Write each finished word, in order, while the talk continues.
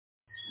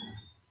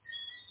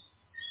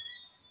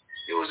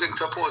music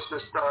supposed to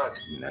start?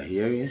 I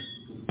hear you.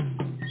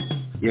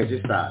 Yes,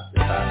 it starts.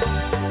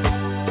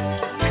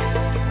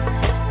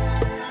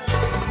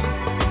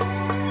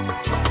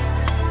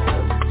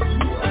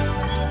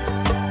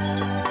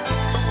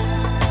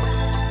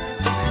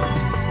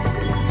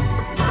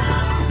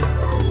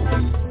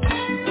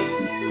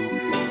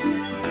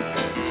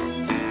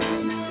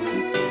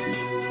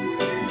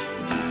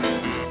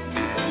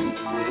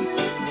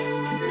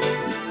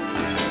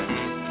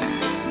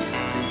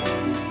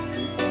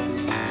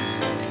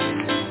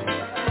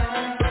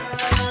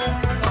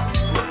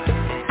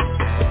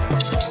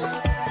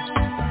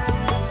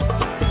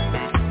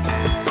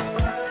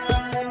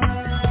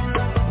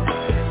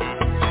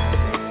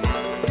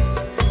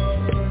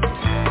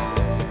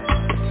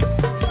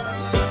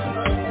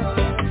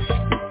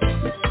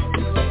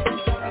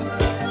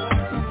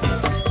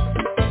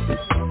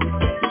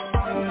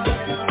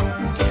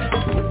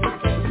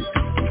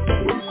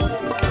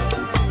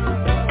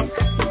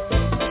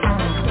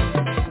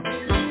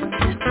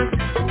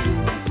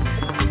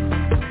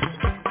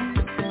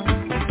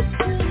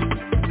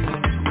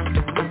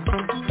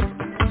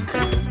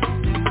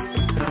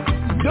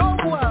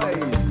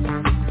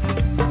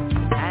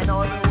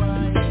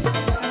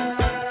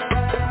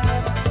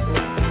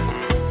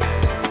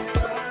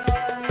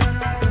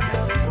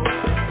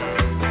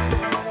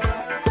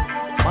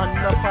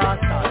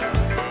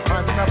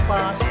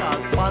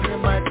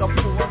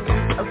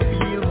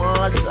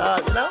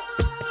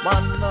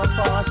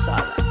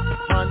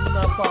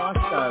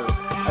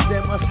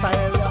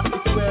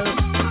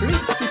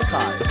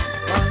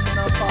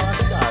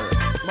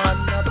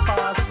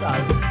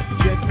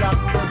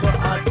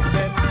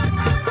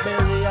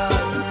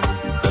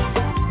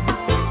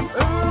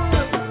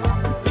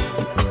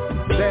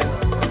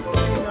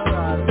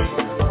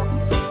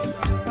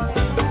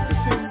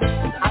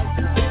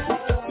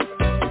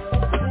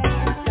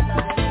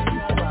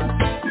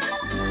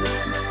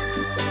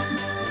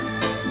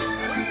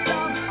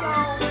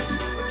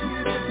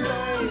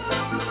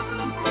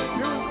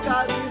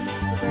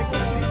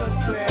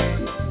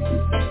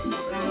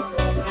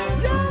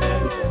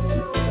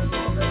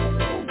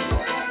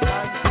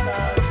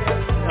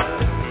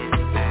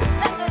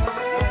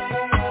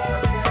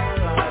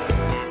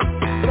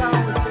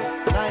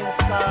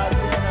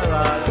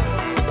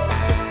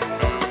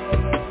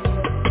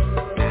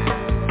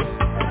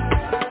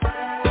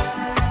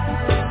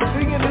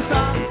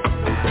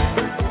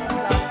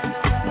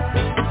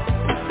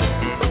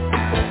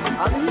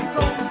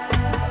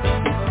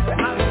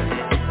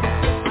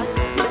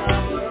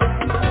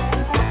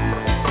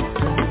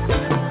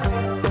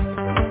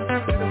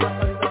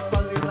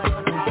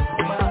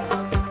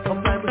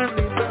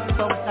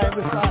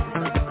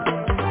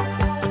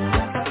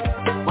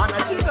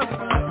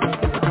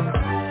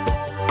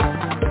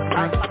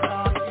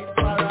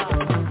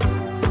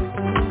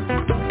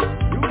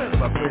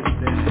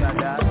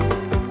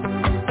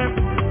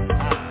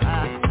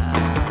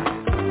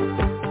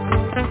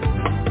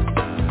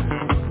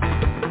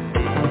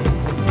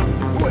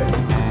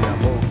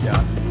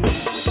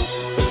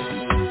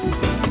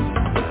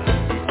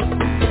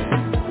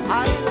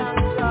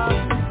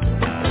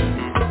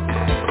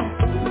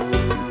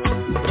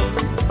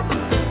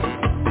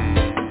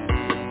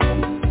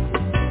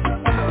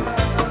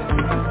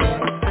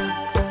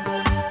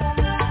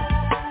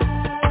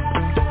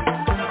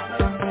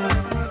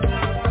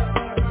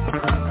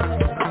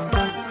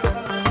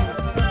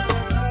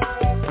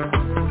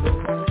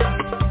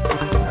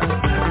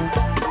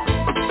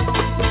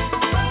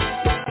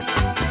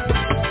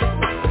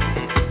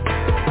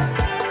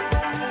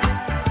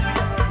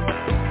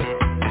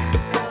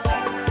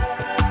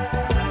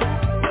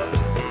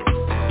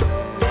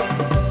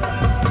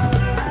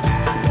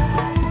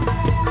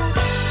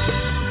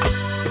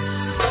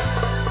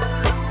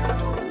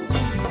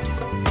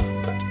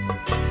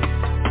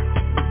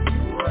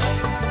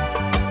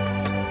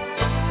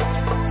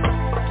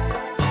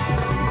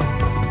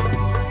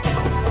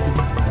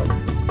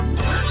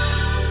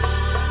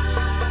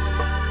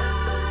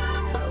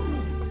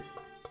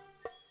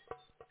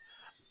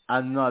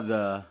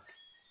 Another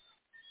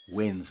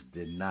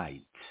Wednesday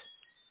night.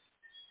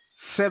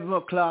 7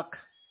 o'clock,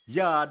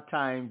 yard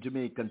time,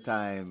 Jamaican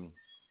time.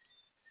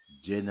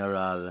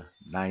 General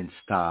 9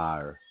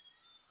 star.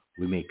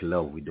 We make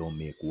love, we don't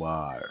make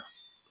war.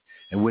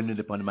 And when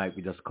we're upon the mic,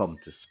 we just come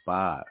to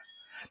spar.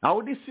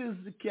 Now this is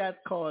the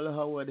cat called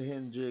Howard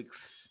Hendericks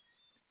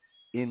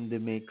in the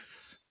mix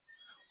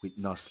with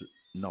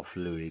enough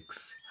lyrics.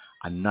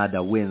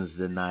 Another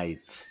Wednesday night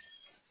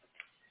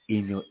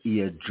in your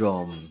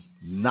eardrum,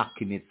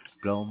 knocking it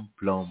plum,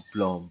 plum,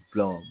 plum,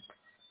 plum.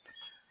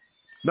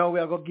 Now we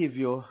are going to give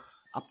you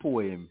a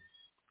poem,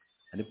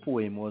 and the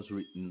poem was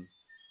written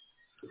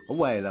a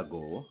while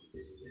ago,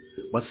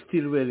 but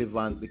still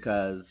relevant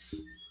because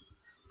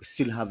we're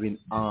still having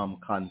armed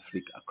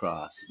conflict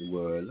across the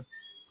world,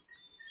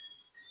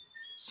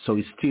 so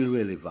it's still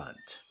relevant.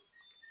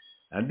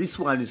 And this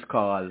one is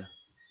called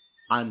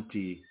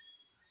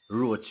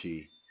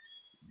Anti-Roachy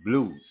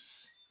Blues.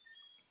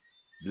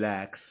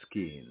 Black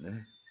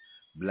skin,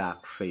 black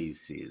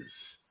faces,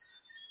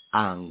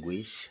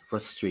 Anguish,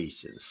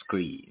 frustration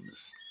screams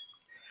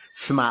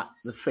smack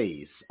the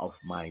face of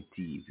my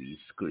TV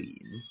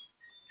screen.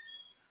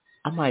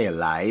 Am I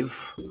alive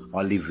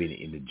or living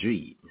in a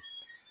dream?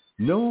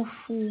 No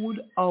food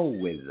or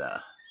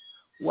weather.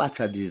 What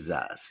a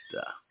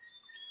disaster.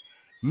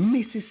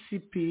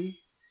 Mississippi,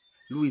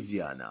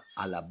 Louisiana,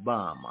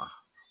 Alabama.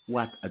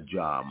 What a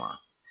drama.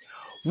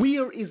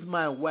 Where is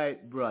my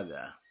white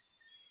brother?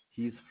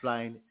 He's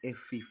flying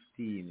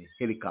F-15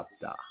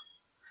 helicopter,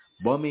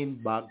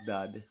 bombing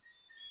Baghdad,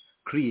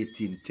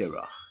 creating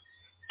terror,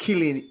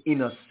 killing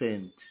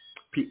innocent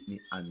Pitney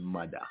and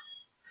mother,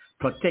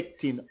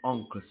 protecting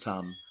Uncle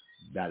Sam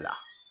Dollar,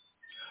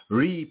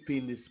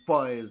 reaping the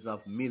spoils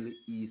of Middle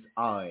East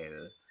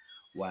oil,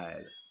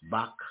 while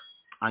back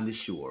on the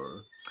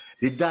shore,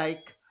 the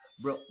dike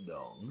broke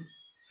down,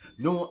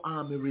 no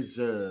army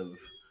reserve,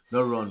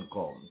 no run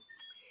come,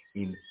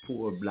 in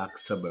poor black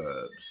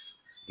suburbs,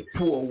 the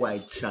poor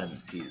white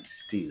chanties,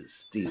 still,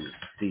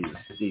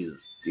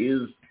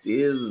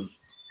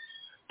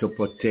 to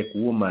protect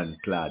women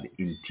clad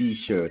in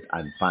t-shirt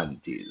and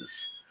panties.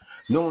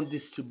 No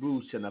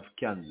distribution of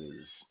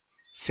candles,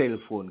 cell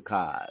phone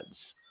cards,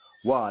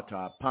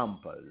 water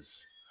pampers,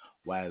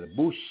 while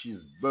Bush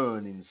is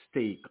burning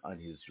steak on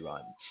his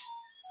ranch,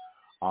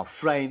 or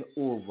flying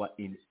over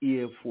in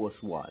Air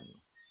Force One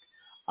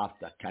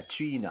after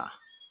Katrina.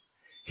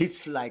 Hits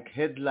like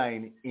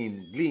headline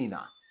in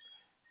Gleaner.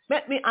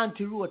 Make me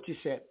Auntie Roach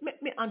say,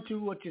 make me Auntie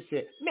Roach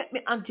say, make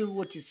me Auntie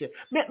Roach say,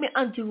 make me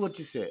Auntie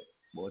Roach say.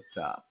 But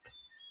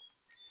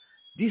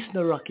this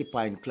no Rocky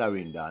Pine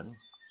Clarendon,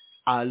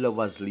 our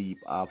Lovers Leap,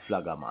 our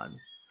Flaggerman.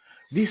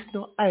 This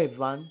no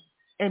Ivan,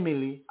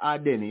 Emily, or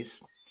Dennis,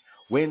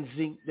 when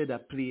Zinc did a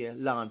play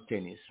lawn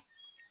tennis.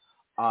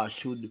 Or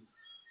should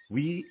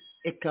we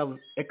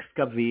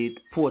excavate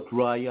Port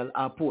Royal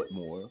or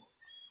Portmore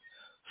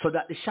so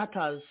that the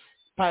Shatters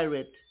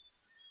pirate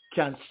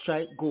can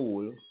strike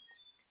gold,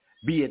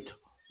 be it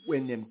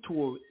when them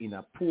tour in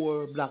a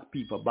poor black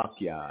people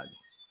backyard.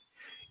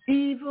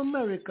 Even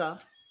America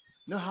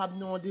no have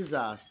no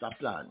disaster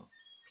plan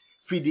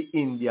for the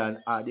Indian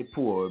or the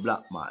poor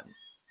black man.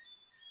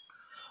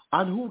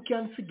 And who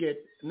can forget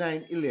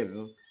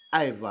 9/11,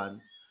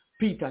 Ivan,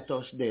 Peter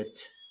Tosh death,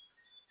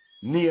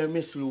 near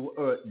Miss Lou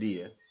Earth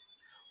Day,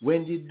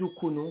 when the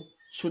Dukunu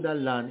should have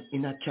landed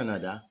in a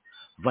Canada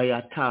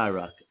via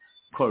Tarak,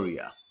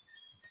 Korea,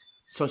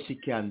 so she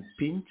can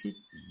pinch it,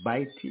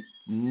 bite it,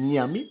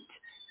 nyam it,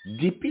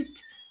 dip it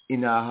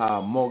in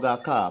her moga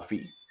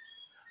coffee,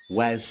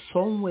 while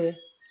somewhere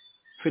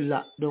feel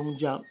lock down,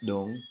 jump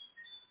down,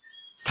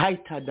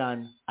 tighter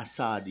than a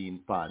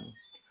sardine pan,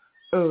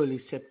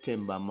 early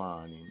September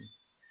morning,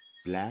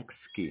 black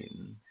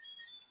skin,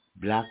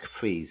 black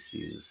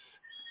faces,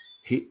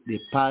 hit the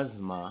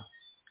plasma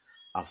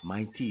of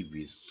my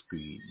TV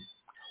screen.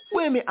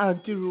 Where me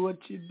Auntie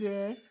Roachy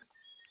there?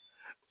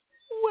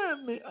 Where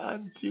me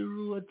Auntie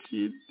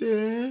Roachy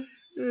there?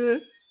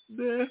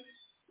 There.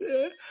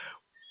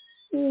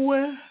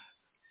 Where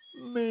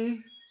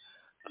me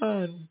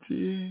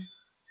Auntie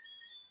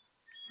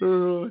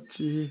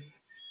Roachy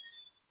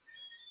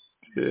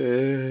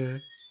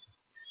there?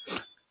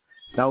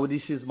 Now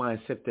this is my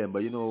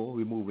September. You know,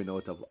 we're moving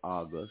out of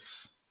August,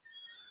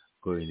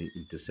 going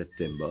into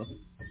September.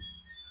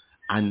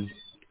 And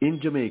in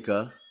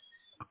Jamaica,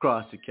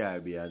 across the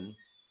Caribbean,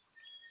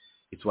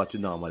 it's what we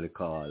normally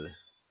call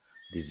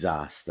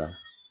disaster,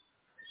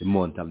 the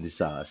month of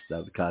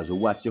disaster, because we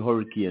watch the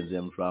hurricanes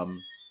them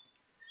from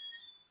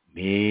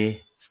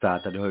May,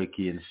 start of the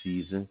hurricane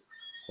season,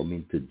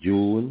 coming to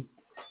June,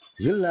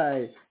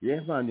 July.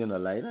 Yeah, man, you're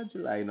not lying at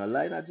July,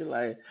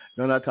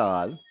 none at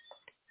all.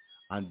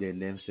 And then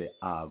them say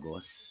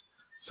August,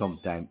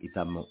 sometime it's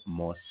a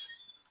must.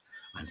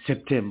 And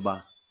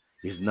September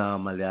is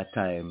normally a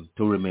time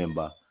to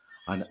remember.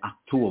 And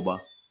October,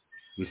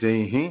 we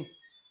say,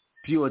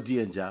 pure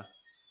danger.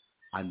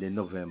 And then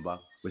November,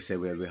 we say,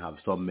 well, we have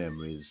some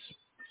memories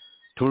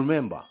to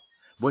remember.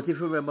 But if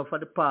you remember, for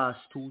the past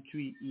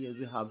 2-3 years,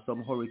 we have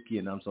some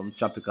hurricane and some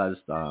tropical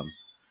storm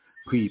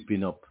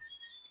creeping up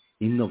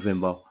in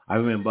November. I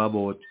remember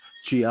about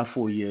 3 or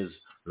 4 years,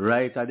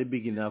 right at the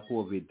beginning of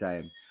COVID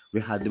time, we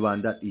had the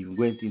one that even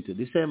went into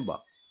December.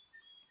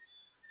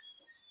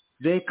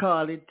 They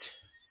call it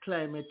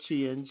climate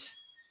change,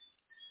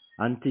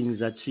 and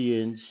things are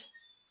change,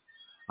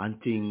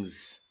 and things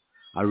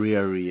are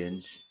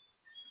rearranged.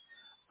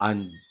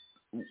 And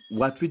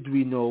what we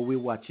do now, we're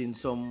watching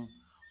some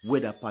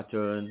weather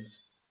patterns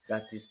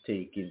that is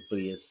taking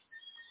place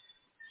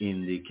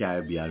in the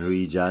Caribbean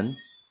region.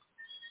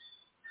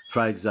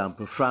 For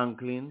example,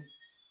 Franklin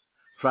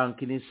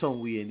is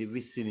somewhere in the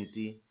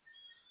vicinity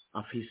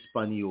of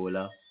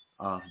Hispaniola,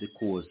 off the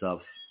coast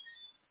of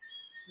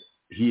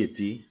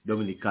Haiti,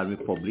 Dominican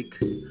Republic,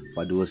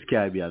 for those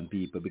Caribbean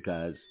people,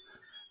 because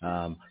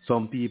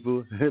some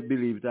people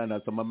believe it or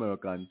not, some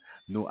Americans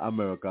know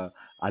America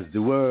as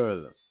the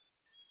world.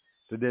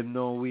 So they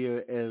know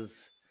where else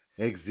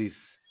exists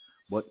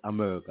but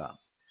America.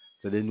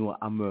 So they know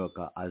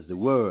America as the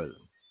world.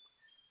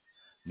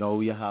 Now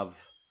we have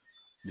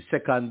the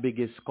second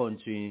biggest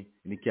country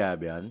in the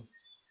Caribbean,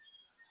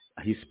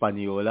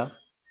 Hispaniola,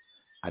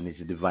 and it's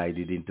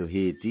divided into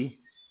Haiti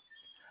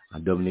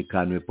and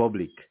Dominican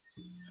Republic.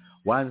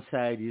 One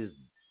side is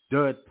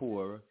dirt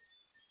poor,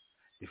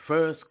 the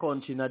first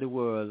country in the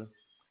world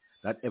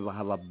that ever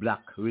have a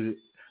black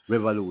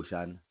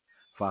revolution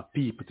for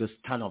people to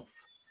stand up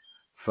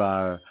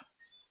for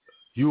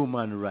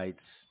human rights,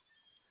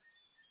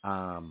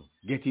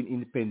 getting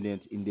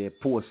independent in their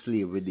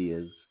post-slavery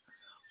days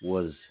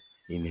was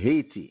in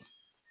Haiti.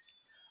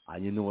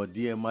 And you know,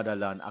 their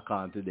motherland,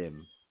 according to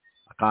them,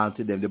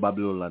 the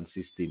Babylonian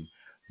system,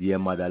 their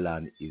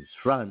motherland is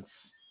France.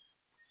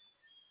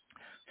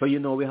 So you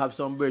know, we have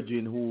some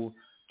brethren who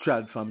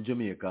traveled from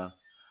Jamaica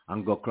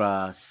and go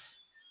across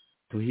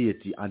to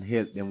Haiti and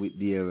help them with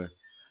their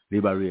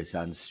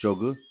liberation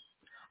struggle.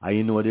 And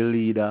you know, the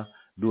leader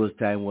those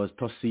time was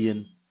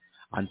Toussaint,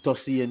 and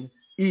Toussaint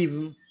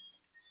even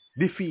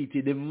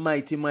defeated the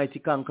mighty, mighty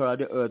conqueror of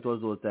the earth was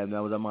those time.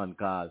 There was a man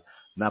called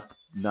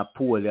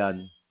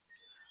Napoleon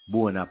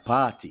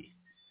Bonaparte.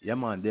 Yeah,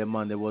 man, they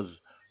was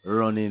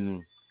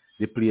running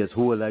the place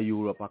whole of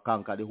Europe, I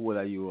conquer the whole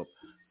of Europe.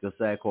 Just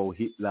like how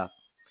Hitler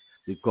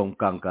did come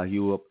conquer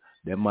Europe,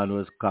 the man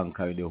was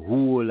conquering the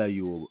whole of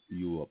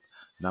Europe,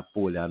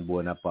 Napoleon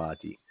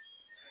Bonaparte.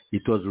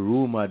 It was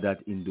rumored that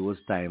in those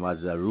times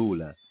as a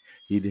ruler,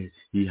 he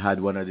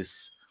had one of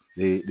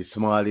the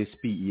smallest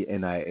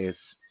penis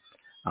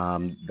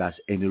that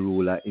any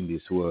ruler in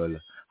this world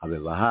have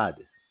ever had.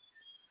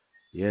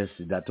 Yes,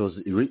 that was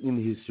written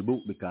in his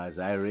book because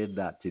I read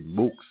that in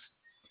books.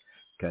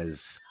 Because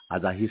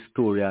as a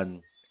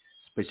historian,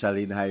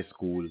 especially in high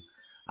school,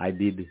 I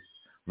did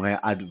my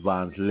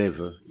advanced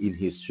level in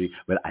history.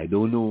 Well, I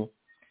don't know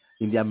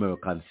in the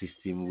American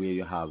system where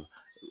you have,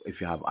 if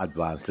you have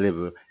advanced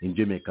level. In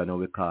Jamaica now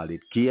we call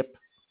it Cape.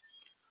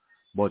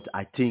 But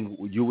I think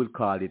you will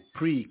call it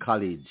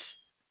pre-college,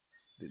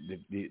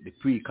 the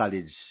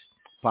pre-college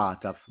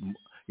part of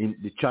in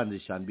the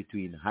transition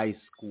between high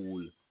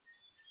school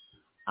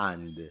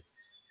and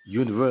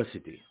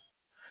university.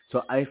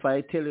 So if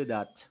I tell you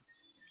that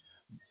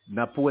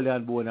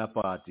Napoleon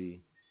Bonaparte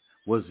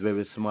was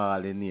very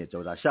small in nature,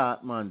 was a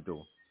short man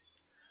too,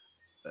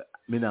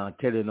 me not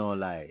tell you no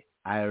lie.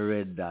 I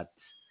read that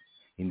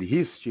in the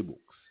history books.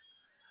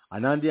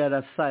 And on the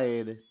other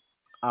side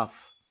of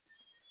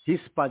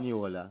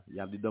Hispaniola, you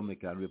have the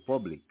Dominican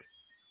Republic.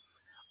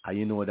 And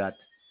you know that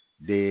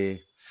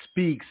they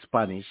speak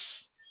Spanish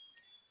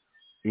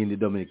in the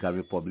Dominican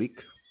Republic.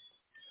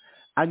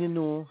 And you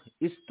know,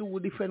 it's two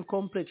different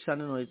complexion,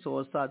 you know, it's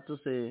all sad to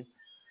say,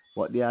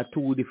 but there are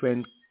two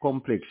different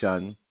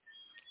complexion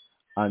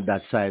on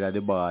that side of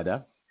the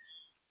border.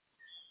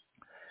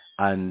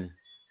 And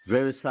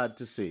very sad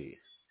to say,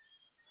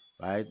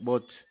 right?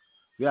 But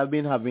we have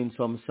been having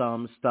some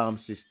storm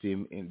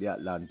system in the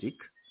Atlantic,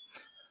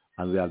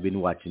 and we have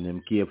been watching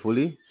them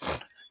carefully.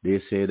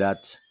 They say that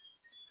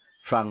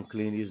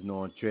Franklin is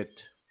no threat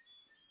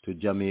to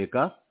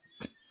Jamaica.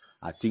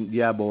 I think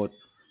there are about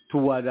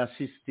two other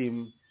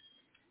systems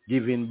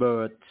giving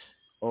birth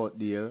out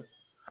there.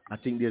 I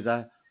think there's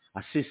a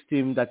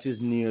system that is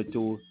near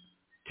to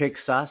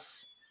Texas,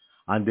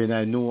 and then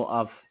I know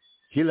of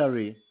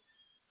Hillary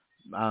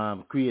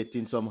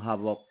creating some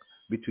havoc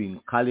between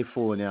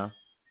California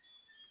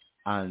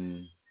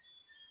and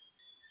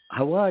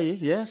Hawaii,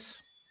 yes,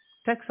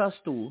 Texas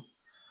too.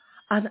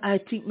 And I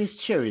think Miss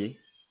Cherry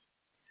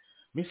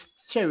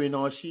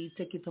now, she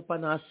take it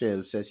upon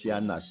herself, says she a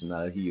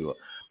national hero.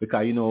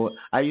 Because, you know,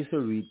 I used to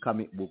read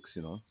comic books,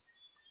 you know,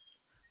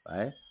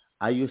 right?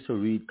 I used to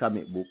read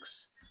comic books,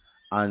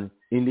 and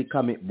in the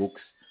comic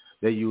books,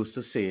 they used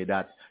to say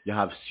that you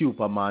have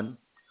Superman,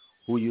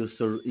 who used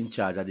to in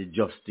charge of the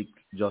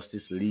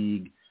Justice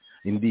League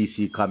in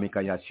DC comic,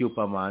 and you had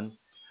Superman,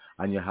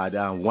 and you had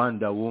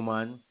Wonder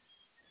Woman,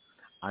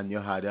 and you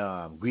had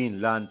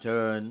Green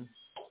Lantern,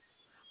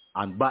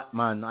 and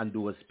Batman, and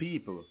those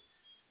people.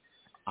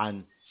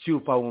 And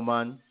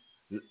Superwoman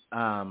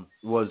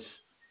was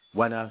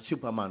one of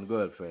Superman's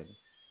girlfriend.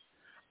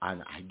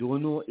 And I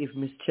don't know if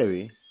Miss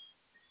Cherry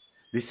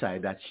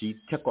decided that she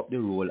take up the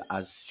role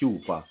as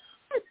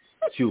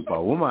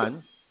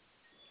Superwoman,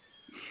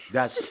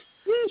 that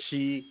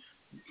she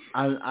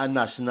a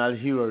national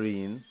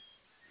heroine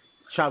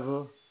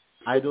travel.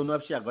 I don't know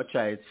if she ever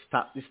tried to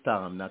stop the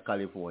storm in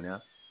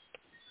California,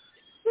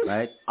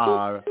 right?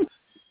 Or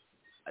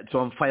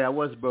some fire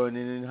was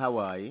burning in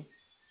Hawaii,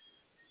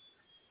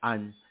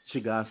 and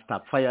she gonna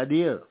stop fire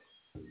there.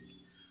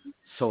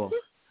 So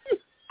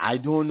I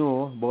don't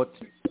know, but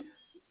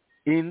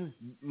in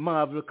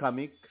Marvel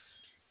Comics,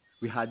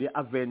 we had the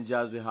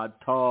Avengers, we had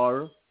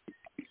Thor,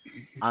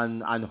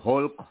 and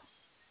Hulk,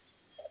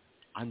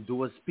 and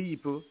those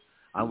people,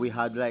 and we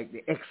had like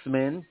the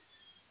X-Men,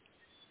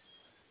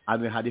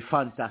 and we had the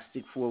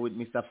Fantastic Four with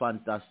Mr.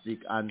 Fantastic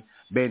and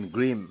Ben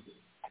Grimm,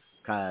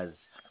 because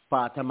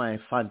part of my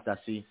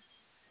fantasy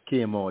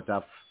came out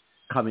of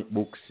comic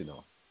books, you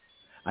know,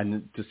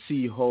 and to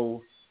see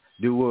how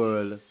the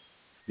world,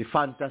 the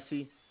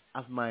fantasy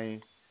of my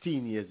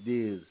teenage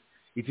days,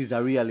 it is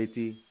a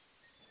reality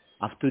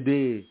of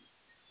today,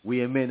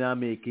 where men are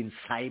making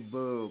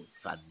cyborgs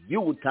and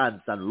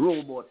mutants and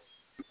robots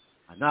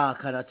and all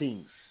kind of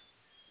things.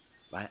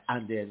 Right?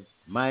 And then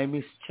my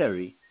Miss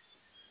Cherry,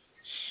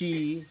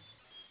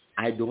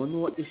 I don't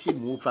know if she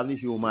moved from the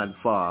human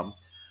farm.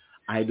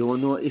 I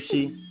don't know if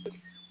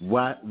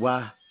what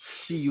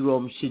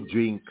serum she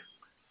drink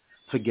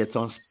to get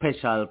some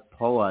special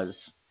powers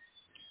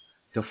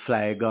to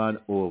fly gone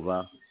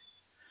over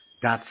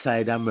that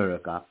side of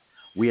America.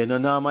 We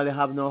don't normally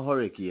have no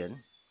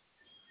hurricane.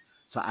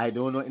 So I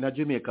don't know, in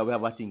Jamaica we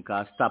have a thing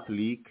called stop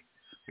leak.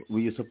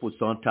 We used to put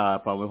some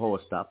tarp on the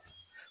house stop.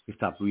 We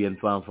stop rain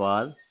from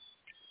fall.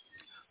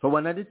 So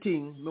one of the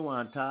things we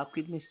want to talk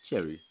with Miss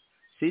Cherry,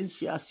 since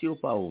she a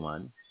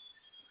superwoman,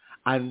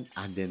 and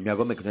then me are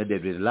going to make the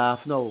devil laugh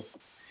now.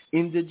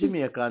 In the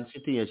Jamaican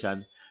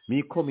situation,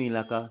 me come in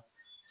like a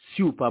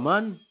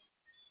superman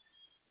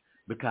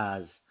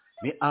because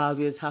me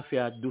always have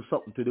to do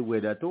something to the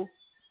weather too.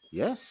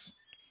 Yes.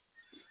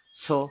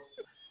 So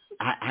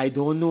I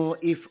don't know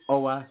if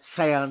our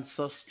science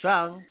so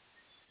strong,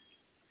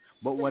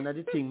 but one of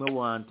the things we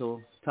want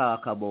to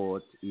talk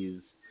about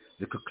is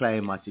the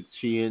climatic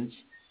change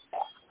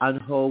and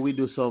how we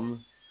do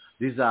some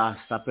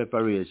disaster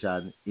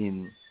preparation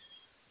in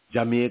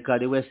Jamaica,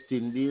 the West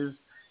Indies,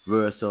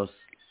 versus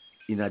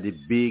in the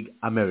big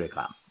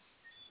America.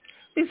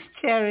 Miss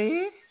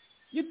Cherry,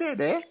 you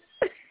there?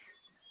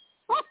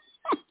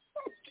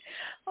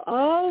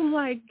 Oh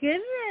my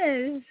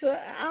goodness!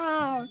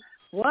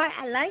 Why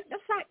I like the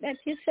fact that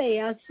you say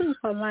you're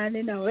Superman.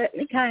 You know,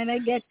 it kind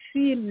of gets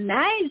you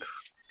nice.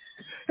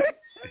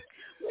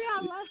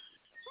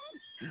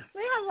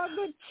 we have a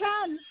good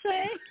chance,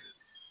 eh?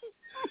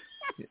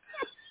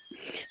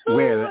 Well,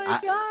 oh my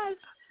God.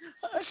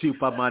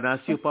 Superman and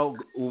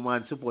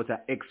Superwoman support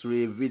a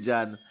X-ray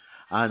vision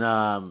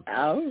and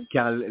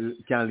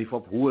can lift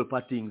up whole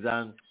part things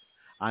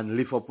and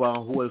lift up one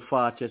whole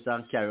fortress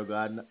and carry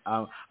on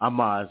and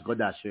Mars go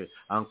dash it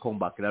and come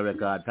back in a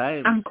record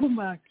time. And come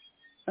back.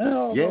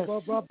 Oh, yes.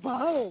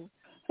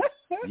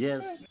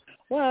 Yes.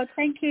 Well,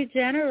 thank you,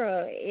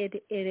 General.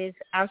 It is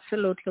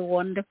absolutely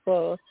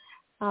wonderful.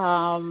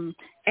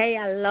 Hey,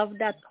 I love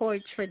that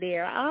poetry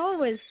there. I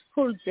always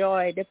full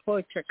joy the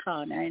poetry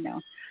corner, you know.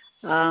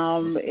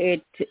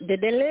 The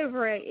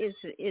delivery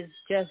is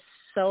just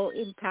so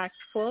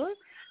impactful,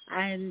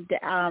 and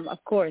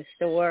of course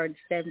the words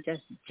them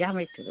just jam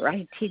it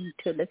right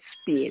into the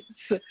space.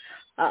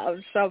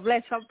 So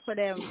bless up for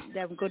them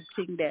good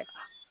thing there.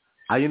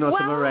 And you know,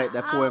 someone write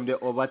that poem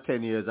there over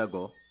 10 years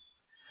ago,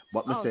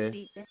 but me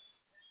say,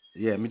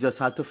 yeah, me just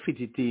had to fit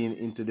it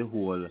into the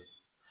whole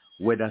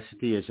weather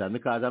situation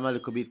because I'm a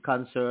little bit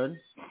concerned,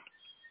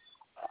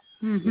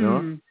 you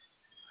know.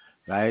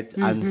 Right?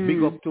 And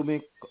big up to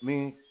me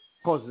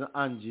cousin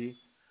Angie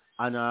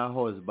and her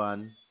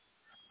husband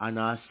and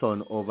her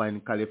son over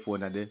in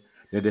California.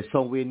 They're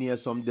somewhere near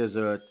some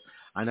desert,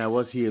 and I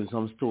was hearing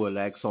some story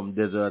like some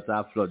deserts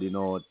are flooding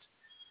out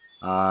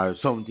or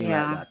something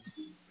like that.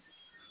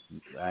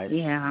 Right?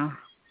 Yeah.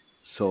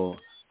 So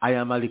I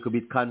am a little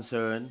bit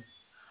concerned.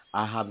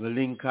 I haven't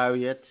linked her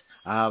yet.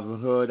 I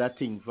haven't heard a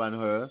thing from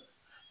her.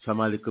 So I'm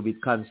a little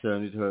bit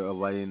concerned with her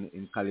over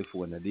in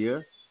California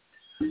there.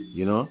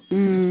 You know?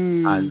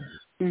 And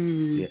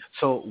yeah.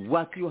 So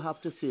what you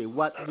have to say,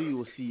 what do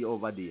you see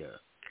over there?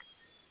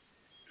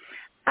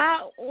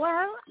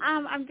 Well,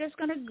 I'm just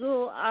going to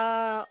go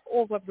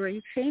over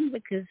briefing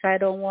because I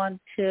don't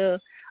want to,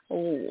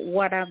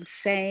 what I'm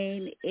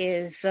saying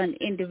is an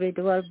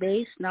individual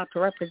base, not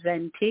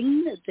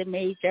representing the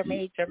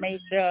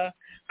major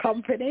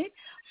company.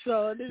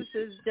 So this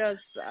is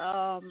just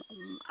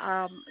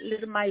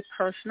little my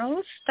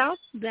personal stuff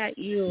that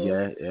you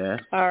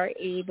are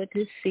able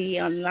to see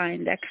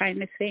online, that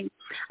kind of thing.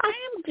 I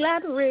am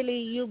glad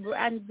really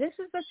and this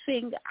is the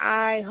thing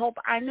I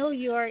know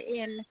you're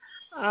in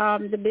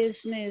the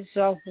business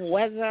of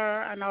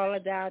weather and all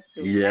of that.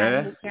 Who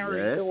can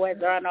read the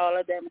weather and all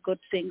of them good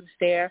things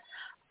there.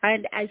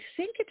 And I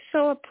think it's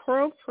so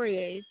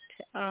appropriate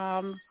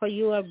for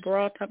you to have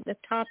brought up the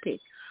topic.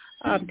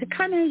 To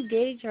kind of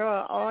engage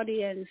our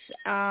audience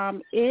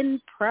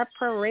in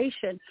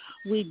preparation.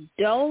 We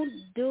don't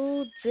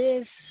do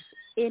this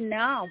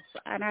enough,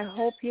 and I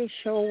hope your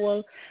show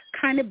will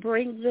kind of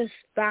bring this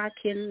back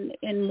in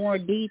more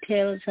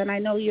details. And I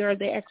know you're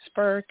the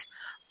expert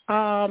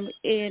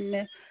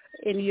in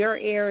your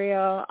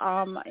area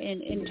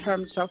in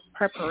terms of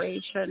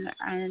preparation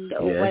and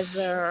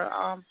weather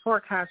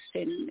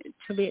forecasting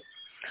to be.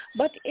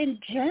 But in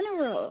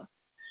general,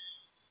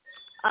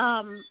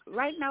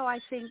 right now, I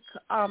think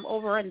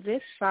over on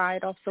this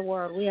side of the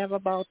world, we have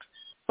about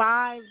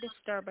 5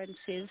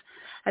 disturbances.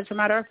 As a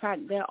matter of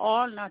fact, they're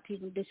all not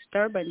even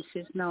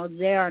disturbances now.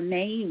 They are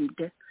named.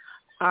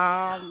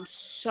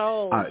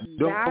 So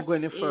don't go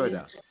any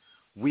further.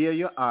 Where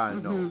you are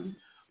now,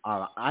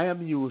 I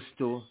am used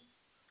to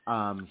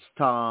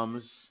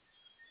storms,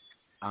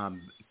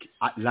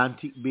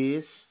 Atlantic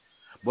base.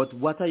 But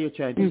what are you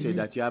trying to say,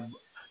 that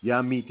you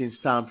are meeting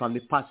storm from the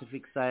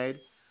Pacific side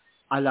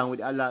along with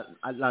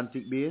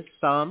Atlantic base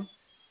storm?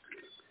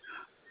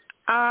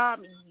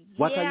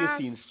 What are you yes,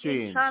 seeing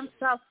strange? in terms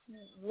of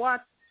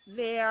what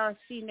they are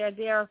seeing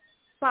there are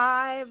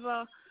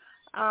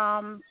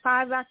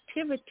five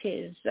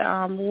activities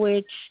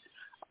which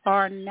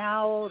are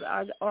now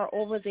are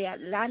over the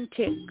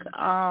Atlantic.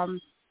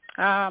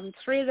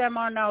 Three of them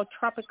are now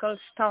Tropical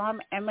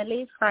Storm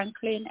Emily,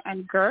 Franklin,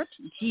 and Gert,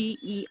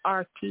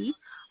 Gert.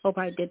 Hope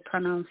I did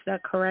pronounce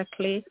that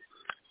correctly.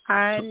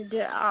 And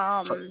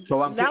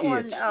that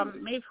one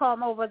may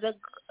form over the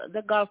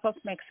Gulf of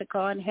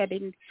Mexico and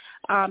heading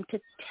to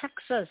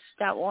Texas.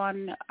 That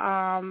one,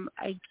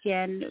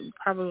 again,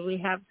 probably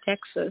have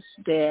Texas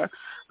there,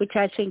 which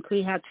I think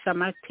we had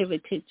some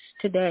activities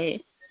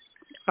today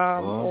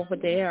over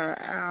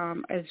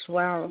there as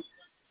well.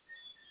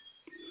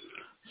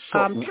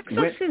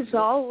 Texas is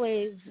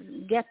always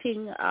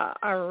getting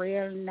a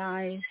real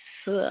nice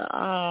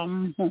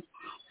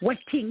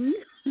wetting.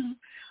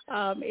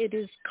 It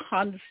is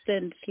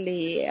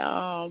constantly,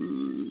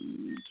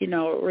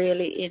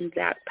 really in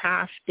that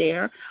path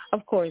there.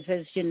 Of course,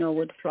 as you know,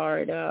 with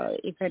Florida,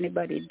 if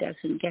anybody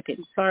doesn't get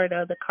in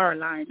Florida, the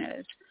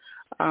Carolinas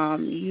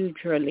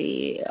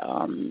usually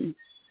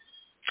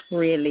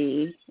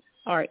really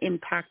are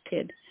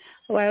impacted.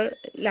 Well,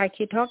 like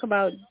you talk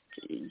about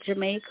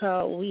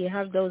Jamaica, we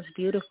have those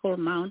beautiful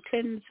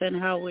mountains and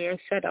how we are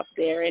set up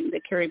there in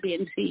the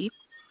Caribbean Sea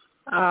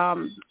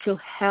to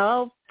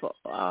help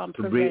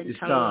prevent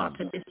a lot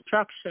of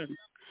destruction.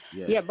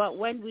 Yes. Yeah, but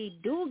when we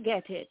do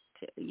get it,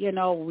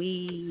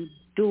 we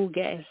do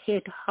get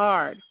hit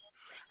hard.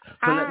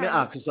 So let me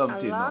ask you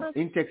something now.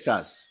 In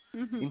Texas,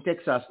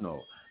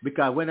 now,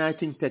 because when I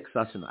think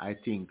Texas, I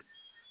think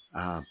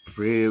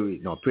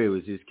prairies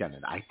is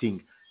Canada. I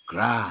think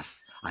grass,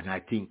 and I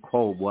think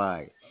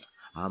cowboy,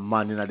 and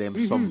man in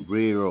them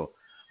sombrero,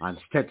 and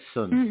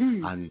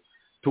Stetson, and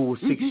 2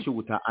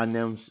 6-shooter on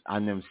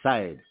them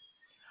side.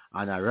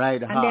 And I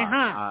ride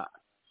horse,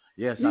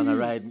 and I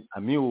ride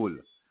a mule,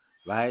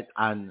 right?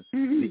 And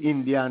the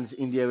Indians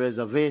in their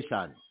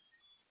reservation,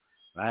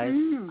 right?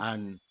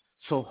 And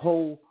so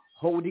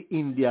how the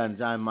Indians,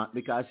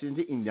 because since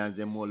the Indians,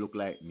 they more look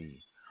like me,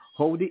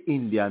 how the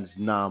Indians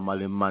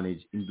normally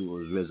manage in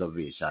those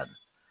reservations,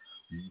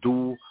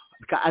 because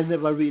I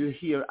never really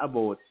hear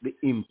about the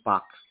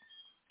impact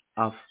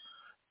of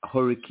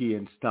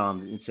hurricane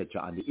storms,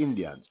 etc., on the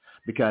Indians,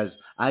 because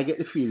I get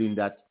the feeling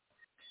that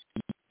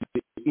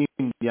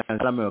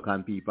Indians,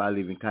 American people are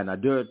living kind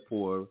of dirt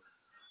poor,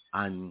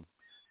 and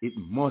it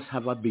must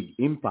have a big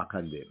impact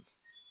on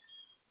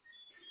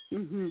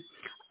them.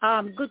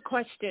 Good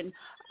question.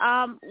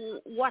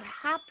 What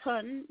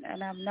happened,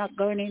 and I'm not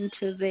going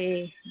into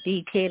the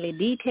detail.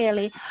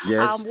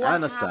 Yes, what I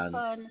understand.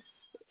 Happened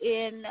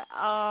in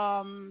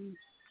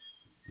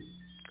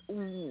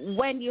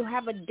when you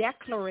have a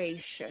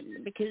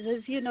declaration, because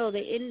as you know,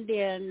 the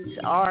Indians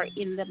are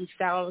in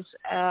themselves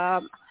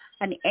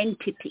an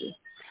entity.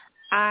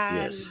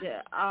 And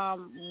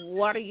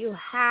what you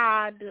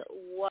had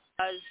was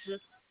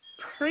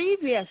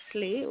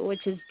previously,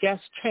 which has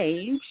just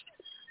changed,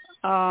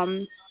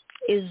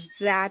 is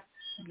that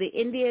the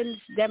Indians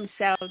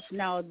themselves,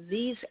 now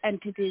these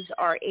entities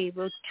are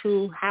able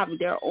to have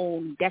their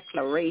own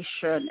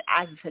declaration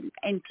as an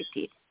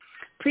entity.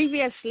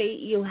 Previously,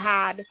 you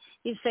had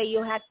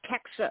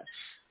Texas.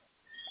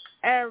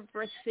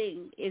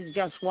 Everything is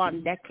just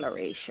one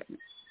declaration.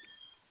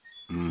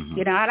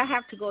 And I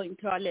have to go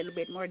into a little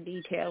bit more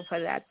detail for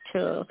that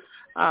to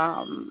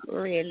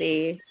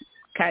really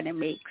kind of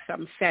make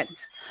some sense.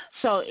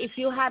 So if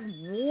you had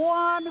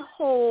one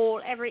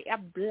whole, a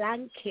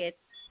blanket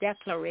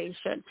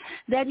declaration,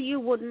 then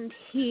you wouldn't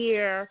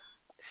hear,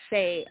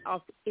 say,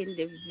 of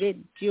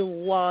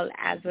individual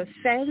as a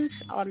sense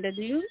on the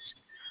news.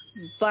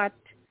 But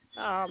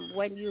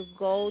when you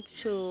go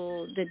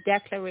to the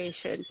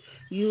declaration,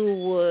 you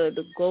would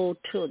go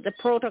to the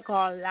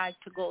protocol, like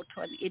to go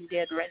to an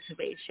Indian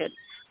reservation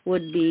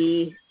would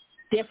be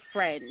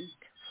different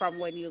from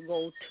when you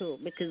go to,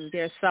 because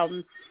there's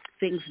some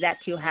things that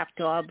you have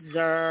to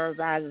observe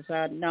as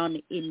a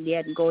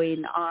non-Indian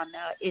going on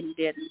an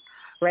Indian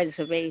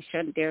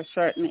reservation. There's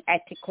certain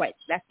etiquette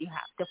that you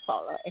have to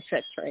follow,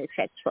 etc.,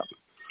 etc.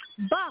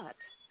 But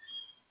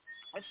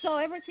so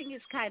everything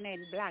is kind of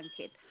in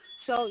blanket.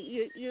 So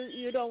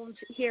you don't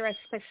hear a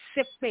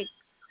specific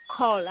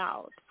call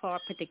out for a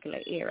particular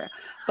era.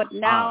 But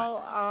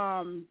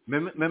now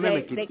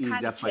they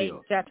kind of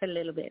change that a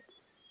little bit.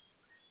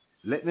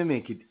 Let me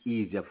make it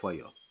easier for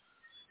you.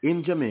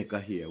 In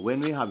Jamaica here, when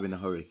we're having a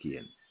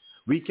hurricane,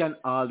 we can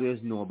always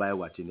know by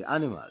watching the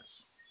animals.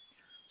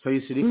 So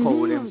you see the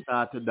cow them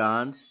start to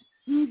dance,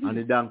 and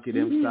the donkey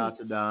them start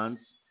to dance,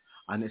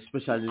 and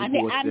especially the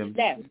goats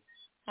them.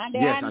 And the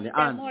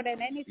ants more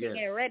than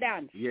anything, red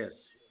ants.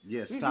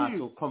 Yes, start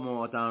to come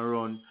out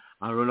and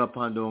run up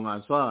and down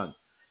and so on.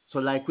 So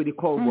like with the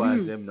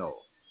cowboys them now,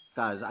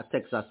 because at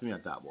Texas me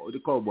talk about with the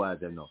cowboys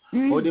them now,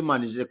 how they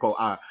manage the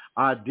cow?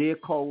 Are they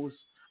cows?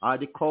 Are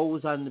the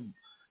cows and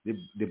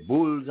the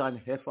bulls and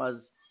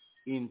heifers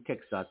in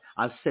Texas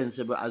as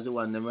sensible as the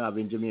one them have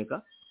in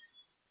Jamaica?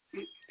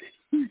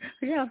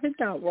 We haven't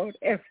talked about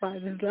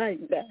F1s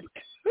like that.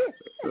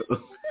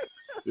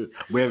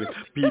 Well,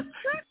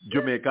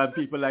 Jamaican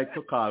people like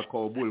to call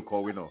cow bull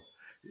cow, you know.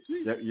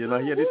 You know,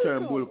 hear the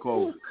term bull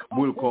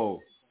cow,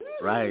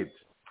 right?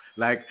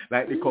 Like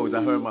the cows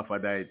are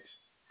hermaphrodite,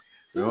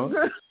 you know?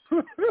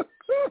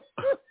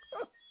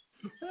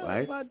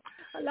 Right? But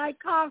like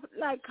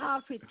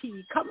coffee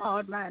tea, come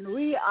on, man,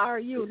 we are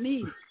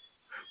unique.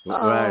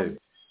 Right.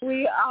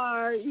 We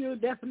are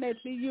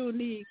definitely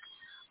unique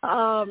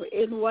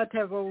in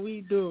whatever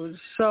we do.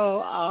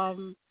 So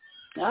I'm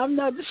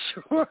not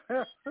sure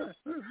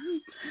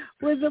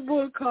with the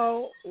bull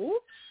cow.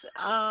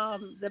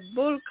 The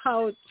bull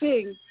cow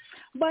thing,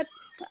 but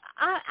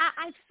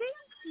I think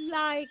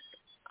like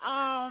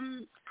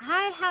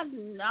I have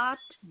not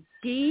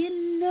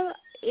been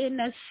in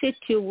a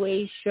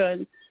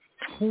situation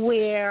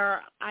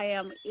where I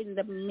am in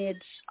the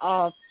midst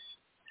of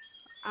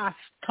a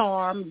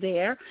storm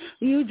there.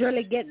 We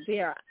usually get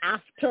there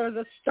after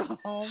the storm.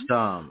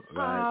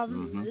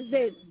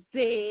 Right.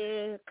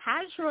 The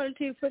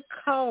casualty for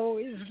cow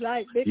is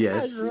like the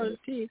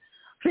casualty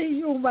for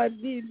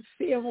human beings,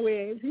 same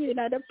way. If you're in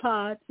the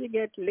park, you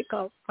get lick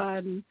up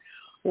and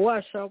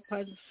wash up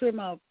and swim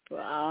up.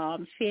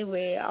 Same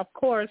way, of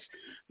course,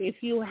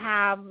 if you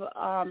have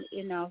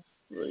enough,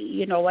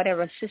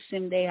 whatever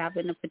system they have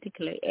in a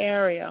particular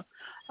area.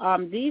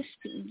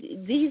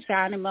 These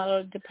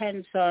animals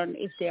depends on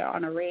if they're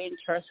on a range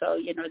or so,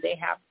 they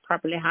have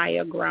probably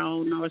higher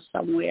ground or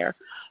somewhere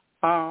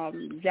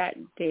that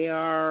they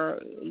are,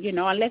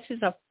 unless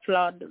it's a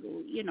flood,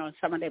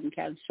 some of them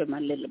can swim a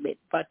little bit,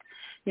 but,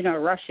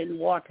 rushing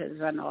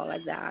waters and all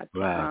of that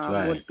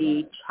would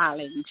be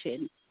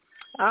challenging.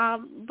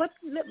 But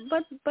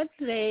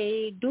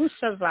they do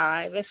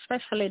survive,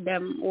 especially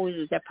them who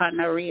is upon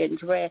a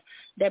range where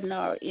them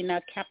are in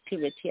a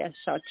captivity as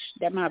such.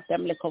 Them have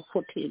them little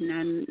footing,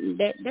 and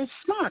they're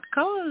smart.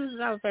 Cows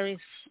are very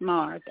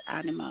smart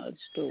animals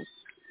too.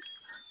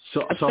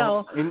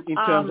 So in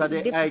terms of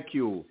the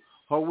IQ,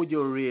 how would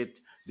you rate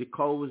the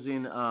cows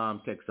in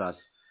Texas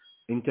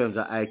in terms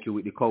of IQ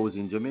with the cows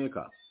in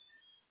Jamaica?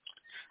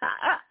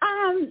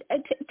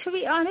 To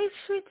be honest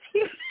with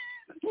you.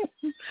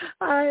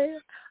 I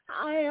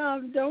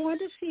don't want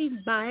to seem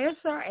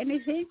biased or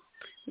anything,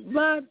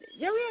 but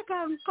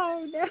Jamaican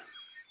cow them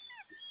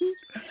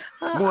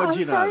more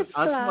general and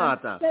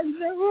smarter than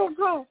the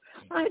Robo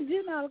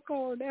original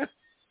cow them.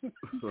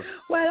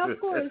 Well, of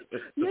course,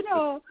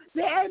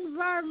 the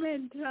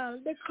environmental,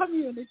 the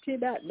community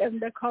that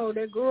the cow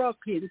they grew up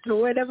into,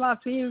 where them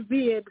have to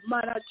invade,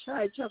 man, I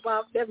try to chop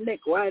off them neck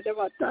while they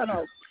were turn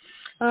up.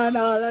 And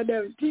all of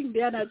them think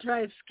they're going to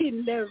try to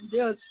skin them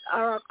just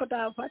or cut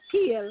off a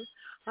tail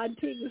and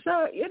things.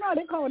 So,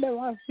 they call them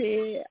and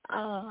say,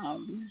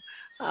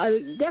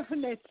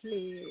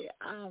 definitely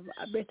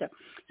better.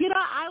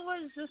 I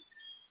was just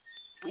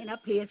in a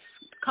place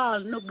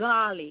called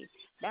Nogales.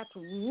 That's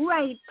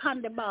right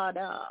on the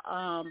border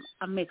of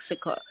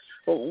Mexico.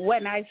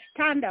 When I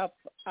stand up,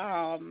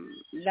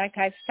 like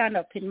I stand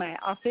up in my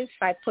office,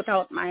 I put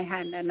out my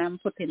hand and I'm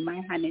putting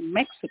my hand in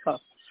Mexico.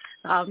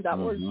 That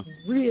was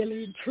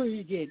really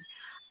intriguing.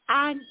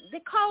 And the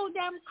cow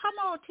them come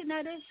out in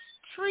the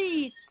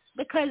street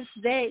because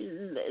they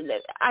in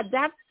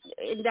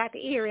that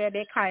area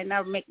they kind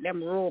of make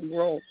them roam.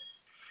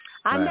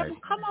 And them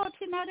come out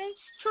in the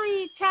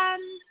street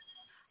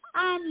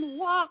and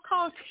walk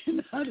out in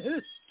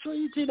the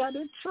street in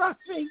the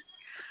traffic.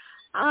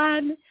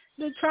 And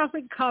the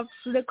traffic cops,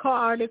 the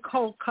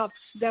cow cops,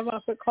 them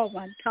have to come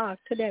and talk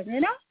to them,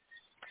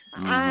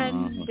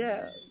 and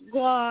go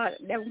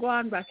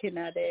on back in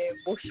the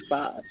bush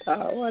bath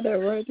or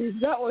whatever it is.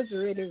 That was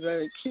really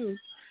very cute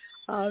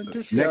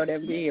to see how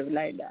them behave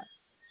like that.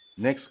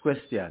 Next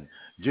question.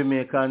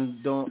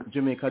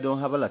 Jamaica don't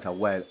have a lot of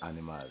wild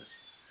animals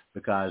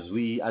because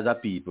we as a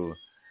people,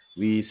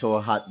 we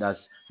so hot that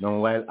no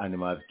wild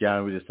animals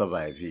can't really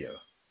survive here,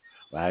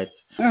 right?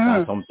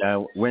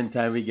 Sometimes when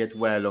time we get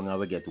wild, longer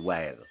we get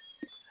wild.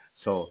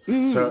 So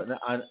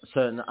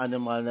certain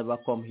animals never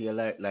come here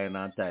like lion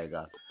and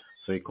tiger.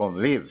 So he come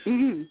live,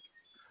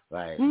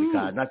 right?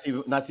 Because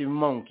not even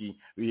monkey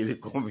really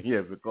come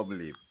here to come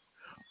live,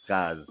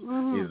 because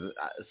it's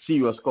a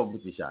serious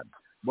competition.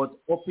 But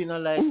up in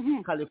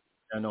California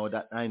now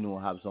that I know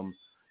have some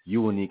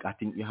unique. I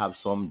think you have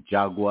some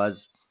jaguars,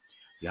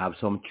 you have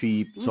some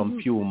some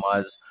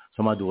pumas,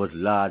 some of those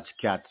large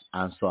cats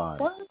and so on.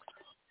 What?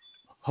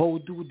 How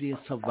do they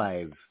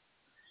survive?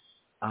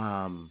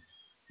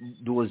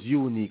 Those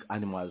unique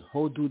animals.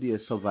 How do they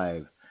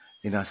survive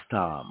in a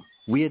storm?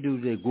 Where do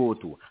they go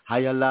to?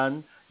 Higher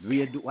land?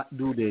 What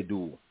do they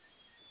do?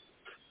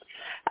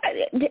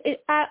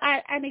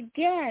 And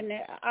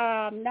again,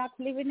 not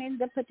living in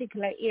the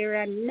particular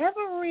area,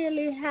 never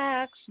really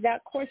asked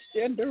that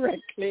question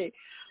directly.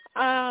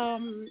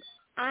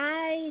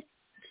 I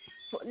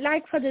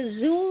like for the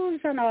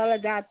zoos and all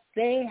of that,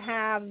 they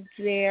have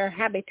their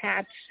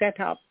habitats set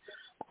up.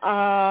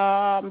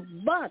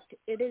 But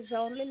it is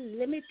only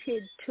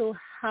limited to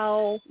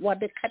what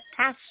the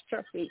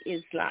catastrophe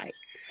is like.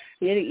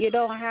 You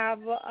don't have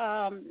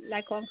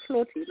like on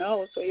floating,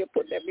 so you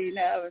put them in,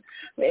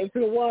 if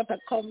the water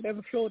come,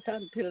 them float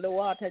until the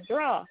water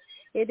draw.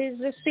 It is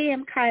the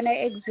same kind of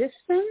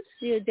existence.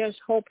 You just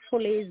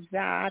hopefully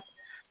that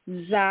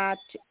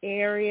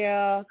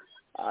area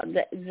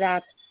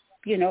that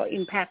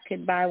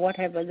impacted by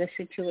whatever the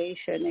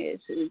situation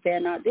is, they're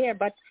not there,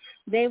 but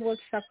they will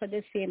suffer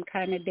the same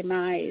kind of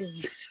demise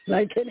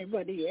like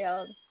anybody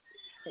else,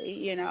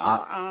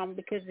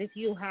 because if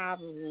you have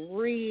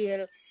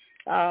real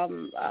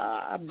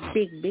a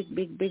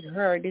big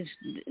herd,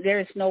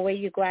 there's no way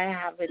you're going to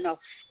have enough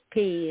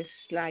space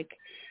like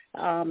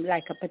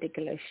a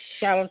particular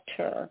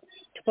shelter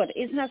to put.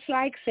 It's not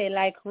like, say,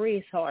 like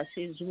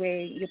racehorses where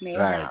you may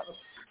have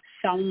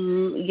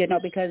some,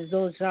 because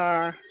those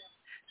are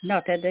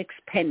not as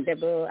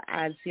expendable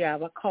as you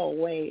have a cow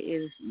where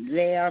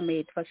they are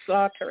made for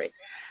slaughtering.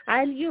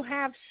 And you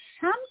have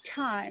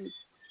sometimes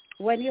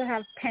when you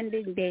have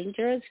pending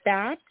dangers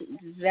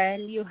then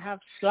you have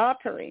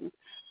slaughtering.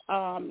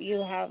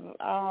 You have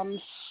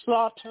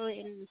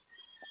slaughtering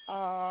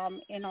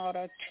in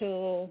order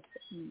to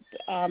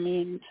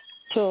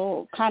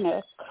kind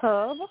of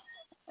curb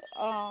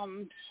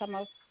some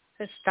of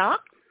the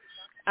stock,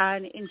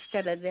 and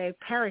instead of they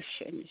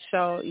perishing.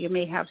 So you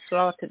may have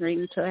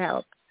slaughtering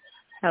to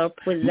help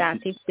with that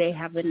if they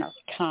have enough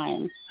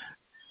time.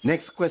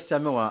 Next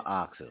question I want to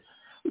ask you.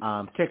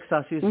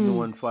 Texas is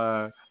known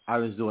for,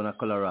 Arizona,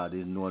 Colorado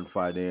is known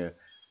for their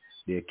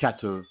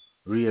cattle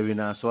rearing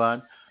and so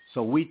on.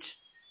 So which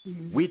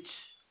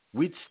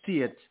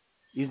state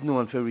is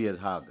known for real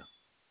hog?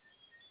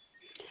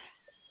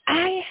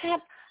 I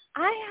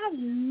have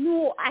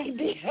no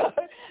idea.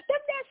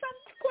 There's some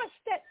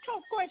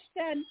tough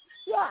question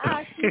you're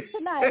asking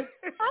tonight.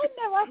 I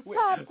never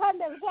thought on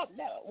them.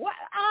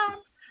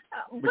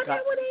 But I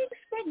would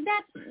expect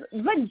that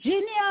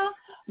Virginia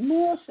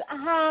must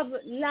have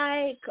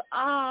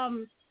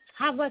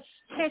have a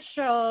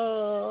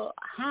special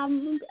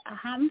ham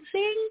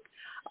thing.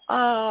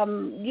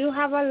 You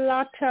have a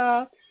lot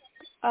of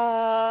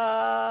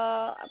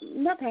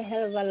not a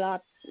hell of a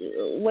lot.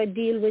 We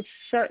deal with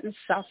certain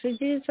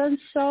sausages and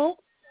so.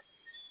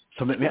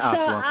 So let me ask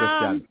one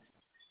question.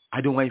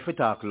 I don't want you to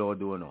talk loud,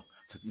 though, no.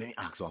 So let me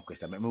ask one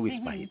question. Let me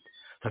whisper it.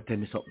 So tell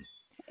me something.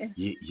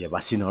 You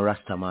ever seen a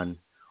Rastaman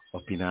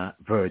up in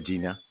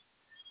Virginia,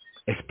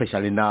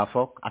 especially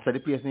Norfolk? After the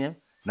place name,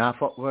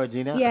 Norfolk,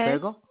 Virginia. Yes. There you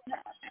go.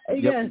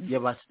 Yes.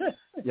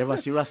 You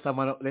ever see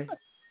Rastaman up there?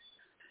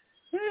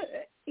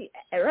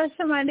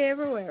 Rastaman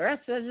everywhere.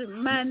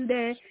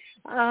 Rastaman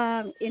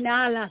in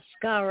Alaska.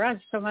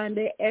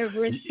 Rastaman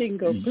every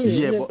single place.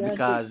 Yeah, but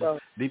because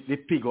the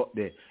pig up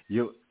there,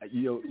 you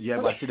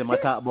ever see them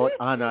talk about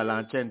Arnold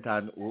and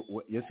Trenton?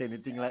 You say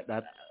anything like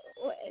that?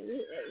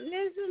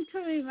 Listen to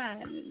me,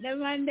 man. The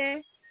man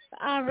there,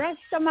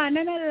 Rastaman,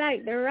 and I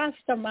like the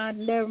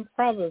Rastaman, them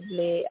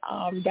probably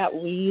that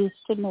we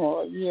used to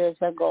know years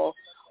ago,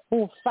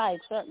 who fight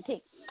certain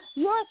things.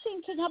 You're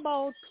thinking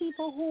about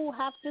people who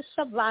have to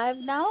survive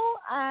now,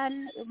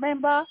 and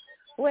remember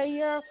where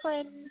your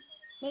friend,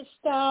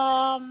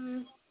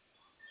 Mr.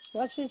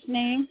 What's his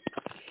name?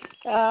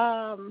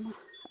 Oh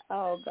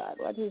God,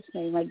 what's his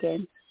name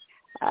again?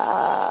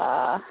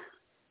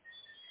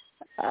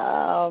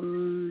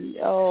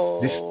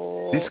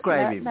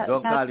 Describe him.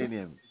 Don't call him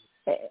name.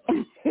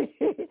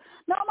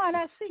 No, man,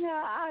 I sing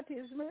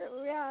artist.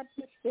 We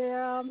artist.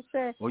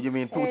 Say, what you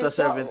mean, Pluto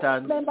Servant?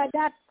 Remember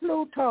that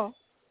Pluto?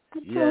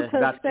 Yes,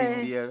 that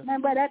thing there.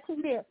 Remember that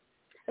thing there?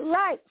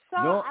 Right. So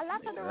no, a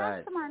lot of the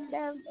rest of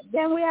them,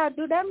 then we are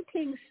do them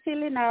things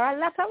still in our. A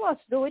lot of us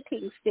do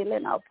things still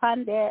in our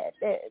pan the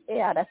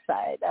other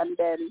side, and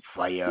then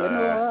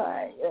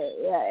fire.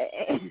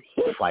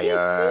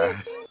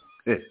 Fire.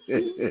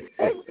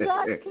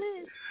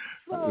 Exactly.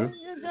 So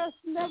you just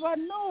never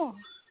know.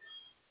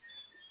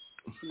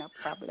 No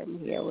problem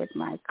here with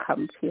my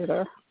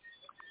computer.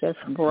 Just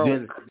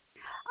broke.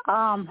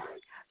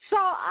 So,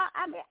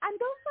 I mean, and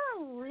those are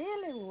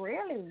really,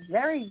 really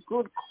very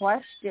good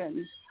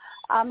questions.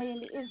 I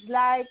mean, it's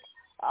like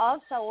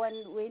also when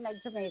we're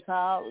in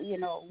Jamaica, we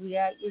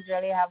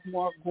usually have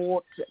more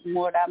goat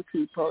more than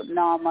people.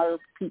 Normal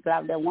people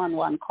have the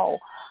one cow.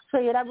 So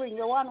you'd bring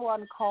your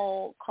one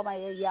cow, come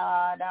in your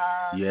yard.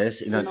 Or, yes,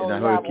 in a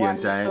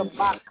hurricane time.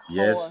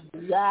 Yes.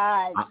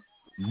 Right.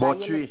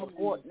 Butchery.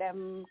 Goat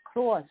them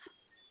clothes.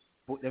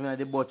 Put them in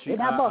the butchery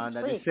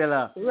under the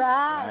cellar.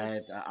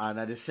 Right.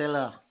 Under the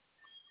cellar.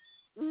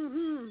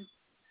 Mm-hmm.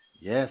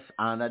 Yes,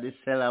 under the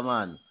cellar,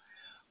 man.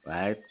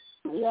 Right?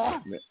 Yeah.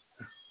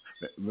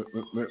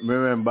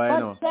 Remember, you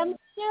know.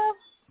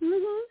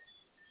 Mm-hmm.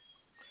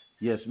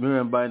 Yes,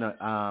 remember, you know,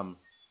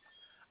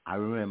 I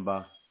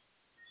remember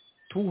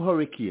 2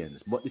 hurricanes,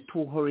 but the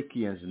 2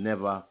 hurricanes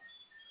never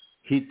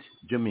hit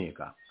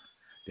Jamaica.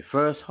 The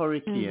first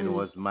hurricane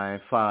was my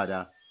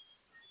father.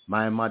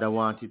 My mother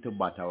wanted to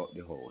batter out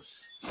the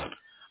house.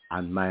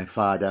 And my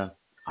father,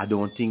 I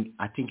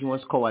think he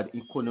was coward.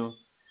 He couldn't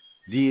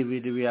deal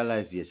with the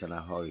realization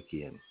of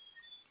hurricane.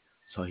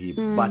 So he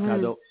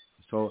battered up.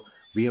 So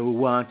We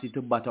wanted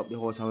to bat up the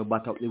house and we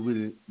bat up the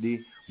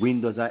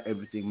windows and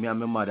everything, me and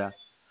my mother.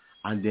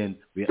 And then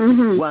we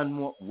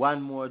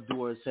one more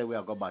door say we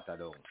are going to batter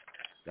down.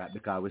 That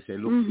because we say,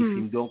 look, if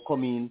him don't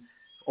come in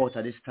out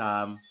of this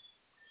time,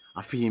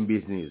 I feel him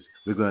business.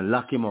 We're going to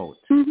lock him out.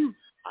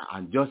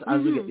 And just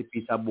as we get the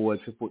piece of board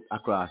to put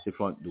across the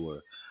front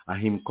door,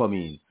 and him come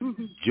in,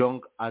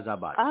 junk as a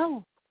bat.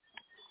 Oh,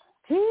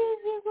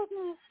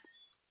 goodness.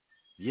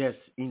 Yes,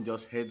 he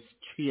just head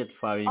straight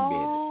for him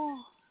bed.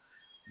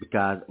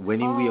 Because when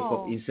he wake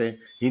up, he say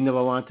he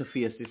never want to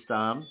face the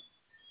storm,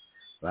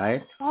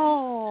 right?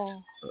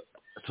 Oh.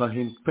 So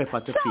he prefer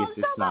to face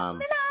the storm.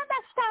 Me not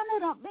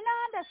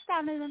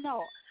understand it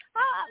no.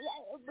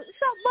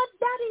 But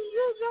Daddy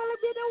usually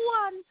be the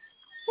one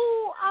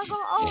who I go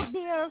out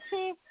there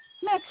to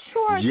make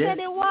sure that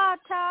the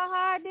water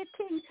or the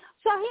thing.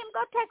 So him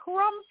go take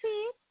rum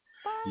feed.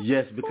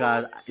 Yes,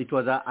 because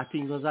I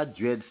think it was a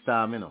dread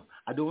storm, you know.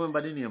 I don't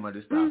remember the name of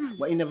the storm,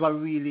 but it never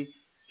really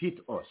hit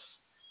us.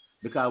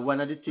 Because one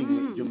of the things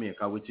in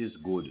Jamaica, which is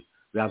good,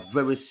 we are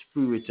very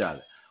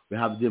spiritual. We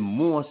have the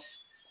most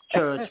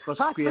church per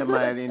square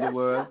mile in the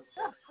world,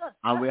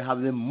 and we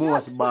have the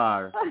most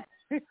bar.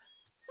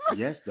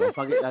 Yes, don't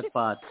forget that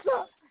part.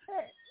 So,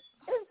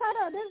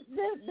 inside of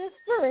the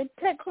spirit,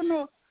 take the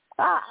spirit,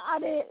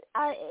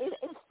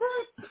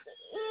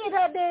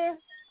 either the,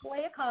 what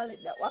you call it,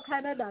 what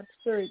kind of that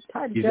spirit?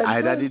 Is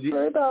either the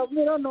spirit of,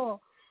 we don't know.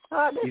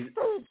 The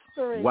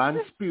spirit. One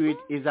spirit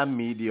is a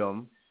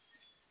medium,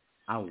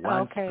 and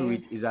one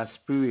spirit is a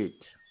spirit.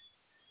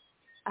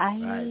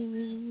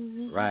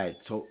 Right.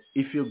 So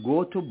if you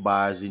go to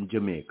bars in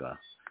Jamaica,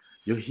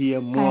 you hear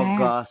more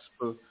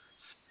gospel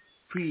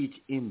preached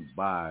in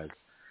bars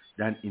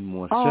than in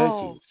most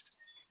churches.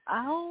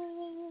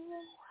 Oh,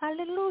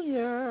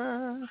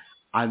 hallelujah.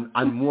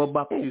 And more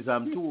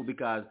baptism too,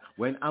 because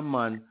when a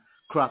man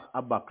crack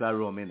a bottle of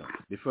rum, you know,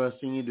 the first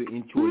thing you do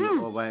in throw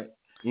you over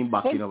in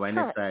back, you know, by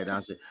next side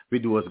and say, we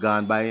do what's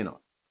gone by, you know.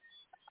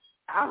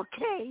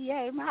 Okay,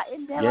 yeah, my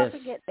endeavor to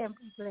get them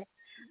people.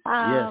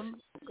 Yes.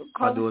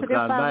 Come to the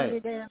family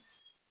there.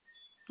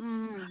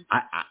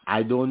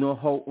 I don't know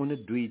how you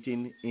do it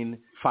in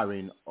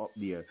foreign up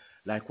there,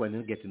 like when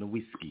you get in a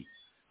whiskey.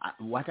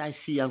 What I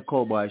see on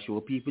Cowboy Show,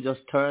 people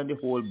just turn the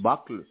whole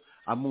bottle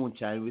of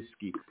moonshine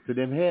whiskey to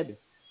them head.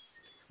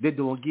 They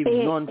don't give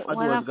none for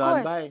those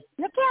gone by.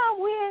 You can't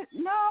wear,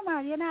 no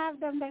man, you don't have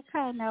them that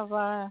kind of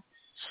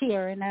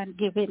sharing and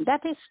giving.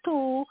 That is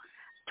too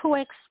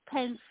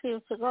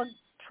expensive to go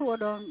throw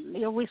down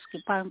your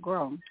whiskey pan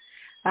ground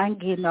and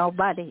give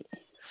nobody.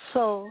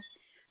 So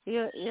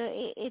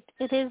it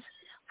is,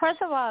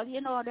 first of all,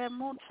 you know, the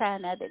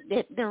moonshine,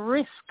 the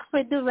risk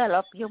to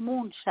develop your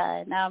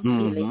moonshine, I'm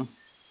feeling.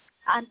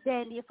 And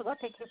then you forgot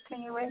to take your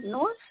thing away.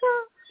 No,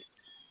 sir.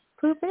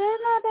 People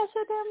don't know that's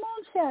the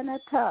moonshine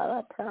at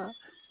all.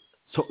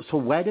 So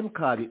why them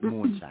call it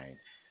moonshine?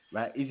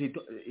 Right? Is it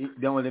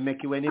they only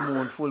make you when the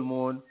moon, full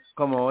moon,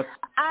 come out?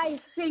 I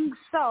think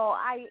so.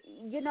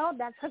 You know,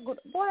 that's a good.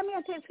 Boy, I mean,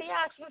 if you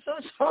ask me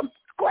some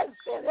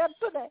questions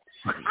today,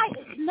 I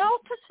know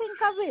to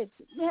think of it.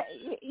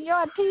 You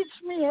teach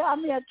me.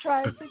 I'm here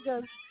trying to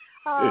just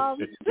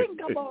think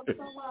about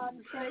some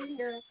answer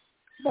here,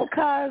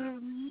 because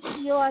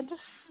you are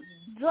just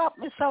drop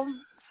me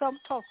some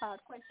tough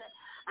hard questions.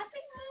 I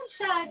think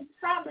moonshine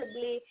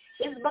probably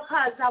is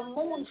because of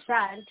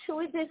moonshine. True,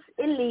 it is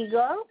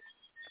illegal.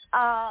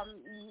 A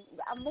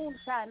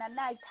moonshine at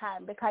night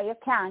time, because you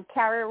can't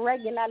carry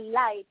regular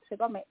light to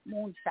go make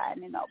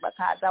moonshine, you know,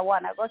 because I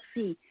want to go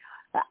see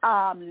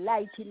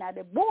lighting at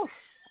the bush.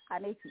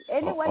 And if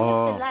anyone you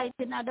see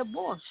lighting at the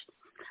bush,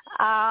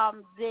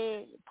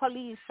 the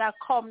police are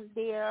come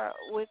there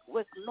with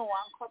no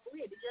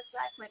incorporated, just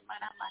like when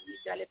man and man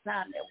usually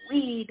plant the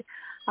weed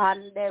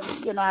and then,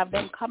 you know, have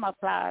them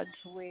camouflage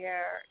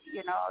where,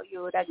 you know,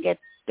 you would get,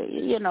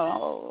 you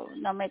know,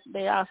 no make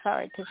the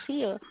authority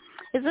feel.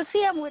 It's the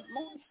same with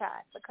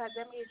moonshine, because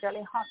them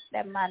usually hunt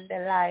them and they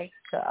like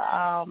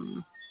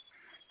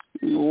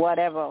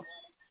whatever.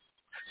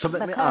 So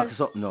let me ask you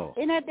something now.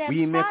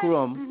 We make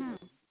rum.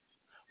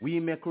 We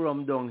make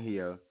rum down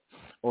here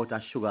out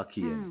of sugar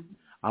cane.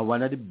 And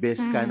one of the best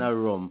kind of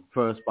rum,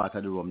 first part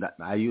of the rum that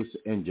I used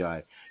to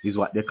enjoy is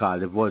what they call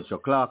the vulture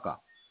clarker.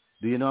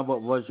 Do you know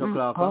about vulture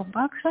clarker? Oh,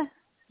 boxer?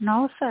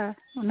 No, sir.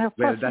 No,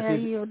 well, you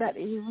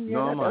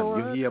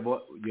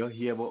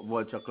hear about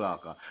vulture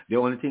clarker. The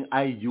only thing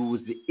I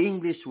use the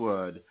English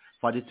word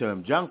for the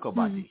term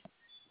jankobati.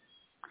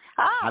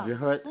 Have you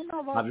heard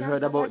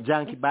about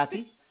janky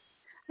batty?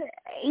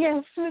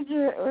 Yes, we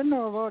do. We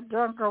know about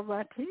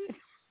jankobati.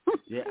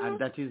 Yeah, and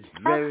that is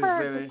very,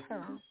 very,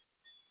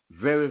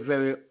 very,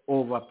 very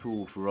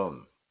overproof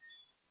rum.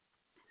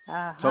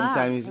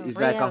 Sometimes it's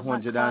like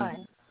 120%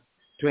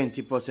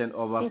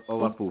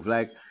 overproof.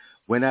 Like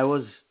when I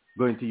was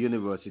going to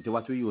university,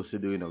 what we used to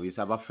do, you know, we used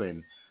to have a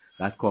friend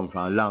that come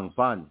from Long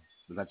Pond,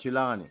 that's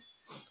Chilani,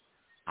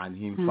 and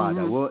his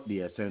father worked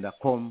there, so that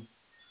come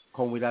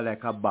with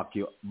like a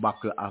buckle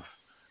of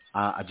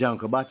a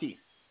jankobati.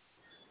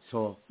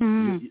 So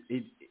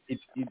it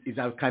it's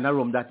a kind of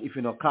rum that if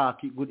you know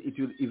cork it good, it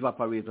will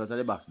evaporate out of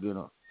the back, you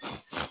know.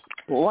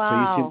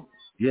 Wow.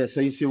 So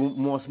you see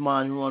most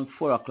man around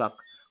 4 o'clock,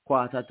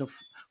 quarter to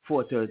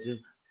 4:30,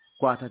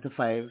 quarter to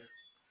 5,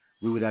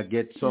 we would have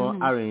get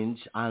some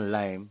orange and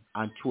lime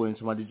and throw in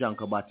some of the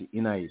jankobati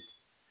in it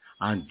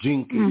and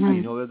drink it. And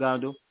you know what we're gonna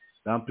do?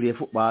 We're gonna play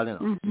football, you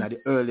know, in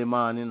the early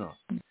morning, you know,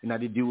 in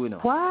the dew, you know.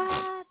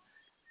 What?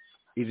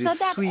 It is so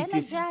that sweet.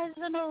 energizes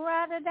you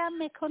rather than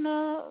make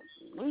you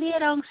lay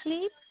down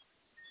sleep?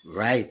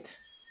 Right.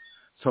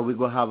 So we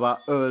go have a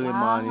early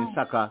morning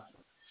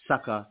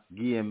soccer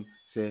game,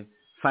 say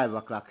 5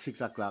 o'clock,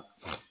 6 o'clock.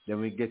 Then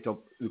we get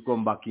up, we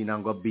come back in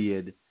and go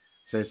bed.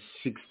 Say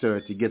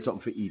 6:30, get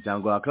something to eat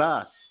and go to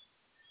class.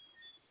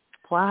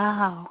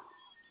 Wow.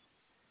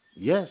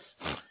 Yes.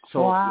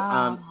 So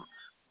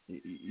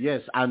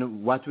yes,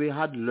 and what we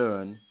had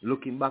learned,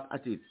 looking back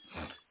at it,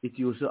 it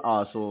used to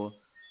also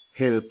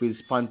help with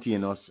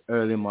spontaneous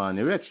early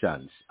morning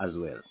erections as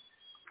well.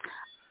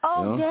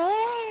 Oh, you know?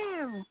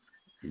 Damn.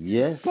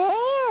 Yes.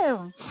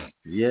 Damn.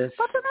 Yes.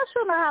 But you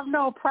shouldn't have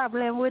no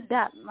problem with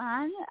that,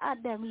 man.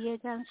 At them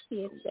age and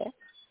stage there.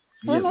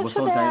 Yes, but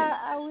sometimes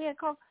I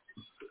wake up.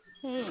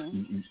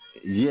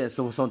 Yes,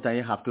 so sometimes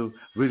you have to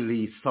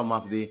release some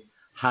of the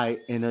high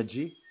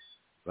energy,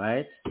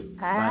 right?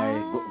 By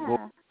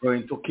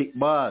going to kick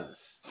balls,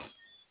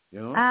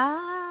 you know?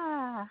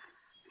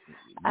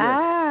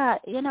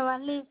 You know,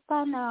 at least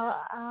I know.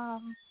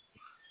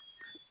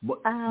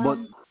 But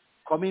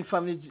coming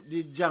from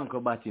the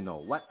jankobati, you know,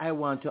 what I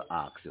want to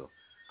ask you,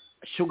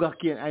 sugar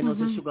cane, I know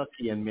the sugar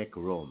cane make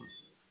rum,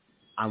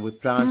 and we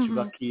plant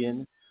sugar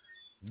cane.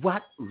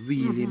 What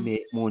really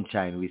make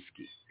moonshine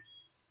whiskey?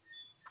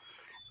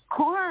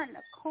 Corn.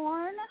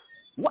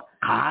 What?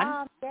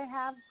 Corn? They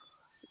have,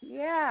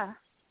 yeah.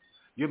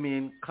 You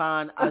mean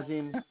corn as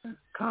in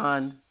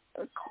corn?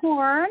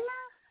 Corn,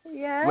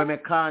 yeah. We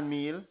make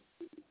cornmeal?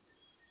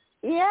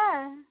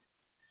 Yeah.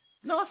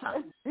 No,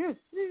 sir.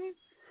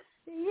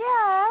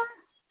 Yeah.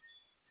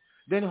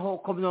 Then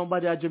how come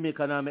nobody at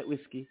Jamaica now make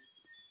whiskey?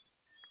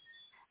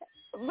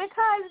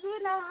 Because we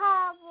don't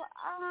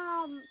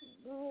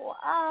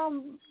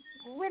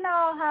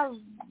have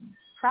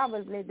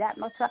probably that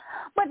much,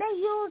 but they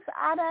use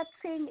other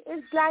things.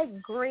 It's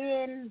like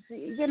grains,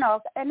 you know,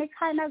 any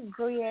kind of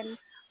grain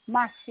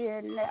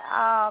machine.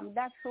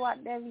 That's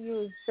what they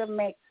use to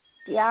make.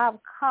 You have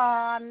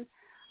corn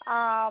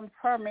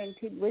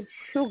fermented with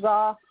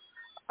sugar,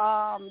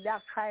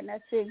 that kind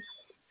of thing.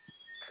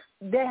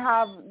 They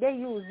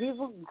use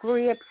even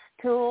grapes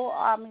too.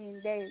 I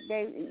mean, they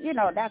you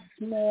know, that's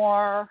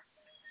more,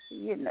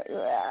 you know,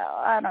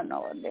 I don't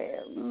know,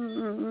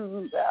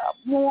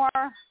 more,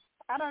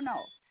 I don't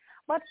know.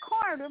 But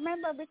corn,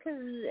 remember,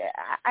 because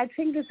I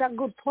think it's a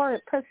good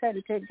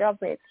percentage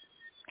of it.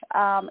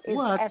 Is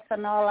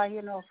ethanol, and,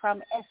 you know,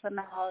 from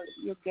ethanol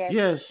you get,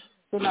 yes.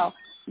 You know,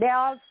 they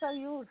also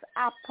use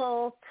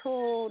apple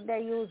too.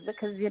 They use,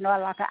 because, you know, a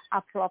lot of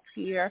apple up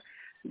here.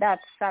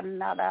 That's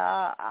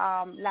another,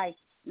 like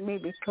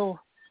maybe to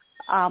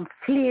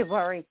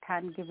flavor it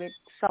and give it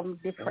some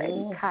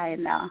different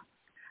kind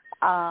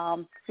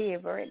of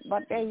flavor.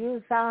 But they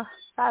use a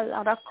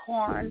lot of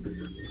corn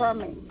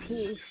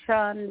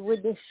fermentation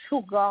with the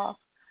sugar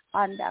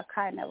and that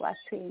kind of a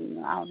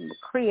thing.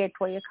 Create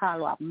what you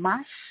call a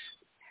mash.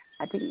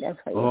 I think that's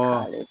what you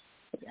call it.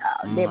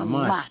 Yeah, the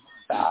mash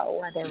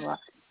or whatever.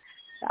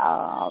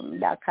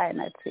 That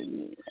kind of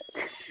thing.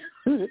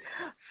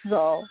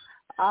 So,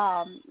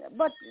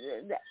 but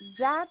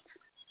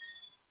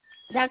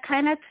that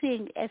kind of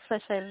thing,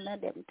 especially in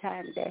them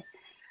time there,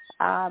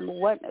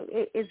 what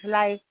it's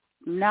like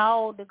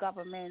now the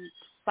government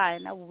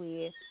find a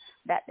way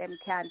that them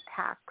can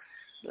tax,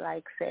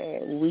 like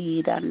say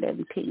weed and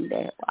them thing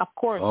there. Of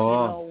course, you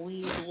know,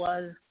 weed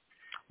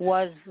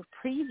was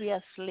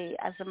previously,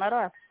 as a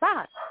matter of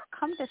fact,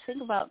 come to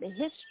think about the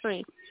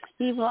history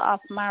even of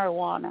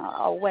marijuana,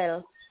 or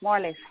well, more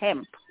or less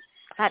hemp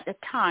at the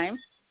time.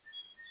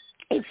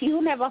 If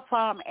you never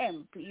farm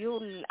hemp,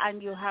 you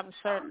have a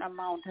certain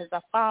amount as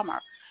a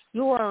farmer,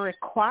 you are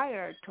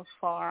required to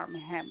farm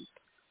hemp,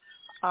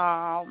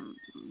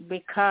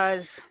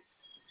 because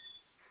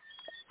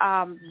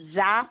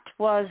that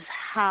was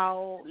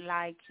how,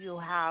 like, you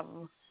have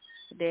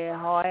the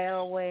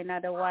oil way in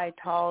the White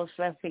House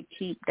where they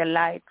keep the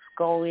lights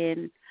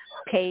going,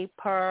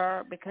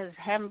 paper, because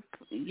hemp,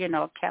 you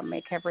know, can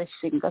make every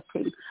single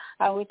thing.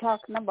 And we're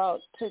talking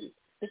about the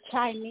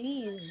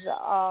Chinese.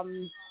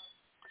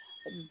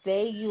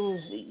 They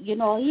use, you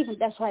know, even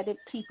that's why the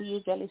people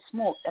usually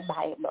smoke the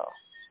Bible,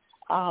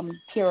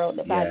 tear out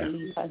the Bible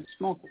leaf and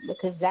smoke it,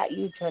 because that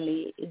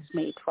usually is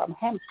made from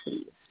hemp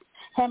leaves,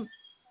 hemp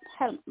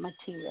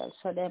material.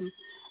 So them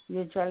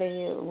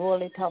usually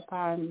roll it up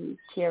and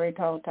tear it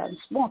out and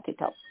smoke it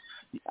up.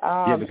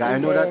 Because I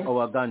know that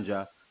our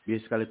ganja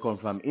basically come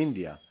from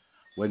India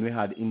when we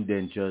had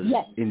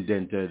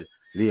indented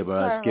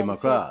laborers came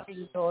across.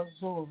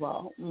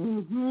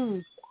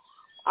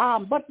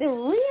 But the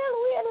real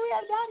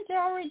ganja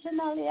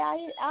originally,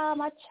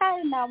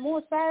 China,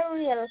 most are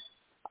real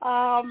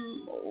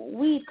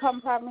weed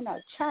come from,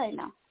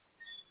 China.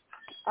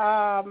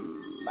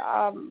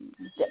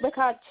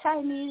 Because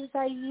Chinese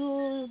are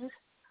used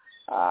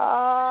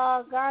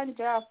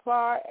ganja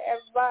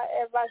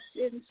ever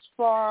since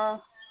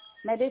for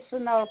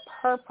medicinal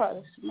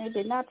purpose.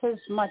 Maybe not as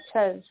much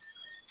as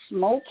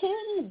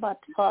smoking, but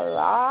for a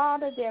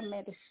lot of their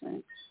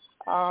medicine,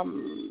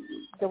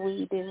 the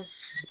weed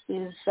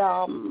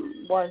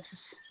was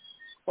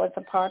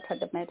a part of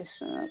the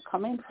medicine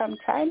coming from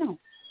China.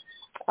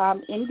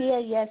 India,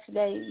 yes,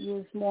 they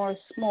use more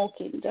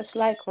smoking, just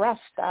like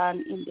Rasta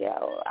in India.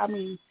 I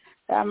mean,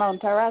 the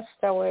amount of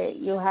Rasta where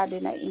you had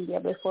in India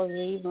before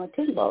you even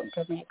think about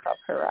Jamaica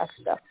for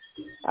Rasta.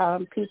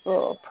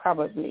 People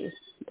probably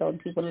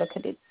don't even look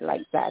at it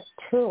like that,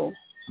 too.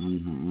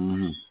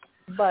 Mm-hmm.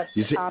 But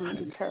in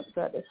terms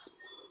of this.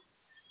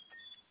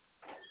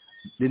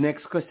 The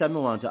next question I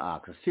want to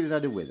ask, still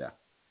at the weather,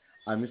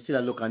 and we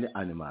still look at the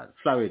animal,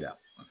 Florida.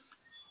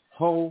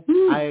 How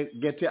I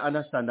get to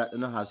understand that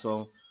have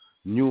some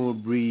new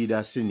breed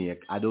of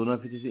snake. I don't know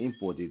if it is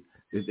imported,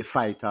 the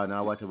python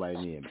or whatever I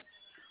name,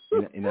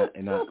 in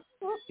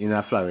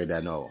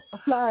Florida now.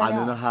 Florida.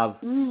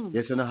 And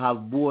you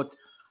have both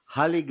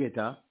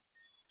alligator,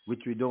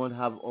 which we don't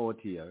have out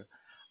here,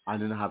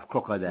 and then have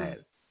crocodile.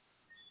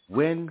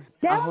 When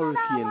a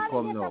hurricane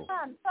comes now,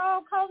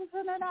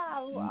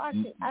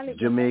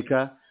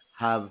 Jamaica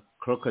have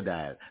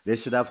crocodile. They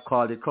should have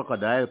called it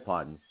crocodile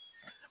pond.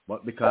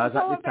 But because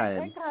at the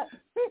time,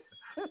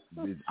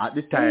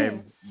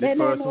 the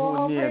person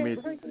who named it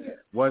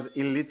was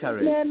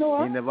illiterate.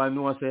 He never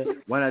knew say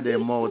one of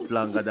them mouth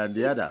longer than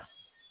the other.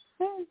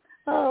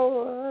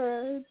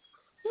 Oh,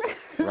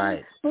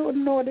 right. We would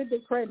know the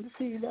difference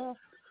either.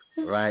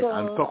 Right, so,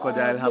 and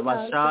crocodile have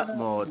a short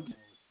mouth,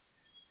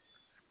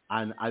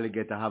 and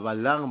alligator have a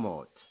long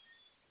mouth.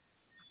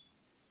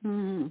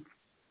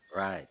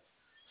 Right.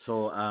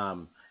 So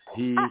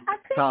he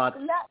thought.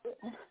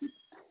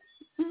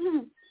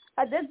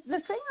 The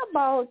thing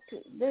about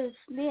the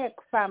snake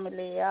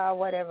family,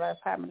 whatever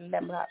family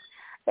them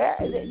have,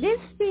 these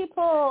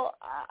people,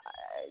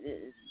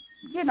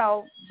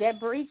 they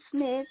breed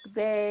snake,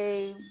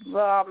 they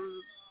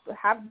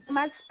have them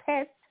as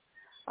pets.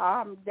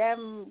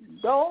 Them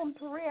don't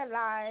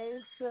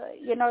realize,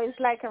 it's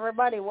like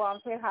everybody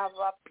wants to have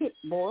a pit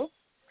bull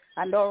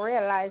and don't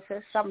realize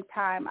it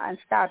sometime and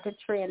start to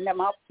train them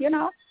up,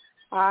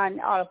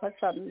 and all of a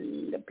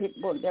sudden the pit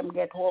bull them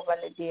get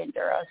overly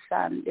dangerous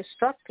and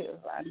destructive,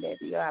 and then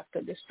you have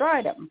to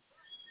destroy them.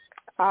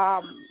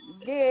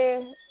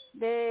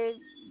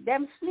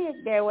 Them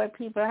snake there where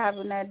people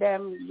having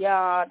them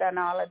yard and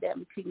all of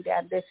them things,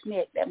 that the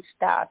snake them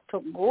start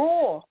to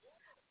grow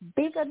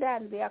bigger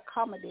than the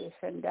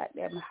accommodation that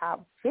them have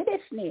for the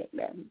snake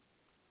them.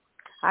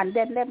 And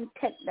then them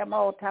take them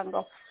out and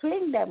go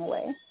fling them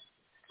away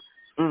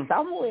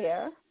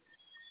somewhere.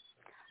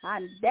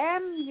 And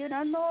them, you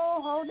don't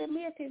know how the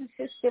mating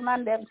system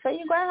and them. So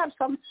you're going to have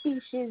some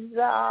species,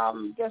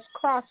 just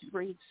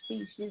crossbreed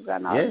species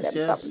and all of them,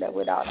 something there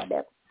with all of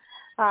them.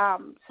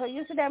 So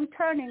you see them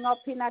turning up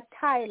in a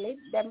toilet,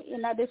 them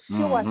in the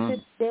sewer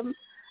system.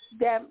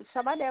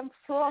 Some of them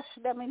flush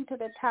them into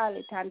the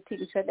toilet and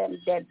things, so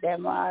them dead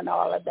them and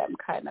all of them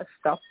kind of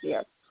stuff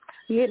there.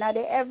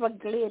 The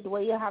Everglades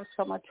where you have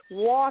so much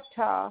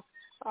water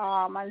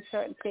and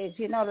certain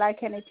places,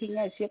 like anything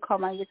else, you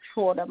come and you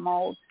throw them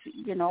out,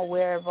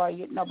 wherever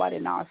nobody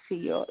now see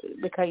you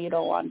because you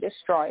don't want to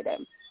destroy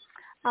them.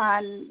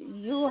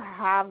 And you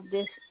have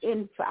this,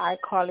 I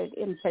call it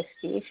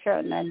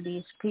infestation, and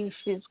these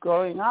species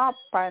growing up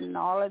and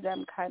all of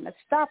them kind of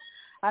stuff.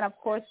 And, of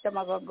course, them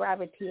are going to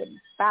gravitate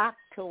back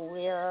to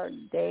where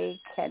they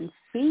can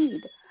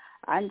feed.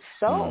 And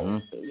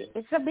so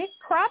it's a big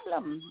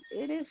problem.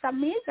 It is a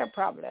major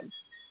problem.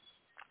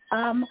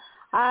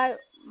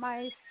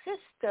 My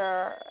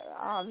sister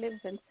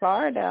lives in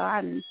Florida,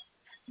 and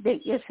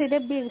you see the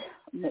big,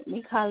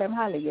 me call them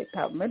alligator.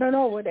 I don't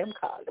know what them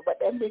called, but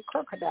them big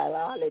crocodile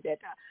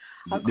alligator.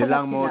 The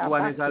long mouth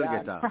one is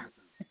alligator. I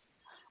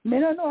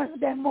don't know if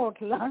them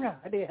mouth longer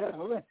there.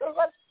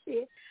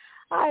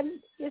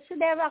 And you see,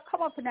 they will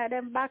come up in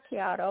them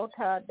backyard out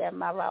of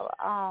them have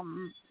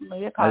what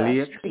you call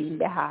a stream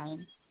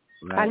behind.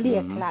 Right. A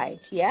lake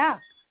like, yeah.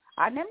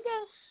 And them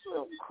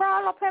just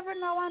crawl up every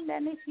now and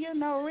then if you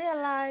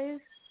realize.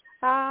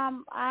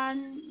 And,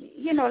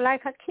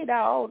 like a kid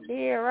out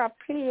there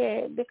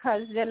play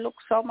because they look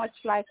so much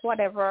like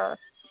whatever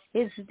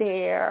is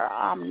there.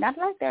 Not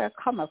like they're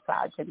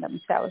camouflaging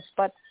themselves,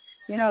 but,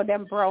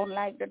 them brown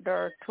like the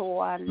dirt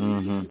too.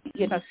 And,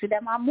 see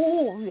them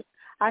move.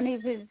 And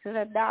if it's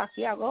dark,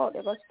 they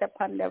go step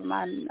on them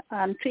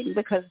and think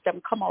because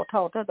them come out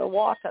of the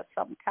water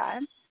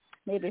sometimes.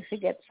 Maybe if you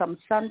get some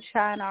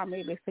sunshine or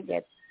maybe if you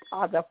get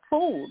other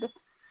food.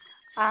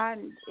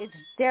 And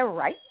they're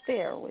right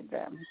there with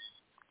them.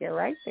 They're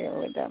right there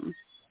with them.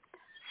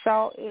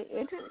 So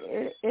it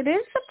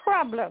is a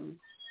problem.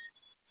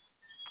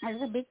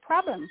 It's a big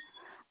problem.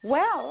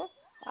 Well,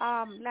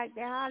 like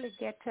the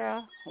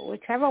alligator,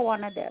 whichever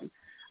one of them,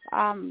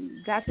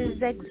 That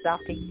is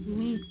exotic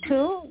meat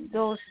too.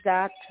 Those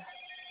that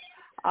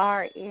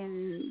are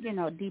in,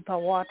 deeper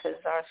waters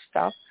or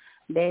stuff,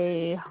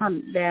 they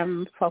hunt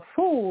them for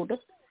food,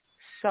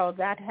 so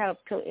that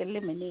helped to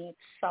eliminate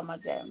some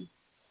of them.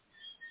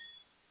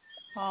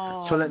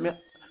 So let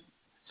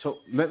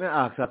me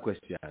ask a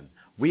question.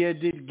 Where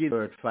did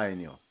Gilbert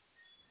find you?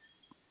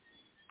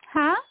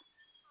 Huh?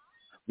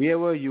 Where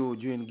were you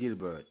during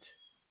Gilbert?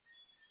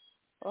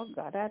 Oh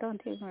God, I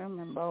don't even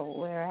remember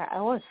where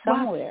I was.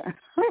 Somewhere.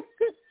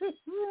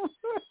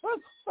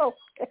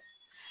 Okay.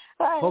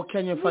 How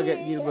can you forget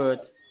Gilbert?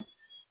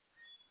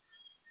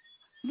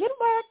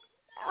 Gilbert,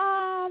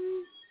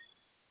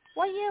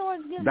 what year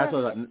was Gilbert? That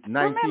was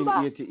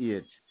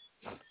 1988.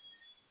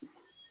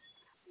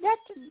 That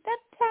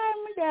time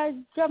there's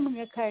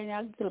Jamaica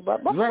in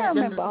Gilbert, but I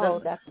remember how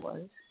that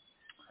was.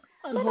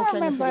 And how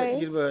can you forget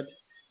Gilbert?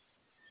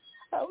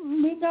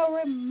 Me don't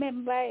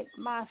remember it,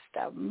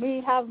 Master.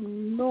 Me have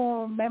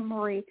no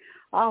memory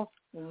of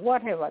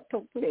whatever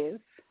took place.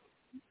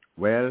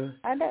 Well,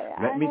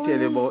 let me tell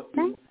you about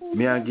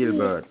me and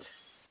Gilbert.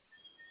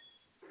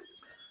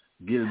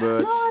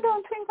 Gilbert. No, I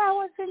don't think I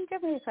was in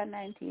Jamaica in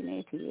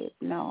 1988,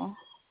 no.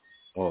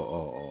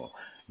 Oh.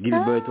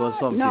 Gilbert was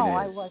something else. No,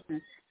 I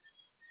wasn't.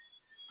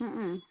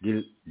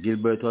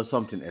 Gilbert was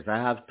something else. I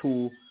have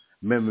two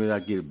memories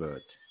of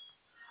Gilbert.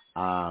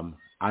 I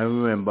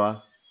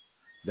remember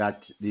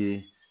that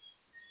the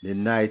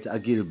night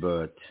of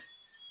Gilbert,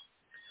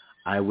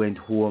 I went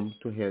home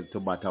to help to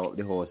batter up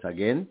the house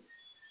again.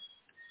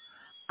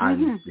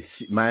 And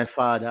my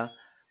father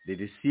did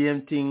the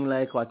same thing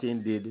like what he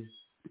did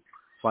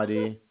for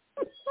the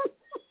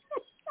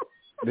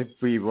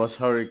previous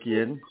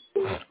hurricane.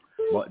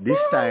 But this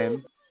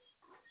time,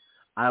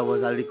 I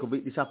was a little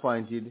bit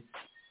disappointed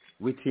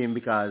with him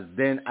because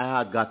then I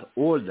had got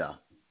older.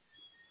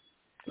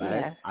 Right?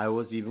 Yeah. I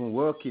was even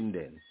working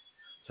then.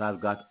 So I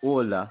got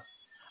older,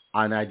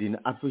 and I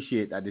didn't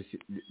appreciate that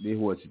the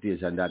whole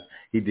situation that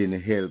he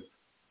didn't help,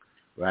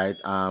 right,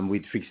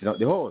 with fixing up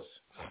the house.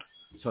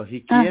 So he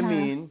came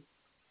in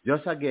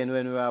just again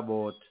when we were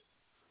about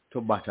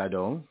to batter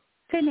down.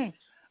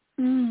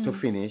 To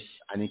finish,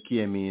 and he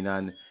came in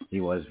and he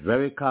was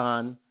very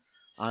calm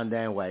and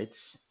then white,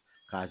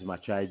 because my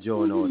child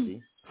Joe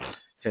naughty.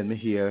 Send me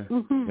here.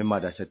 My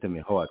mother said to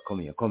me, Howard,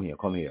 come here.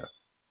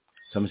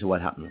 So I said,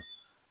 what happened?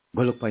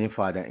 Go look for your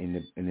father in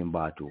the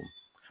bathroom.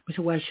 I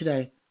said, why should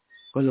I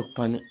go look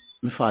for my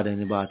father in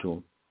the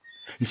bathroom?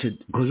 He said,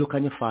 go look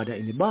at your father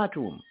in the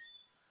bathroom.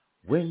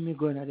 When me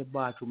going to the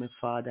bathroom, my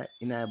father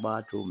in our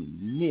bathroom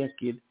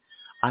naked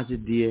as a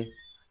day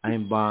as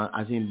in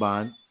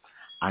born,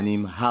 and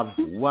him have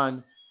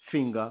one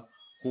finger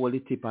hold the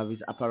tip of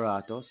his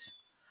apparatus,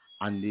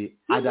 and the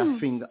other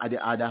finger,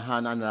 the other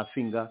hand, another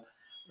finger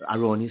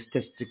around his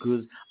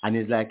testicles, and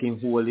it's like him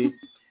hold the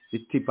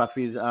tip of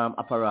his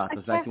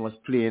apparatus, like he was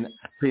playing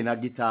a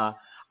guitar,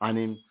 and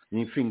him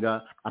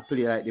finger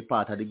play like the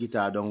part of the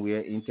guitar down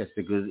where his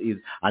testicles is,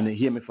 and he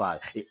hear me fall.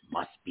 It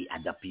must be a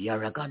the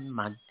Aragon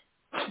man.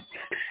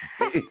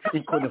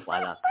 He couldn't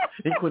fall.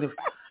 He couldn't.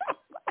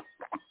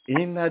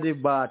 In the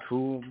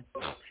bathroom,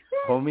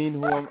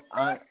 coming home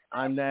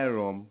and their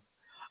room,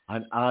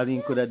 and all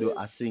he could do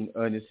is sing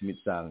Ernest Smith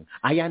song.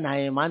 I and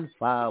I man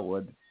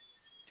forward.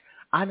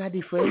 And a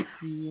different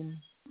scene.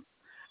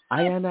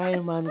 I and I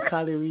man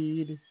Cali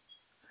Reed.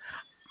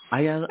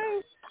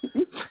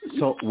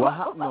 So what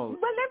happened now?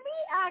 But let me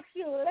ask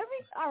you.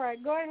 All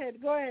right, go ahead.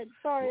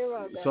 Sorry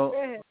about that. Go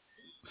ahead.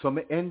 So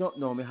me end up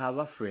now, me have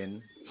a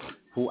friend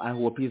who I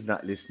hope he's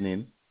not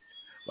listening.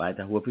 Right?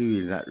 I hope he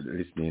is not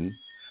listening,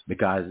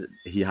 because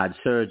he had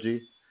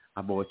surgery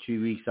about 3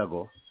 weeks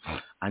ago,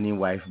 and his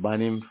wife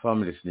banned him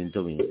from listening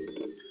to me.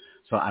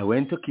 So I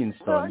went to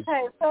Kingston.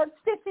 So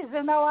stitches,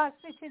 and now our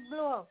stitches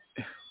blow up.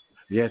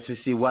 Yes, to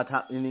see what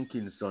happening in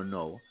Kingston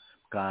now.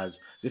 Because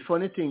the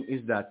funny thing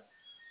is that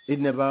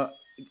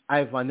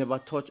Ivan never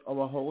touched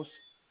our house.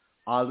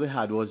 All we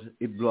had was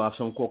it blew off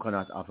some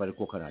coconut off of the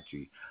coconut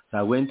tree. So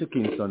I went to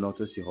Kingston now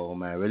to see how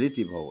my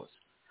relative house.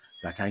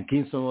 That time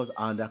Kingston was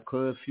under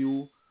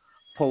curfew,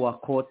 power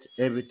cut,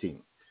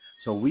 everything.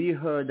 So we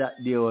heard that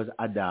there was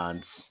a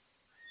dance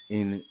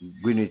in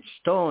Greenwich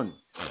Town,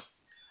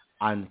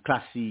 and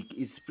Classic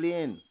is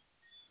playing.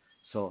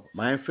 So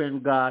my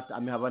friend got,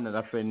 and I have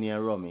another friend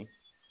near Romy,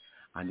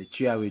 and the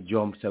chair we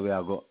jump, so we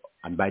are go.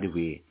 And by the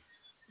way,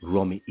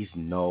 Romy is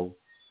now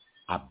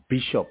a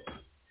bishop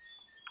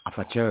of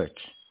a church.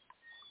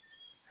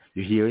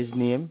 You hear his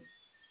name?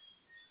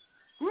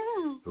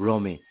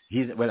 Romy.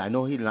 I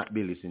know he'll not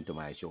be listening to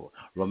my show.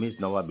 Romy is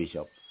now a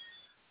bishop,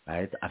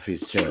 right, of his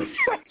church.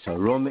 So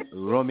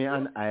Romy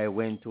and I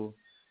went to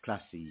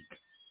Classic,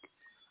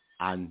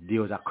 and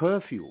there was a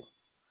curfew.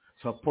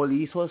 So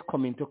police was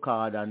coming to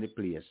call on the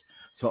place.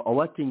 So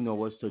our thing now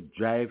was to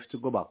drive to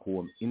go back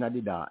home in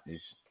the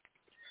darkness,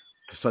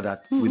 so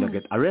that we don't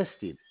get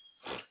arrested.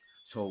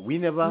 So we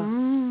never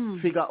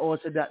figure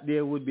out that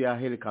there would be a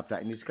helicopter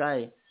in the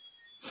sky.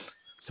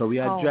 So we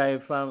had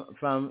drive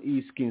from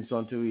East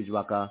Kingston to reach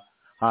back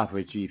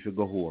halfway tree if you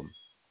go home.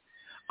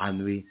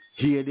 and we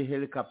hear the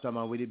helicopter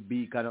man with the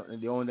beacon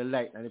and the only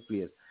light and the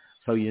place.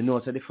 So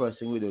so the first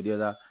thing we do,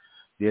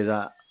 there's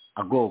a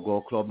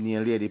go-go club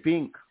near Lady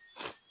Pink.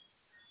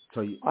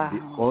 So the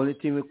only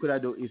thing we could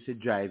have do is to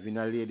drive in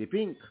a Lady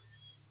Pink.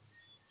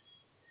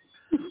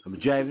 I'm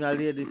driving a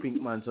Lady Pink,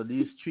 man. So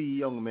these 3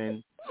 young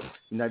men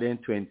in their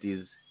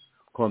 20s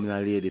come in a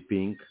Lady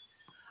Pink,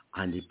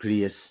 and the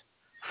place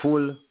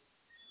full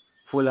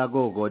of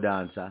go-go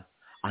dancer,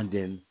 and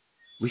then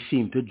we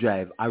seem to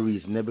drive a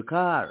reasonable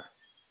car.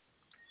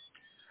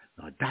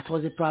 Now that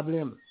was the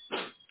problem.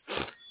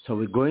 So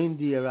we go in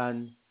there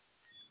and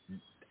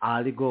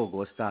all the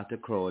go-go start to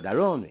crowd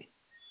around me.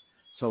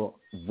 So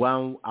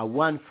a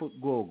 1 foot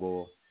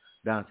go-go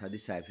dancer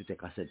decided to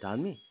take a set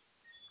on me.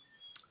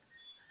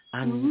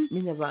 And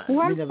me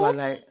never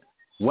like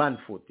 1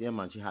 foot. Yeah,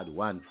 man, she had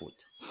 1 foot.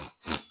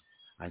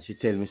 And she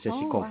tell me, she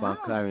come from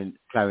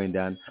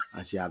Clarendon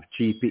and she have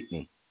 3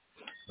 picnic,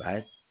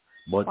 right?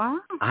 But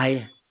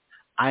I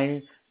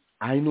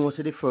know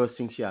so the first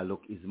thing she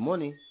look is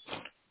money.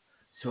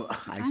 So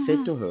I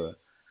said to her,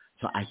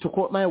 so I took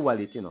out my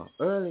wallet,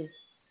 early.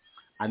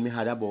 And me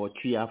had about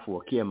 3 or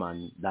 4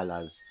 Cayman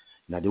dollars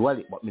in the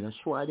wallet, but me not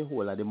show her the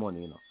whole of the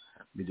money,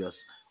 Me just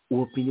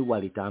open the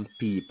wallet and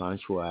peep and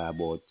show her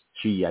about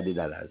 3 of the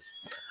dollars.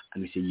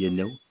 And we say, you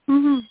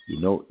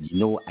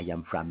know, I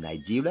am from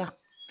Nigeria.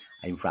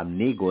 I'm from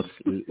Lagos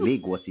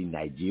in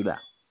Nigeria.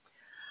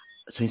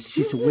 So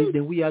she said, what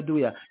then we are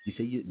doing? He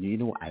said, you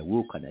know, I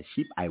work on a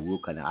ship. I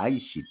work on an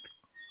ice ship.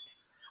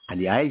 And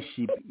the ice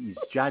ship is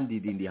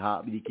stranded in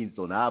the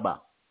Kingston harbor.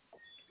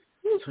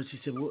 So she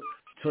said, well,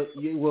 so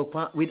you work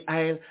with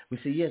iron? We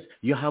say, yes.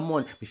 You have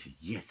money? We say,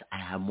 yes, I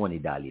have money,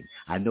 darling.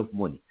 I have enough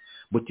money.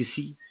 But you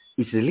see,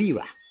 it's a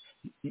lira.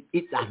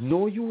 It has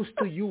no use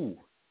to you.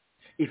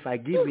 If I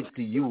give it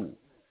to you,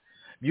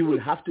 you will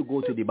have to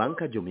go to the Bank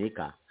of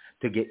Jamaica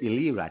to get the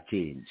lira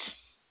change.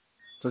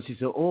 So she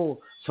said, oh,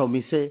 so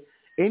me say,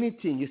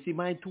 anything, you see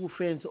my 2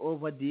 friends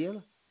over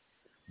there,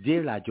 they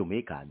are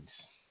Jamaicans.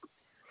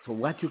 So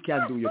what you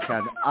can do, you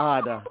can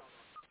order,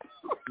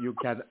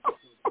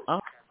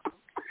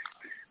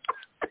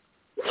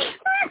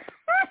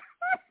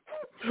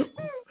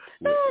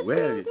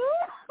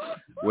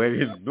 well,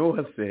 you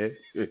know, say,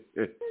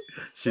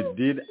 she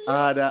did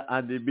order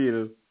on the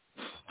bill,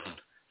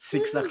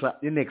 6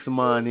 o'clock the next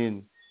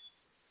morning,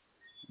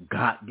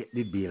 God get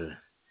the bill.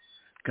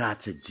 God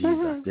said,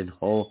 Jesus, then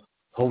how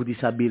this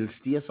a bill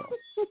stays up?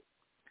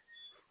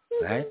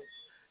 Right?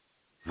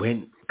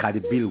 Cause the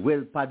bill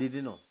well padded,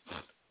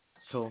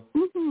 So,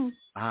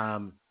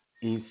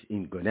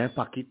 in gonna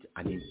pack it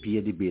and in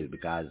pay the bill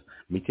because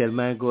me tell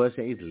my girl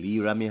say it's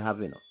lira me have,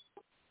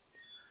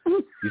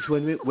 This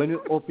when we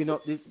open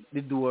up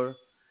the door,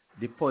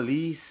 the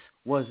police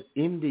was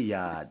in the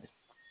yard,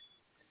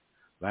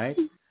 right?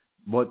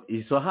 But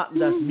it so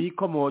happened that me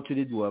come out to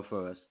the door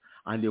first,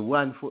 and the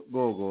 1 foot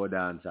go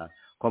dancer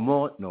come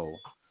out now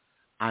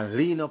and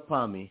lean up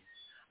on me,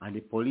 and the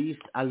police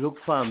I look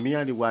for me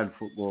and the 1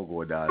 foot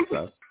go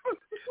dancer,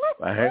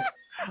 right?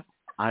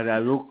 And I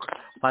look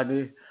for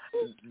the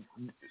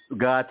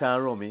Gata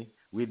around me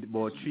with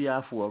about 3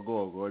 or 4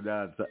 go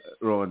dancers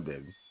around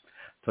them.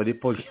 So the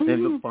police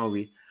then look for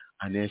me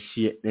and then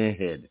shake their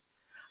head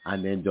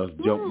and then just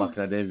jump back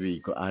to their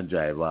vehicle and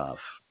drive off.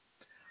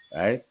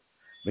 Right?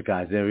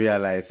 Because they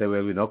realize that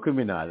we're not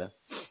criminal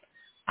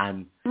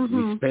and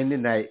we spend the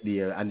night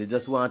there and they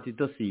just wanted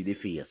to see the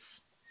face.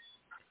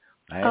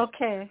 Right?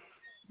 Okay.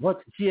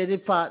 But here the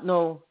part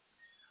now,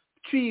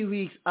 3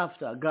 weeks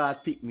after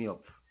God picked me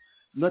up,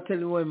 not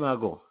telling where I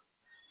go.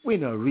 We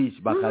not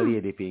reach back a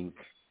Lady Pink.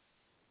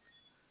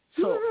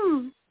 So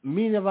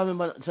me never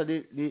remember. So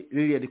the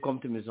lady come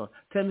to me, so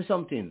tell me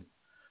something.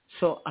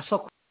 So I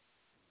saw.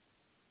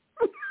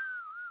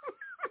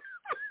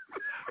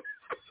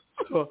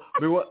 So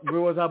we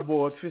was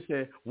about to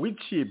say which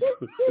ship.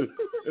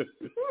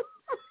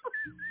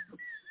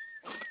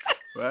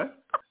 Right?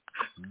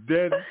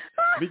 Then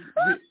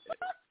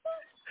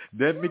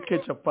me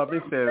catch up on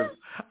myself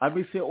and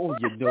me say, oh,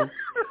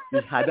 we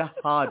had a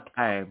hard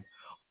time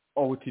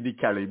out in the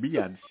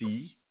Caribbean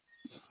Sea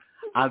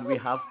and we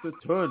have to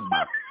turn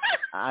back.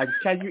 And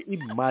can you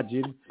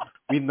imagine,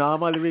 we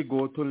normally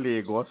go to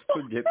Lagos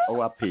to get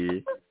our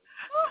pay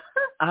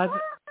and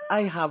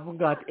I haven't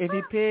got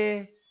any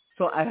pay,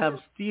 so I am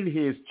still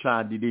here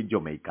stranded in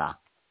Jamaica.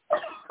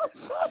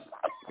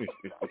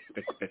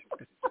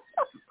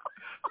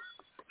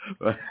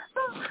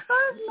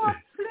 I'm not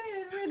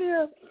playing with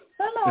you.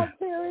 I'm not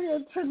playing with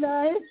you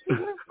tonight.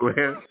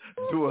 Well,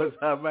 those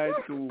are my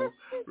 2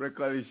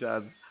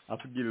 recollections of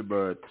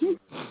Gilbert.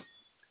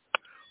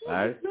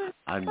 Right?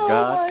 And oh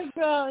God, my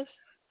gosh.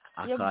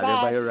 I call you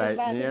by your right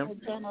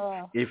name.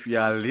 If you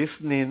are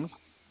listening,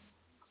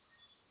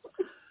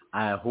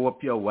 I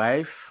hope your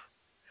wife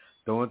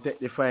don't take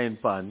the frying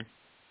pan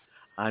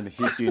and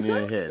hit you in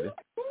your head.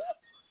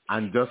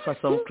 And just for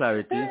some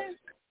clarity,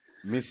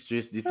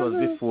 mistress, this was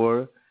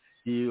before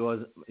he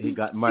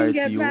got married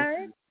to you.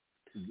 Married?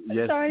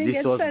 Yes,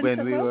 this was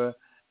when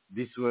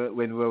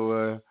we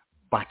were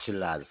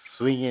bachelors,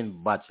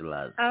 swinging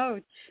bachelors.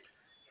 Ouch.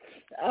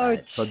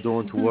 Right? So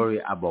don't worry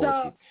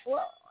about it.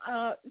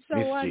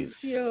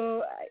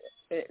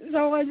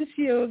 So once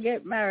you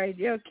get married,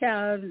 you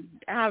can't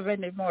have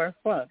any more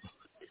fun.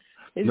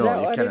 Is no, that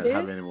you what cannot it is?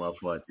 have any more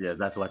fun. Yes,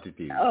 that's what it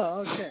is.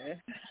 Oh, okay.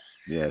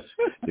 Yes,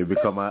 you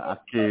become a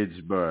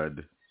caged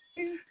bird.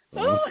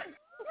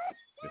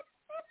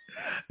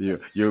 You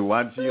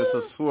once you used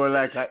to soar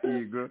like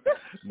an eagle,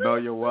 now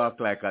you walk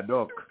like a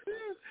duck,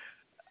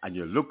 and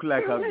you look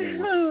like a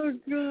goose. Oh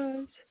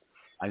gosh.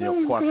 And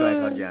you quack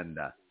like a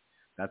gander.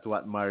 That's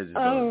what marriage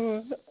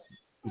does.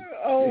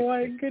 Oh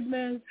my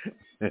goodness.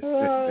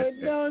 Oh,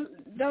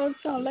 don't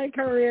sound like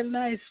a real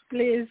nice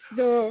place,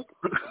 though.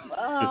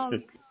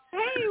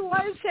 Hey,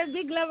 once a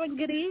big love and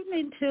good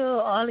evening to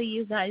all of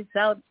you guys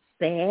out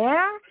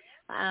there.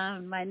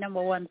 My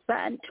number one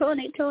fan,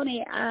 Tony,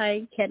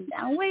 I'm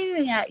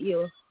waving at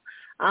you.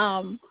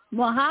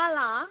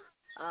 Mahala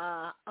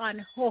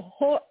on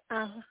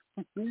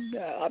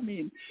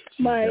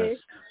my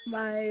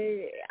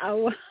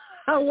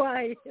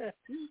Hawaii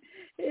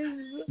is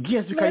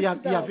yes, because you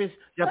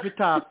have to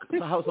talk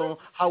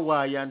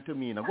Hawaiian to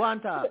me. Now, go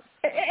on talk.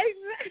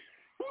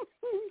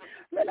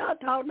 We're not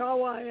talking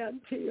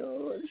Hawaiian to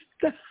you.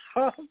 Because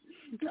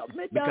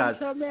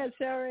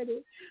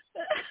already.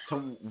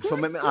 so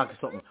let me ask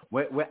something.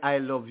 Where I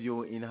love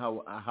you in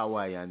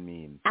Hawaiian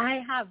mean?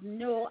 I have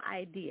no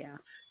idea.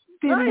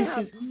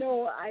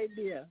 No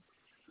idea.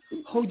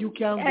 How you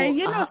can go?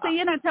 And so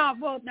you're not talking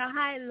about the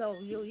I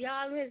love you. You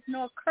always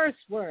know curse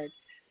words,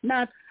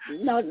 not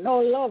no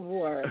love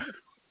words.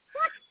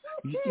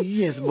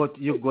 Yes,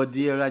 but you go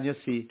there and you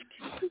see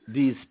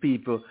these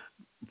people.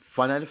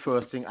 One of the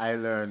first thing I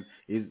learned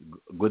is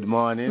good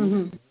morning.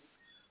 Mm-hmm.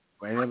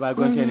 Whenever I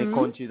go to any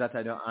country that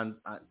I don't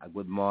answer,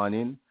 good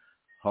morning,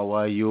 how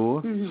are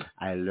you? Mm-hmm.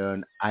 I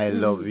learn I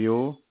love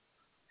you.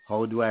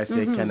 How do I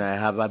say, can I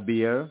have a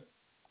beer?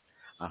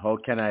 How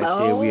can I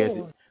say,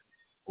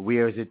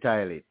 where's the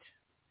toilet?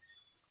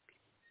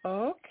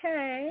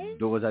 Okay.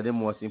 Those are the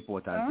most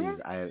important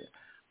things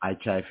I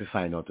try to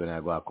find out when I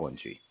go to a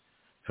country,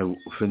 to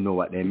know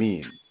what they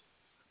mean.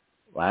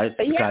 Right?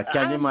 Because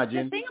can you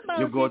imagine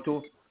you go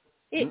to...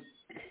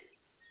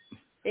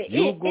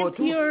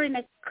 you're in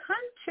a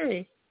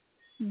country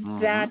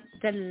that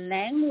the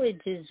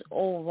language is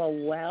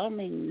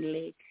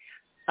overwhelmingly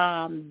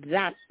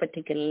that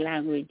particular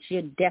language,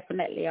 you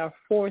definitely are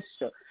forced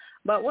to.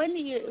 But when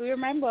you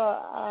remember,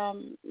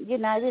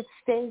 United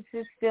States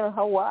is still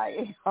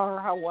Hawaii, or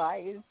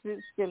Hawaii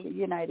is still the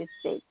United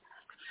States.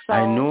 So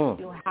I know.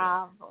 You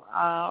have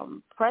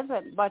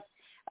present, but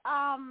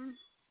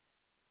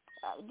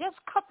just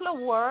a couple of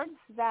words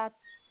that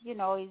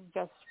is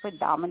just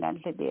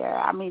predominantly there.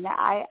 I mean,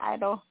 I'm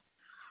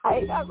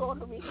not going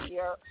to be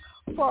here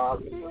for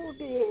a few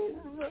days,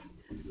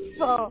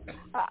 so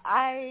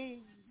I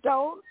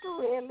don't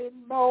really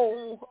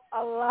know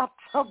a lot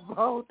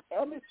about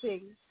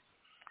anything.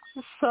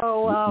 So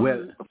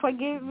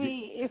forgive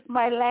me if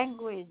my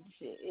language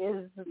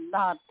is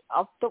not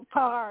up to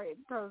par in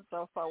terms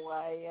of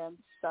Hawaii and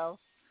stuff.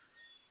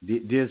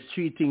 There's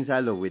three things I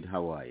love with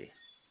Hawaii.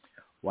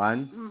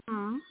 One,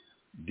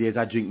 there's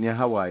a drink near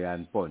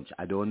Hawaiian punch.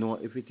 I don't know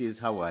if it is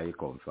Hawaii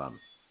come from.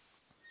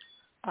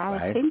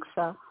 I think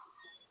so.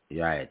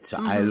 Right. So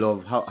I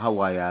love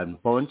Hawaiian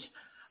punch.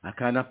 I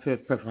kind of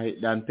prefer it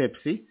than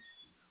Pepsi.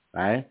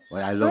 Right?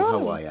 But I love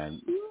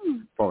Hawaiian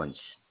punch.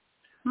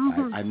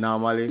 Right? And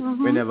normally,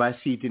 whenever I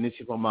see it in the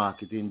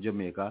supermarket in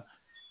Jamaica,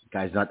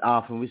 because it's not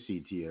often we see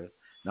it here,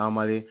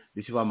 normally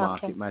the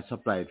supermarket might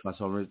supply it for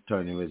some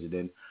returning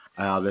resident.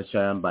 I always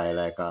try and buy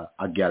like a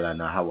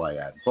gallon of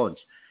Hawaiian punch.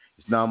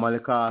 It's normally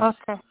cost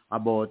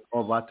about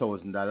over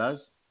 $1,000,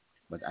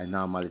 but I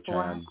normally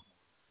try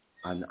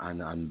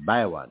and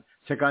buy one.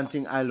 Second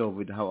thing I love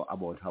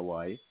about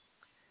Hawaii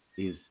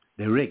is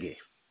the reggae.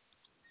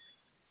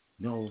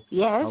 No,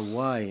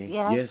 Hawaii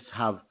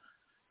have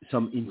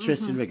some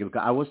interesting reggae,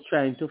 because I was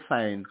trying to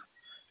find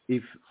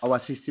if our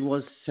system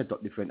was set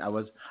up different. I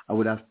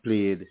would have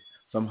played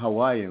some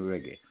Hawaiian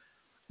reggae.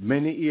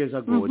 Many years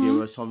ago, there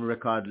were some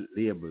record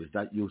labels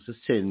that used to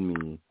send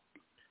me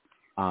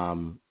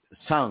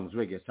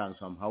reggae songs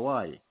from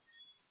Hawaii.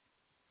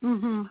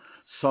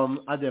 Some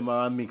of them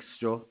are a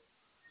mixture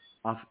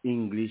of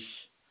English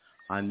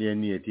and their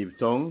native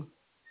tongue,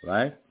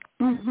 right?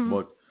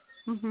 But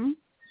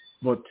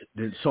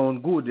they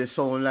sound good. They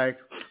sound like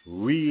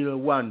real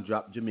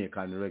one-drop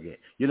Jamaican reggae.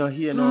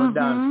 Here no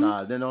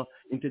dancehall,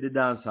 into the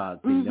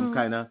dancehall thing. Them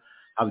kind of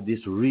have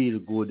this real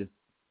good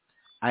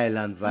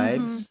island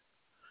vibes,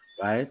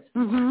 right?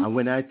 And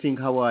when I think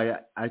Hawaii,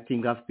 I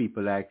think of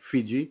people like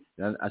Fiji,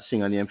 a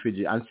singer named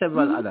Fiji, and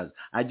several others.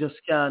 I just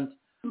can't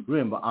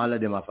remember all of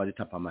them off at the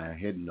top of my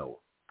head now,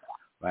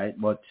 right?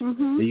 But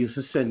they used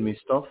to send me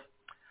stuff.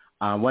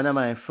 One of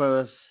my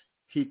first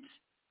hits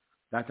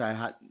that I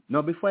had,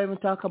 no, before I even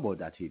talk about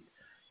that hit,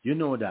 you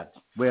know that,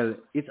 well,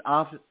 it's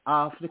off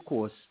the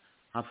coast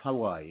of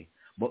Hawaii,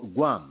 but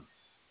Guam,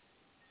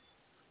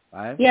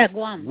 right? Yeah,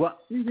 Guam.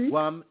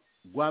 Guam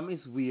is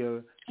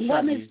where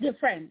Guam is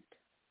different.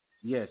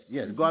 Yes,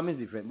 Guam is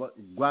different, but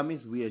Guam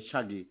is where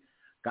Shaggy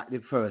got the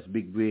first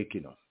big break,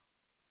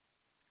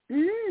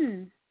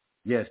 Mm.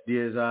 Yes,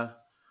 there's a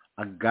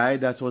guy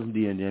that was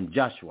there named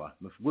Joshua,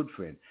 my good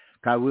friend.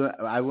 'Cause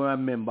I was a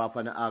member of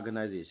an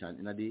organization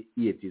in the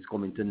 80s,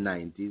 coming to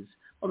 90s,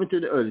 coming to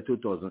the early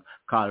 2000s,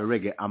 called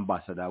Reggae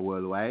Ambassador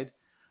Worldwide.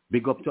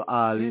 Big up to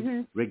all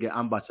Reggae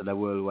Ambassador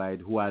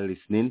Worldwide who are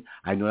listening.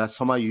 I know that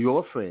some of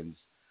your friends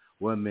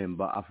were a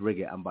member of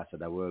Reggae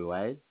Ambassador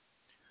Worldwide.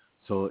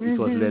 So it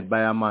was led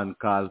by a man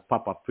called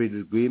Papa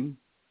Pilgrim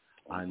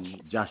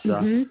and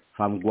Joshua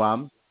from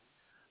Guam.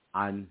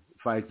 And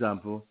for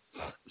example,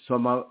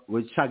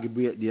 with Shaggy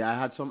Brady, I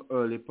had some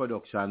early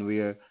production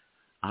where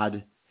I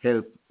had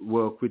helped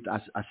work with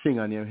a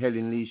singer named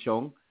Helen Lee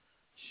Shong.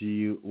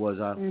 She was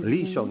a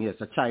Lee Shong, yes,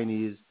 a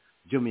Chinese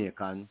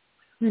Jamaican.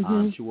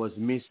 She was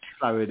Miss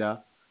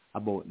Florida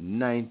about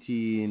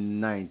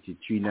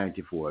 1993,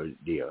 94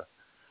 there.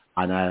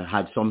 And I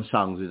had some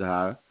songs with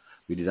her.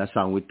 We did a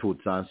song with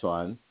Toots and so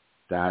on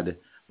that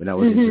when I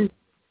was into,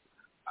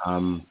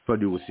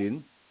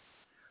 producing.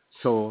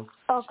 So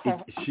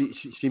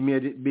she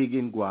made it big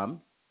in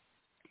Guam.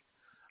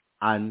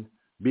 And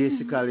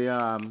basically,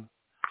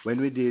 when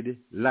we did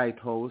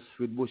Lighthouse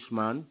with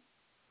Bushman,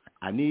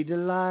 I need a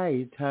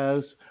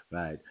lighthouse,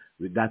 right?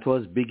 That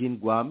was big in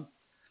Guam.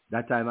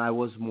 That time I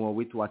was more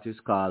with what is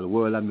called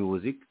World of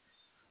Music,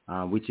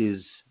 which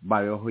is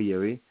Barry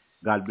O'Hare.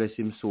 God bless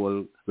him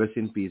soul. Rest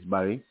in peace,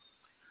 Barry.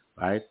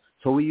 Right?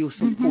 So we used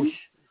to push.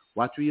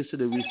 What we used to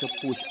do, we used to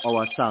push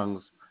our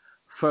songs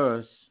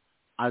first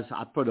as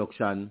a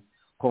production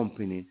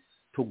company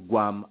to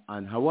Guam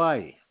and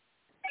Hawaii.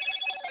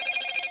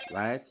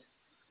 Right?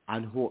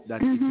 And hope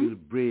that it will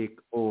break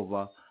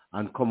over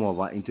and come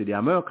over into the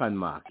American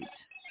market.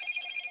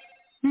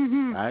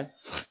 Right?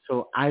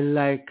 So I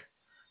like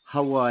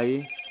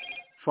Hawaii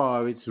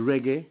for its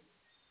reggae,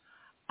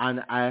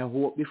 and I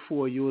hope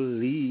before you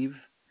leave,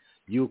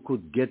 you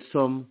could get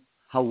some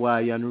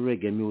Hawaiian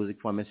reggae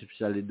music from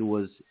especially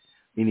those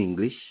in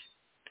English,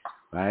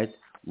 right?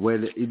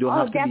 Well, you don't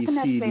have to be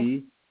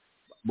CD,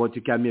 but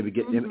you can maybe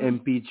get them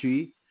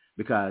MP3,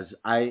 because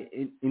I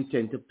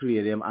intend to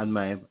play them on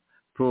my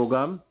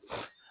program.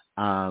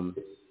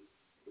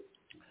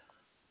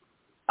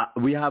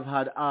 We have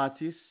had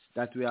artists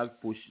that we have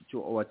pushed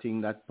to our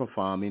thing that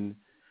perform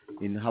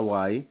in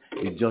Hawaii.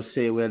 You just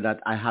say, well,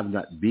 that I have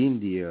not been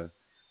there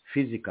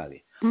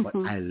physically, but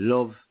I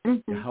love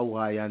the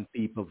Hawaiian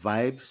people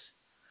vibes.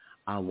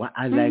 And what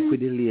I like with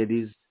the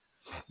ladies,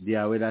 they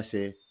are, when I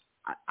say,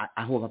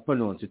 I hope I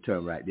pronounce the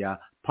term right, they are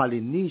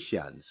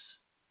Polynesians,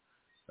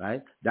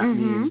 right? That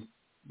means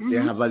they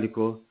have a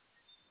little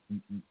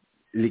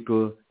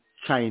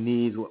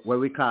Chinese, what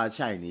we call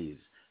Chinese,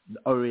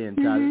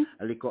 Oriental,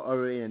 a little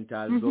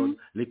Oriental blood,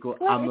 little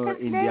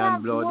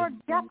Indian blood. More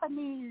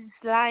Japanese,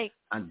 like.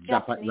 And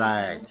Japanese,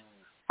 right.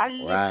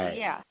 Right.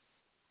 Yeah.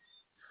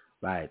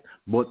 Right.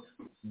 But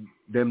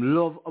them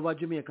love our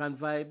Jamaican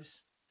vibes.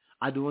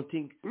 I don't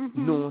think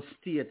no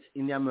states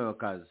in the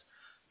Americas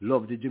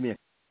love the Jamaican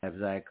vibes.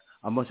 Like,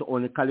 I must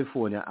only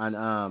California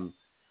and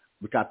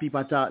because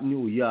people talk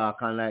New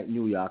York and like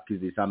New York is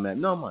this. I'm like,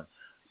 no man.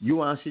 You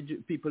want to see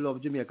people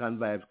love Jamaican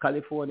vibes,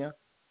 California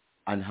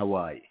and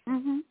Hawaii.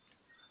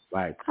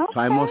 Right. Okay, so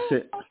I must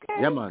say,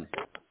 yeah man.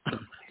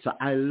 So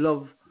I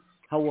love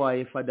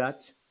Hawaii for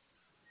that.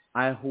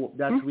 I hope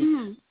that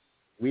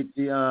with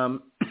the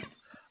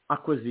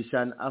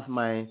acquisition of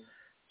my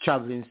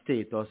traveling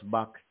status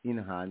back in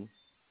hand,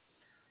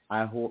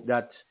 I hope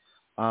that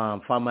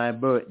for my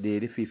birthday,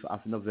 the 5th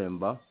of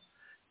November,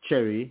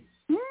 Cherry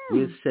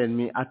will send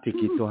me a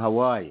ticket to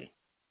Hawaii.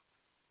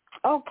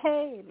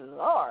 Okay,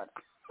 Lord.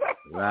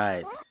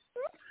 Right.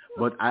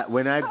 But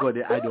when I go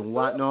there, I don't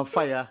want no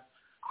fire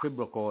to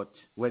break out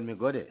when we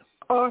go there.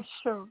 Oh,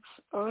 sure.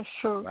 Oh,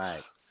 sure.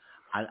 Right.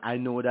 I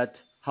know that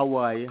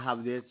Hawaii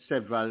have their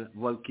several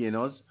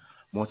volcanoes.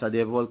 Most of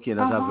their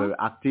volcanoes are very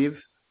active.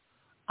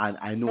 And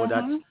I know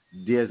that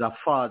there's a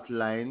fault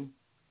line.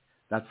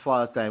 That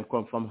fault line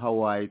comes from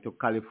Hawaii to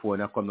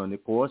California, come on the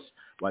coast.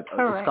 But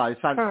it's called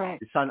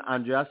San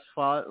Andreas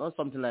Fault or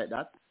something like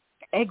that.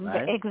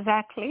 Right?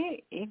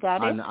 Exactly. You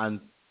got it.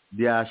 And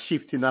there are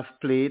shifting of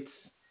plates,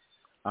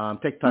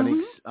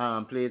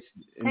 tectonics plates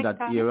in that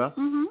era.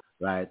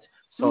 Right.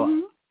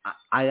 So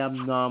I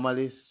am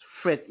normally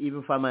fret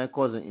even for my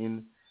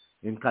cousin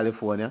in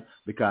California,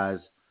 because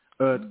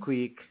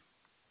earthquake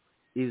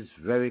is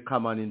very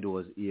common in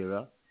those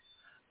areas,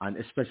 and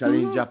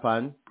especially in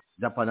Japan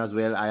as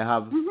well. I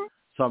have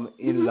some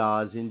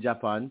in-laws in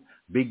Japan.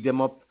 Big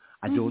them up.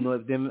 I don't know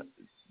if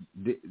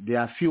they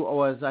are a few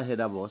hours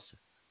ahead of us,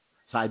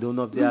 so I don't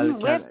know if they are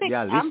listening.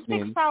 I'm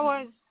 6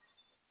 hours.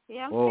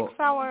 Yeah, I'm 6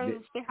 hours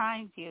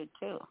behind you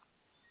too.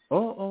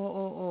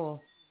 Oh.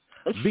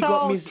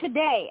 So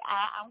today,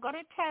 I'm going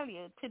to tell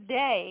you,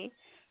 today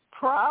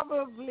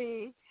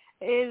probably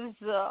is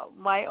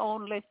my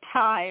only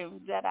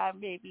time that I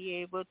may be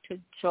able to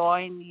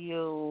join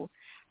you.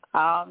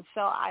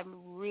 So I'm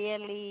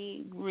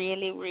really,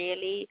 really,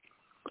 really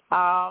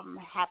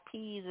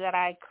happy that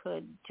I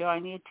could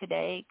join you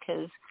today,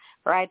 because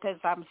right as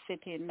I'm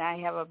sitting, I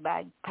have a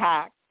bag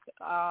packed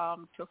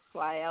to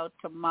fly out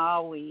to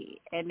Maui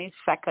any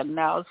second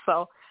now.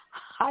 So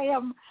I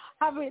am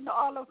having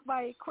all of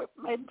my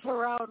equipment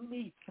around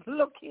me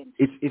looking.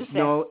 It's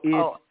now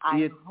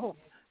hope.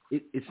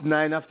 It's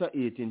 9 after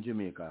 8 in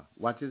Jamaica.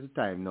 What is the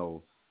time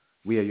now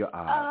where you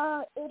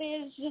are?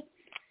 It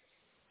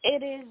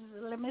is,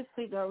 let me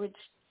figure which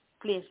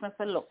place must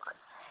I look.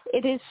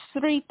 It is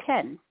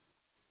 3:10.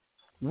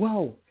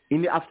 Wow.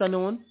 In the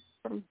afternoon?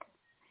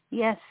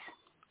 Yes.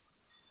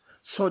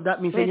 So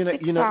that means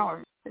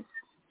hours.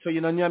 So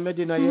you're not near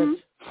Medina yet?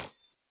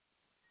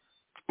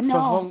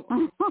 No.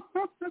 So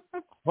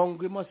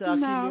hungry must have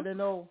killed you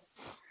now.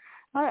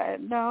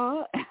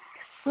 No.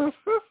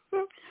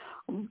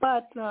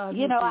 But,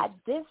 at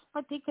this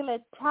particular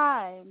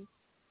time,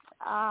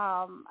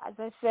 as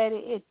I said,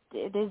 it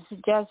is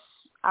just,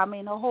 I'm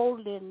in a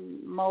holding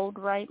mode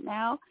right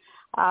now.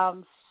 A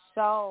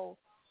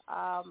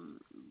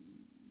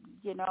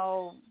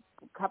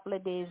couple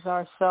of days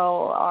or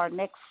so, or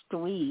next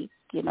week,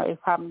 if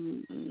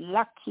I'm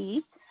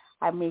lucky,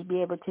 I may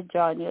be able to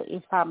join you.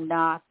 If I'm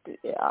not,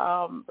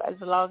 as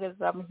long as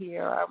I'm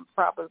here, I'm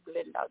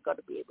probably not going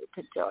to be able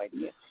to join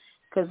you.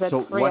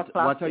 So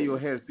what are you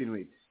helping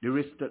with?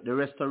 The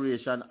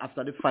restoration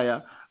after the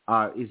fire,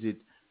 or is it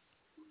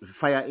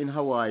fire in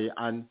Hawaii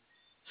and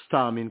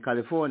storm in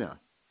California?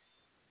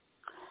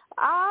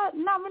 No, I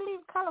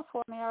leave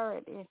California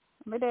already.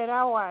 I'm in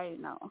Hawaii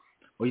now.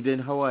 Oh, you're in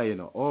Hawaii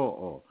now?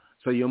 Oh.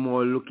 So you're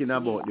more looking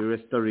about the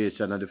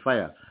restoration of the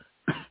fire.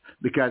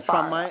 Because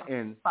from my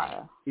end,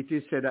 it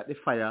is said that the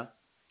fire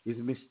is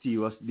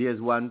mysterious.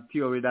 There's one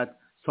theory that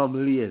some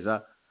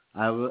laser,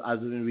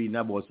 I've been reading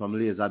about some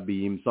laser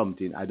beam,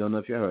 something. I don't know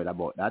if you heard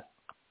about that.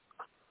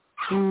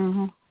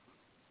 Mm-hmm.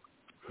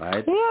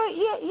 Right?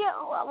 Yeah.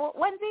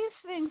 When these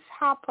things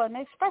happen,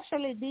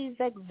 especially these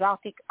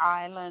exotic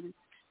islands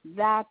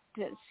that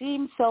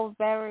seem so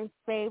very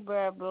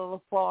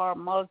favorable for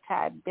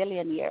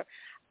multi-billionaire,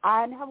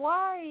 and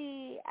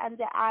Hawaii and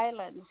the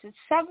islands, it's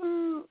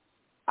 7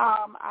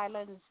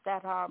 islands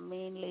that are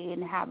mainly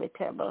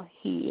inhabitable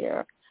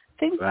here. I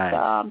think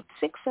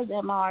 6 of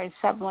them are,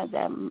 7 of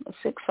them,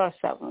 6 or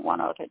 7, 1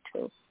 out of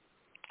 2.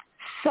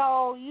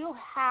 So you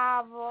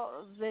have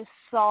this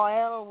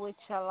soil,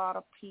 which a lot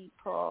of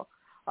people,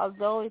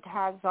 although it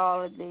has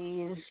all of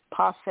these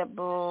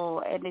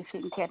possible,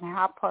 anything can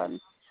happen,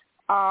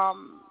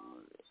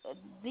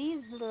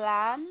 these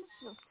lands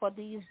for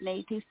these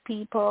native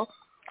people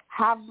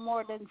have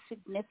more than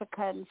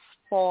significance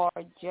for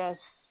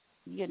just,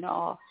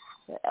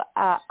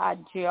 a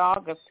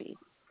geography.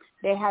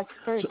 They have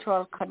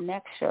spiritual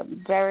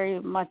connection, very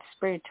much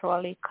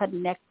spiritually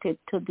connected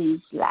to these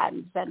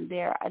lands and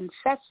their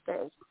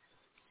ancestors.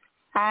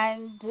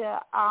 And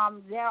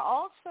they're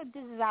also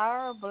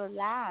desirable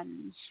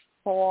lands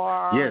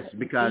for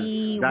because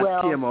the that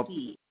wealthy. Came up.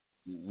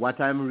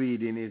 What I'm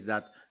reading is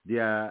that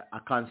there a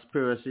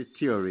conspiracy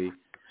theory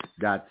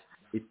that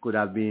it could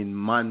have been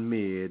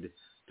man-made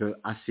to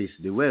assist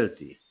the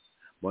wealthy,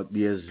 but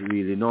there's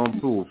really no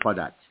proof for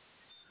that.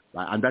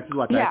 And that's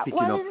what I'm picking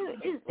up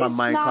from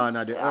my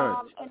corner of the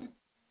earth.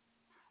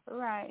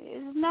 Right.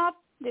 It's not,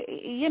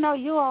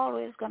 you're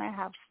always going to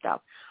have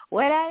stuff.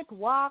 Whether it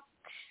walk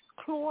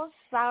close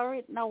or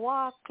it not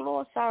walk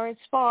close or it's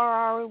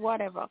far or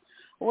whatever.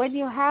 When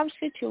you have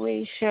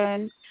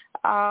situation,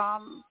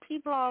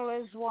 people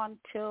always want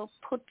to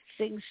put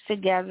things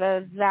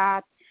together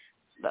that,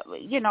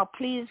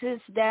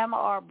 pleases them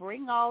or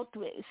bring out.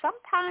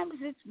 Sometimes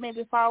it's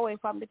maybe far away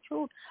from the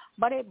truth,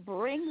 but it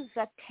brings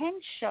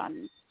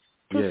attention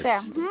to say,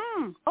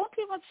 don't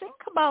even think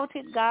about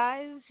it,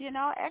 guys.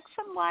 X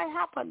and Y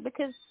happened.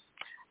 Because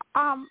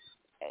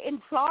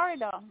in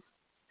Florida,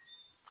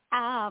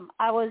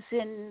 I was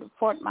in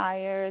Fort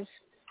Myers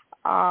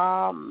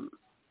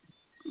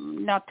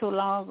not too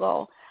long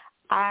ago,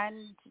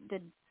 and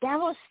the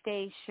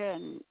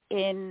devastation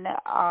in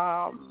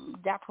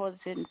that was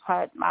in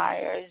Fort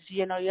Myers.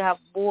 You have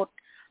boat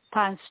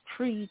on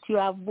street, you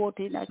have boat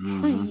in a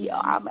tree.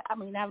 I've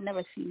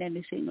never seen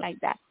anything like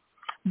that.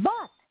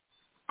 But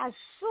as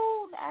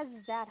soon as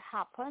that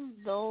happened,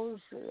 those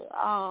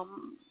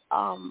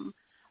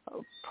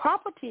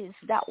properties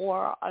that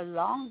were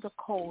along the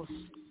coast,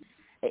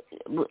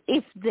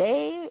 if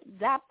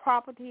that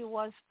property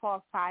was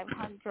for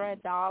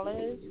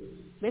 $500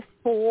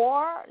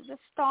 before the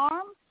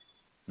storm,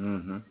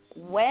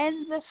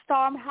 when the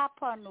storm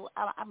happened,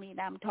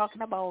 I'm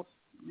talking about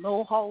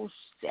no house,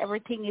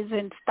 everything is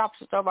in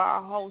steps of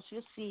our house.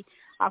 You see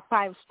a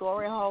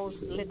 5-story house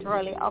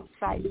literally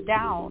upside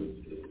down,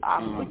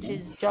 which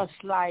is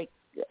just like,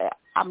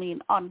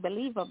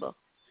 unbelievable.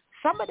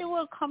 Somebody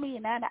will come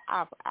in and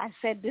I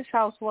said this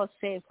house was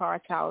saved for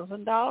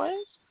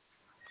 $1,000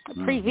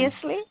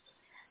 previously.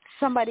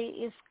 Somebody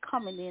is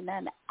coming in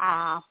and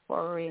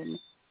offering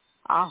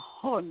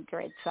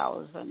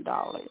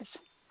 $100,000.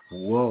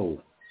 Whoa.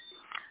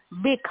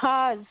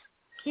 Because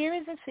here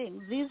is the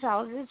thing, these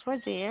houses were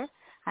there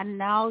And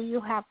now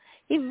you have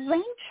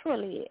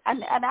eventually,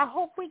 and I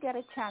hope we get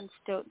a chance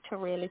to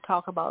really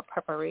talk about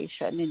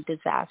preparation in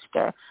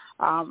disaster.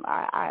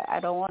 I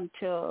don't want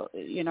to,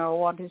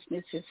 want to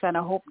dismiss this, and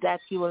I hope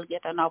that you will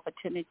get an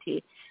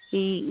opportunity,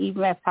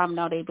 even if I'm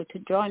not able to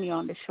join you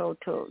on the show,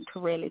 to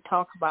really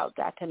talk about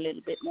that a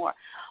little bit more.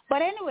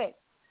 But anyway,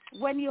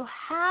 when you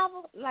have,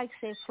 like,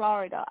 say,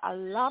 Florida, a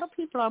lot of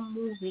people are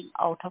moving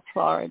out of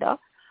Florida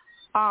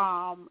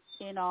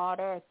in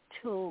order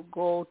to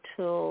go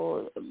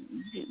to,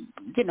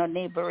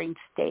 neighboring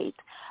state.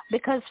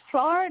 Because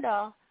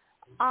Florida,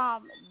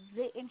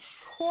 the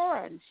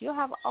insurance, you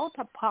have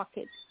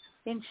out-of-pocket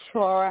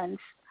insurance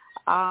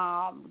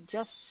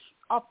just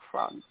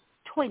upfront,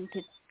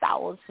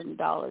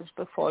 $20,000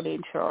 before the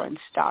insurance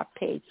start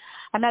paying.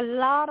 And a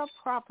lot of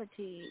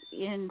property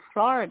in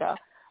Florida,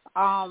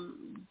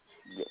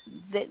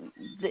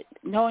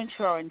 no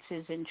insurance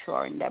is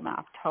insuring them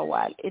after a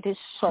while. It is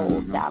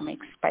so damn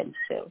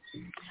expensive.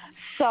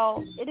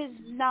 So it is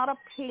not a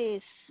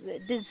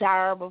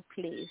desirable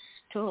place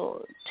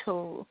for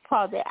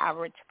the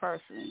average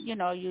person.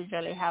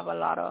 Usually have a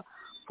lot of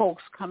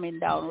folks coming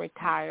down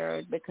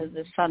retired because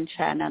the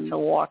sunshine and the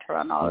water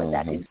and all of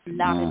that is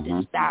not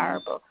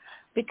desirable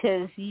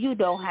because you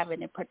don't have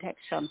any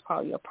protection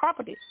for your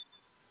property.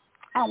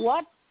 And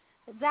what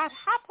that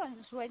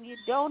happens when you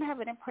don't have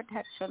any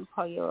protection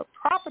for your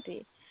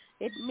property,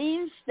 it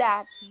means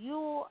that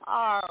you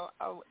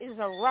is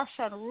a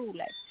Russian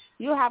roulette.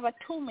 You have a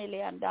 $2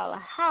 million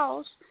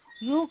house,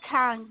 you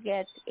can't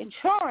get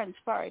insurance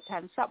for it,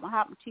 and something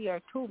happened to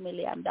your $2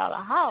 million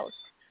house.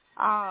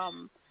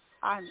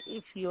 And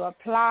if you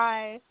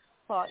apply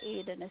for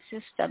aid and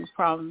assistance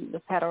from the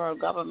federal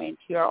government,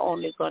 you're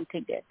only going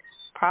to get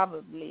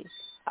probably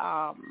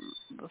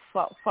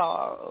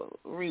for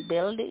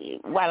rebuilding.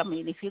 Well, I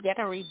mean, if you get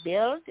a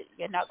rebuild,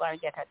 you're not going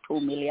to get a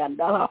 $2 million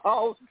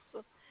house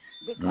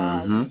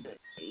because,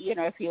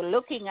 if you're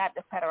looking at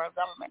the federal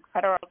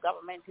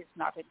government is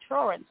not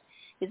insurance.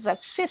 It's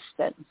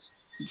assistance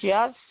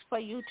just for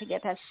you to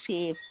get a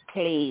safe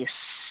place,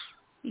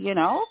 and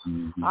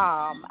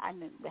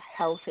a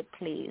healthy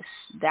place.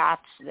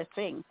 That's the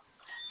thing.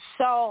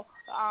 So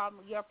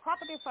your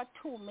property for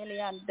 $2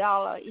 million,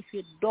 if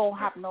you don't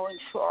have no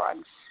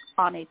insurance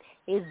on it,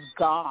 is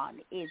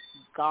gone. It's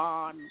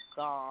gone,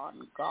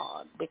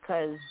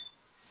 because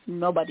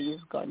nobody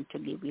is going to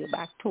give you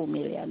back $2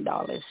 million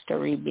to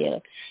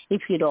rebuild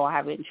if you don't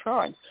have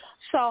insurance.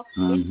 So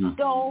it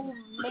don't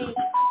make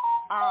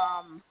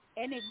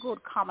any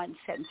good common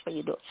sense for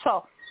you to do.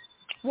 So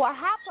what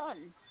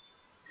happened,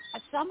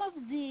 some of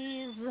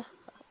these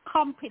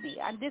company,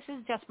 and this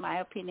is just my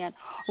opinion,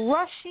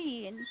 rush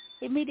in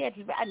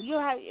immediately, and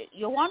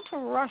you want to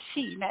rush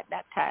in at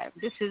that time.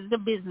 This is the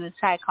business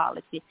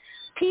psychology.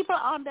 People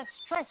are under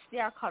stress, they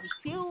are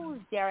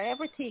confused, they are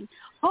everything.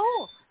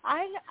 Oh,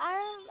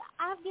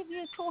 I'll give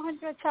you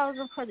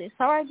 $200,000 for this,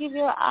 or I'll give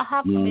you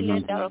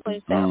 $500,000 for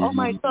this. Oh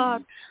my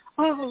God.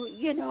 Oh,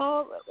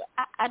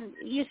 and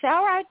you say,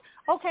 all right,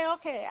 okay,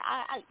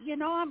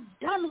 I'm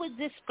done with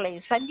this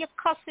place, and you're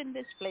cussing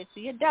this place, so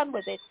you're done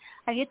with it,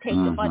 and you take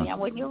the money, and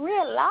when you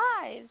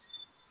realize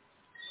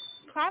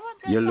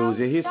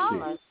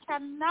 $500,000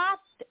 cannot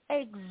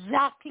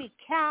exactly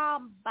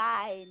come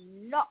by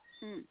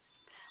nothing,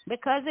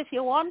 because if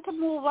you want to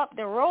move up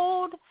the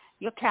road,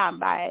 you can't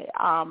by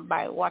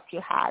what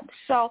you had.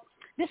 So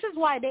this is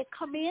why they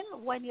come in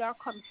when you're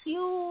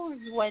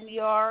confused, when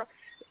you're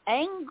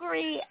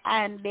angry,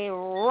 and they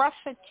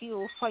rush at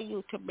you for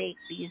you to make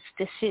these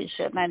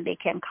decisions, and they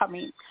can come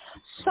in.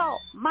 So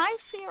my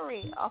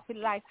theory of it,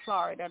 like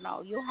Florida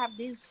now, you have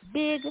these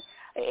big,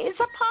 it's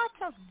a part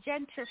of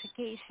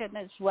gentrification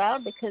as well,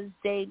 because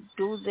they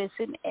do this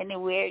in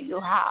anywhere you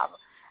have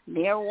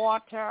near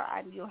water,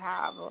 and you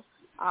have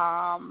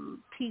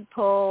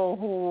people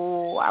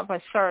who have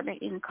a certain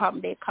income.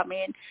 They come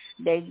in,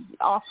 they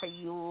offer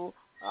you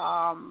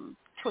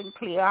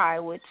twinkly eye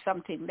with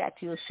something that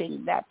you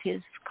think that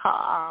is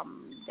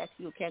that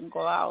you can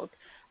go out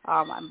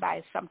and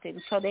buy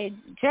something. So they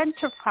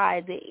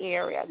gentrify the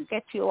area and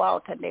get you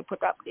out, and they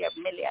put up their $1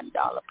 million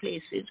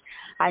places,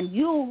 and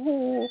you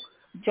who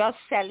just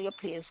sell your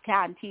place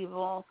can't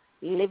even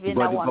live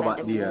in a one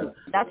room,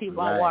 not even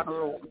one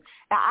room.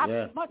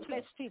 Much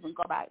less to even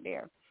go back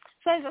there.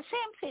 So it's the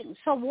same thing.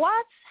 So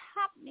what's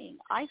happening,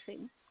 I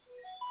think,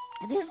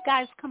 these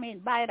guys come in,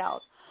 buy it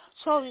out.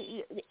 So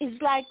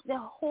it's like the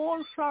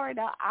whole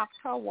Florida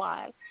after a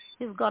while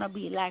is going to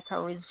be like a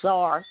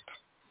resort,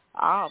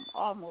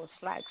 almost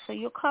like. So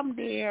you come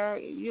there,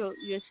 you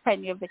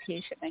spend your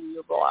vacation, and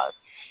you go out.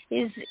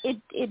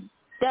 It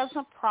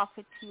doesn't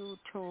profit you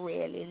to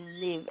really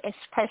live,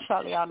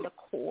 especially on the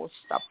coast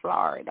of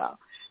Florida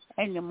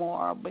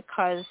anymore,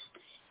 because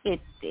if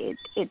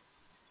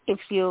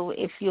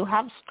you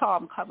have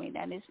storm coming,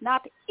 and it's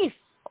not if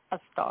a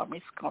storm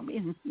is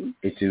coming,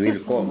 it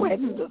will come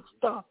when the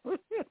storm.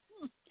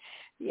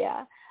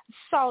 Yeah,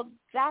 so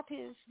that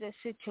is the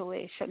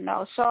situation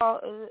now.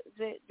 So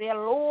the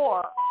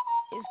allure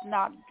is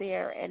not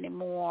there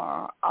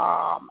anymore,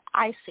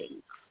 I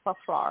think, for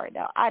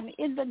Florida. And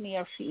in the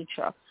near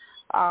future,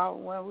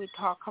 when we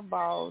talk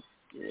about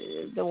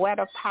the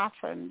weather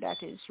pattern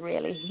that is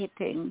really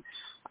hitting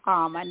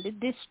and the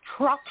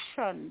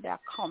destruction that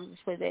comes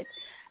with it,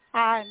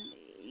 and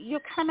you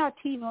cannot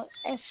even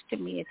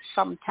estimate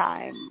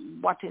sometime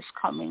what is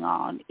coming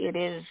on. It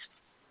is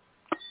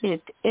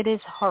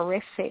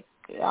horrific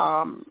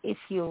if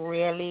you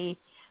really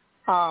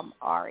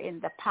are in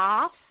the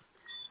path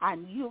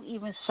and you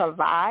even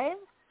survive.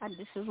 And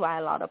this is why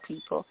a lot of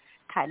people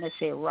kind of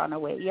say run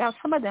away. You have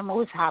some of them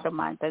who's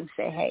adamant and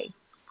say, hey,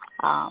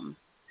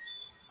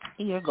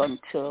 you're going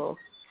to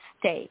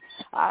stay.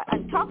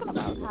 And talking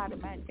about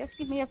adamant, just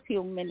give me a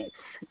few minutes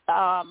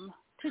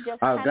to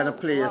just I'm going to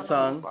play a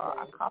song.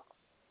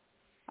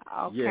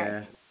 Okay.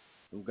 Yeah,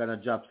 I'm going to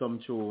drop some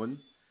tune.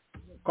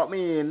 Cut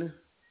me in.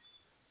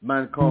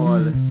 Man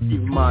called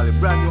Steve Marley.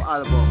 Brand new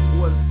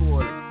album, Old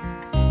Soul.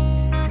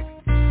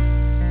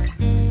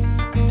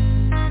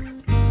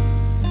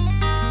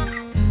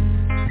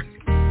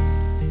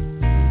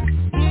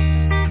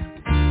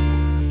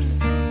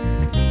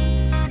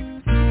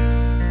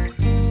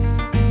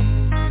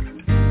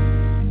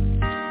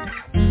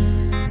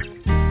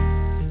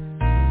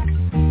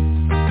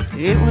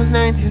 It was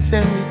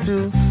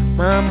 1972,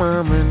 my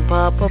mom and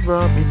papa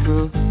brought me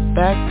through.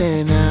 Back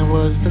then I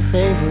was the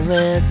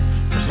favorite,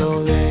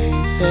 so they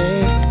say.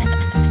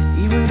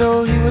 Even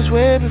though he was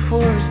way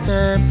before his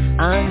time,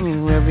 I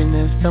knew every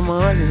nest on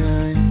Marley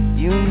line.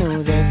 You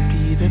know that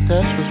Peter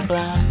Touch was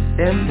fly,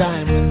 them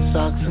diamond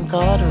socks and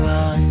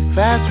corduroy.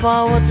 Fast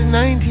forward to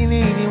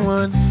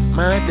 1981,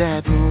 my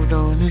dad moved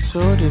on and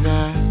so did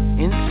I.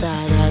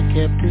 Inside I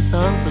kept his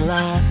songs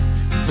alive,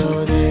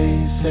 so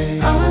they say.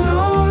 I'm an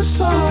old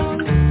soul,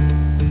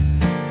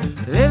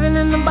 living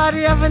in the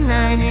body of a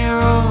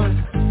 9-year-old.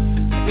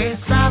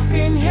 Guess I've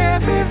been here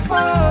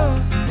before.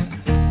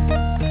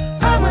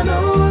 I'm an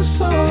old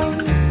soul,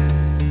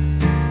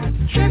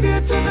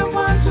 tribute to the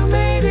ones who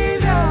made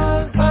it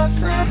all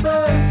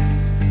possible.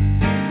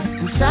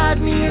 Inside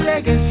me a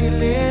legacy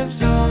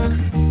lives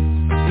on.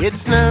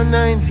 It's now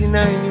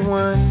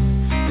 1991.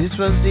 This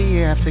was the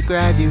year after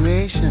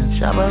graduation.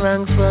 Shabba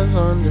Ranks was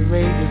on the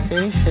radio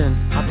station.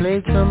 I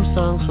played some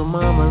songs for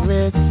Mama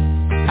Ritz.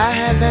 I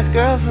had that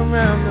girl from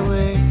round the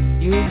way.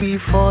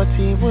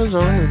 UB40 was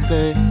on the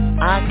play.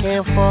 I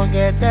can't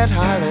forget that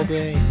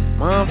holiday.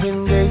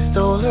 Marvin Gaye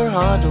stole her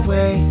heart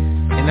away,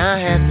 and I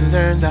had to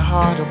learn the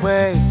hard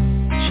way.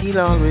 She'll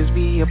always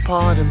be a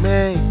part of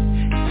me.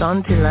 It's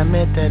until I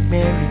met that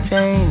Mary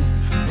Jane.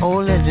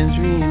 Old legends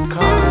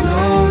reincarnate.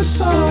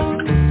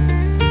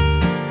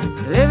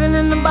 Living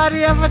in the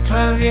body of a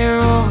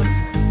 12-year-old.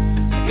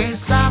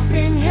 Guess I've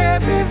been here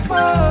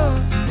before.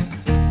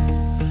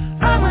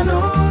 I'm an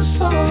old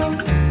soul,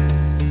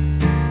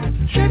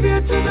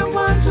 tribute to the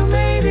ones who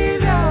made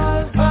it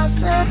all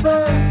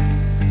possible.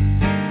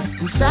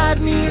 Inside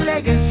me a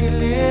legacy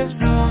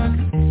lives on.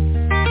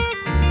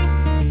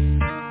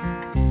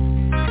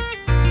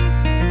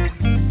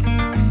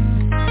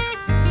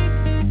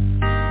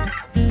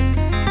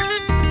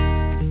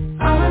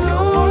 I'm an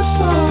old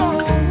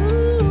soul,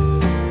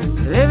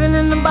 living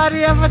in the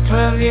body of a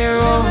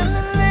 12-year-old.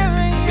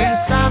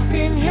 Guess I've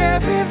been here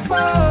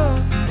before.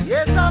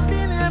 Yes, I've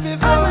been here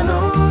before. I'm an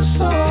old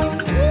soul,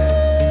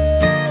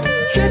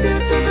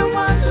 tribute to the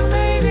ones who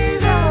made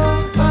it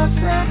all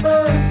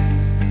possible.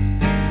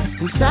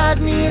 Inside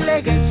me a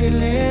legacy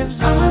lives.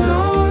 I'm an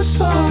old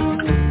soul,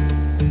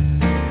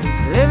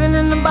 living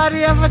in the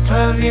body of a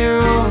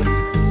 12-year-old.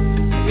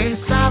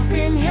 Guess I've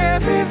been here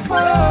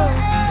before.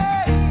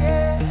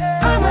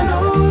 I'm an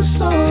old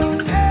soul,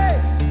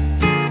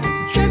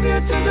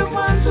 tribute to the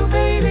ones who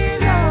made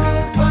it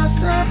all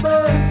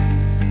possible.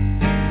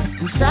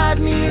 Inside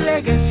me a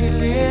legacy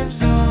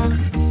lives on.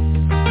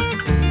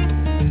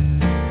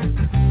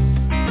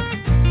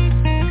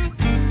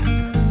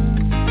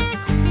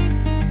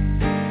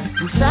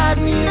 Inside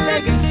me a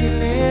legacy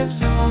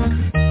lives on.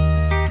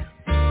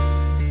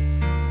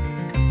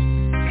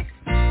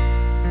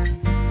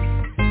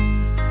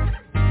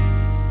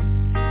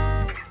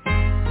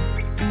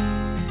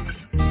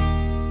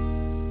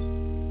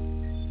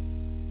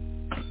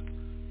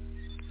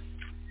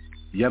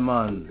 Yeah,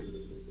 man.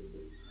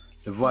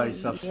 The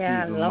voice of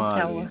Stephen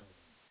Marley.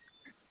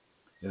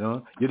 You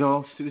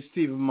know,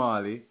 Stephen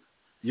Marley.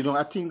 You know,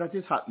 I think that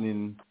is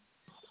happening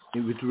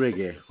with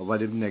reggae over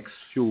the next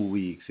few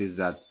weeks is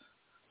that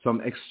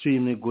some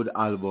extremely good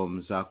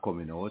albums are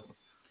coming out.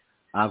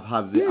 I've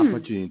had the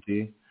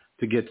opportunity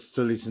to get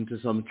to listen to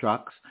some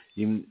tracks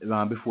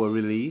before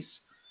release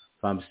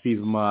from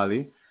Stephen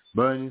Marley.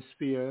 Burning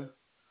Spear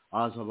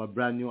also have a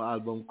brand new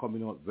album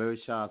coming out very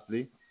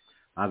shortly.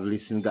 Got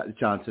the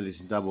chance to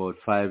listen to about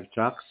 5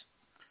 tracks.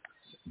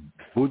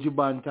 Buju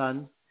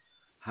Banton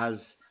has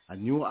a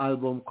new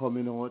album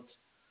coming out.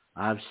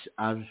 I've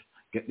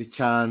get the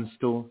chance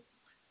to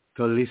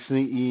listen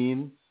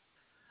in.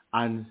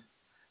 And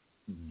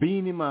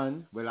Beanie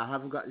Man, well, I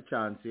haven't got the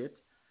chance yet,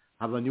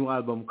 have a new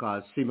album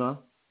called Simmer.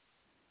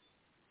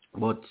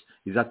 But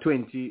it's a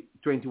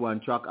 21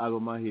 track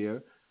album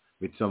here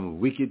with some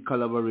wicked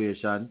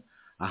collaboration.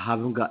 I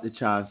haven't got the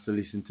chance to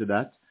listen to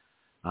that.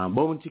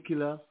 Bounty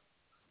Killer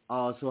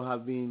also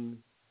have been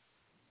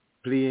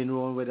playing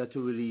around whether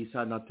to release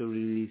or not to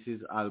release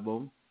his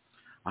album.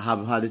 I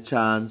haven't had a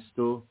chance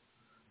to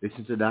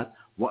listen to that.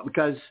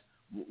 Because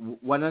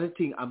one of the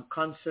things I'm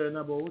concerned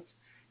about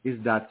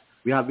is that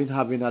we have been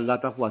having a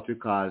lot of what we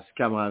call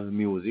scammer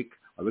music,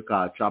 what we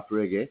call trap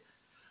reggae.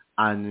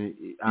 And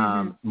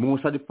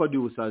most of the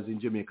producers in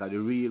Jamaica, the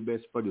real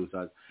best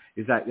producers,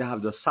 is like they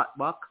have the sat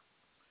back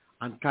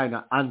and kind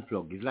of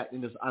unplug. It's like they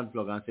just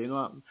unplug and say, you know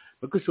what,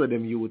 because what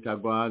them youth are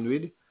going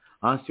with,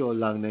 and see how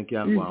long they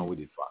can go on with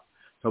it for.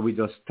 So we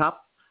just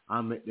stop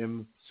and make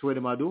them swear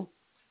them do,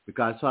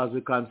 because as far as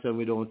we're concerned,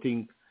 we don't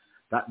think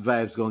that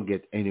vibe's going to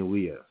get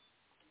anywhere.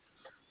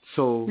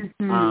 So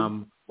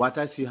what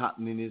I see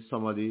happening is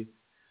some of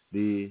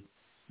the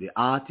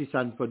artists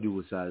and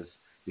producers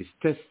is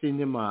testing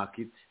the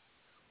market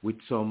with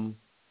some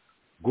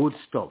good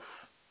stuff.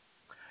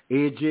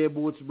 AJ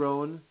Boots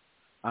Brown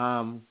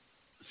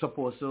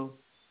supposed to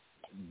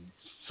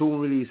soon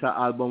release an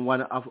album.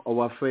 One of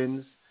our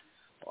friends,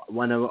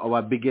 one of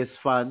our biggest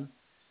fans,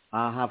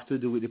 have to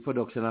do with the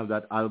production of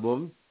that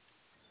album,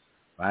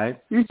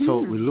 right? So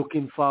we're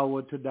looking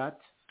forward to that.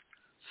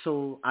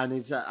 So, and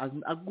it's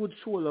a good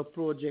solo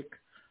project.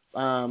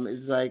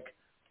 It's like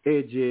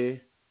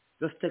AJ,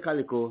 just take a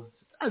little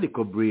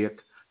break.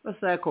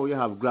 Just like how you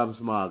have Grams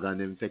Morgan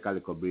and take a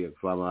little break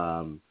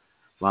from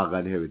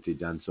Morgan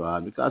Heritage and so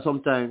on. Because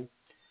sometimes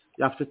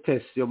you have to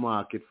test your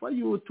market for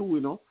you too,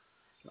 you know.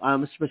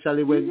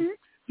 Especially when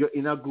you're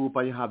in a group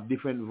and you have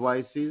different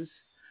voices.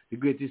 The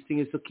greatest thing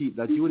is to keep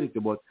that unity,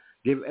 but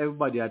give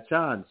everybody a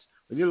chance.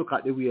 When you look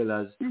at the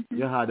Wailers,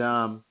 you had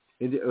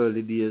in the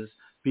early days,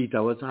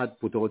 Peter had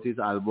put out his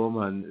album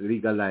and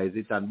legalized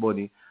it, and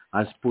Bunny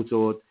has put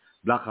out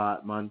Black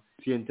Heart Man,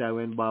 same time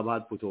when Bob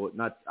had put out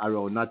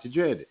Natty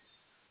Dread.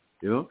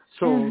 You know?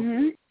 So,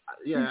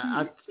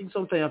 I think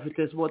sometimes you have to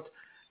test, but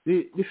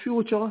the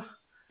future,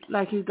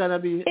 like it's going to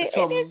be... It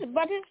is,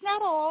 but it's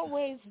not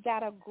always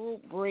that a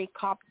group break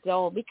up,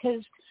 though,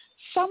 because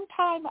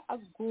sometimes a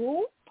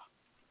group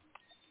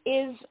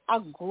is a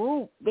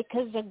group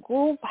because the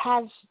group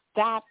has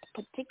that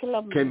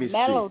particular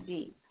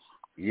melody.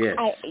 Yes.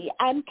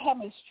 And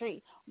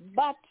chemistry,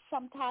 but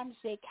sometimes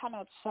they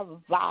cannot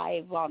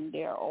survive on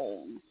their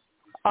own.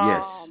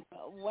 Yes.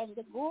 When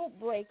the group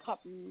break up,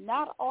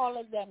 not all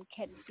of them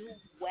can do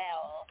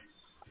well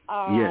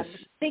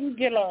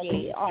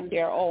singularly on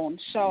their own.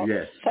 So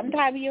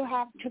sometimes you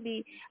have to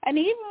be, and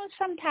even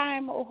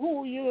sometimes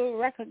who you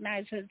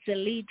recognize as the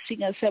lead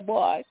singer say,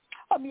 boy,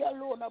 I'm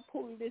alone, I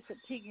pull this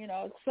thing, you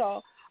know,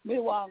 so me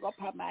want to go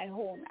up on my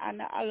own.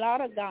 And a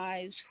lot of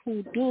guys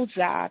who do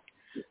that,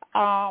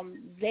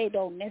 they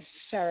don't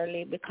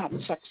necessarily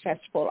become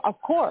successful.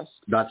 Of course,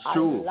 that's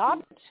true. A lot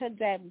of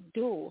them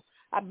do.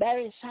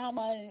 Barry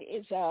Salmon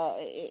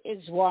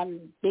is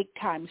one big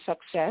time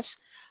success.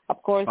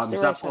 Of course, the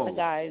rest of the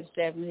guys,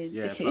 them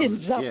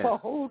in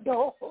Zappo,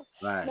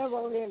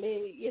 never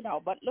really, you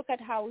know. But look at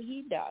how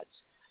he does.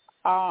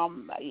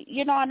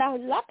 You know, and a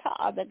lot of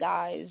other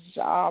guys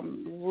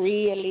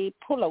really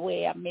pull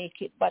away and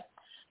make it, but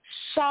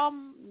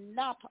some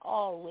not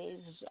always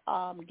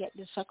get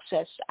the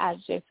success as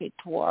if it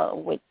were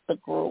with the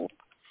group.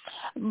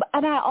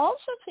 And I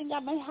also think I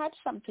may have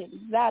something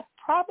that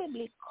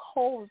probably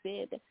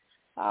COVID,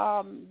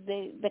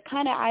 the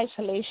kind of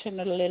isolation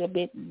a little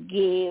bit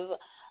gave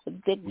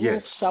the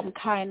group some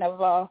kind of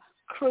a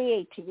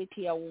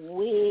creativity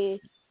away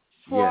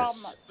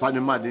from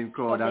the Madden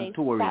crowd and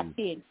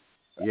touring.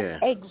 Yeah,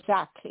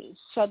 exactly.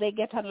 So they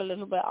get a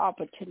little bit of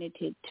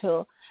opportunity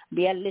to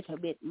be a little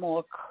bit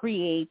more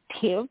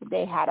creative.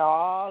 They had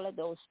all of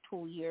those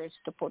 2 years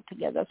to put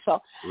together.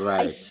 So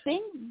I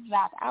think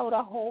that I would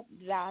hope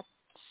that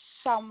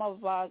some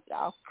of our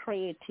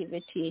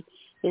creativity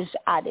is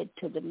added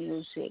to the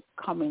music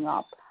coming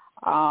up.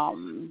 I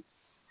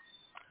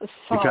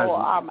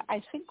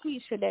think we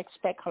should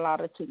expect a lot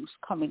of things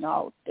coming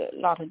out, a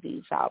lot of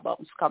these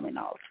albums coming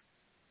out.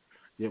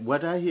 Yeah,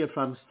 what I hear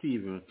from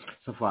Stephen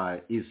so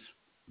far is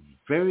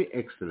very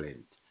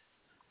excellent,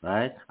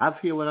 right? I've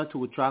heard 1 or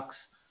 2 tracks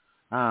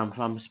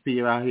from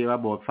Spear. I hear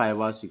about 5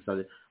 or 6 of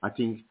them. I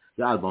think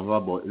the album has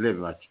about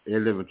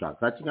 11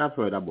 tracks. I think I've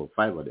heard about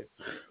 5 of them.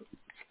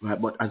 Right,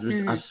 but as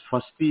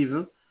for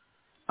Stephen,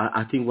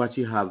 I think what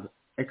you have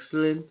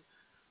excellent.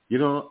 You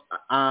know,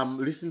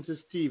 listening to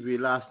Stevie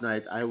last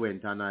night, I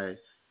went and I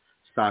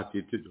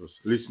started to just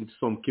listen to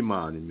some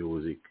Kimani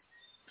music.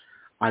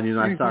 And, you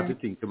know, I started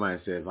to think to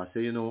myself, I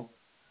said, you know,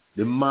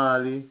 the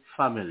Marley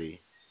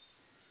family,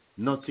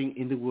 nothing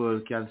in the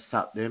world can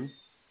stop them.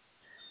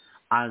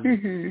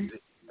 And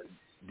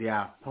they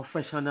are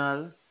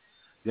professional.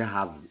 They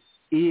have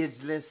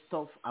ageless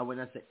stuff. And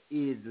when I say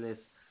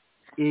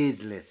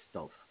ageless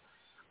stuff.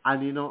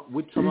 And, you know,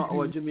 with some of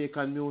our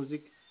Jamaican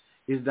music,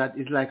 is that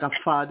it's like a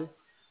fad.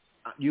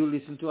 You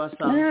listen to a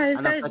song. Yeah,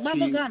 and it's like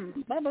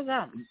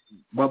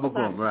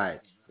bubblegum,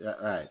 right. Yeah,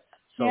 right.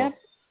 So,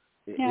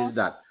 is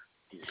that.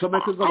 So I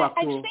could go back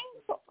to...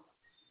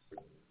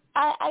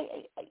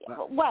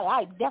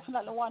 I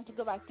definitely want to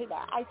go back to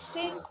that. I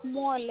think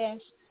more or less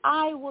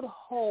I would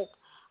hope.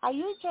 I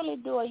usually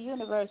do a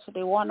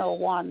University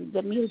 101,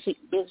 the music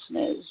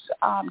business,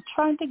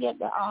 trying to get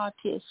the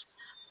artists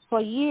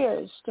for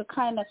years to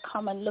kind of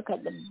come and look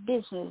at the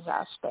business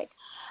aspect.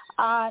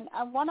 And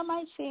one of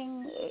my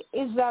things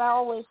is that I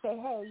always say,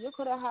 hey, you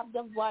could have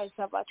the voice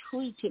of a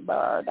Tweety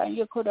bird and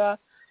you could have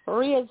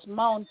raised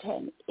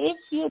mountain. If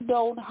you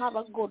don't have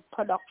a good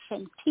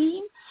production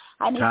team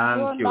and if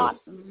you're not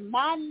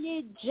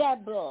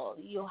manageable,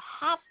 you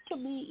have to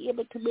be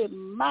able to be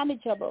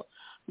manageable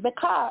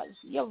because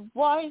your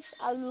voice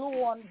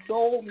alone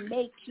don't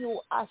make you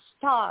a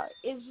star.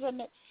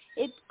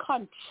 It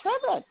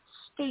contributes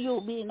to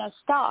you being a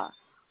star.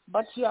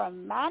 But your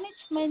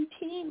management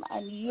team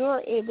and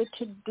you're able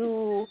to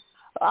do,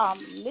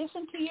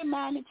 listen to your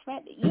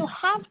management, you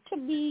have to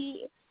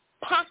be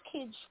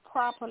packaged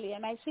properly.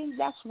 And I think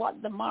that's what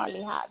the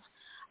Marley has.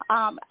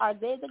 Are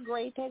they the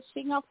greatest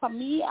singer? For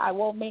me, I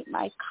won't make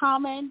my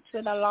comments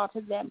with a lot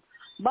of them.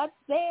 But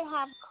they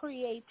have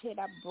created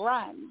a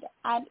brand.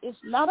 And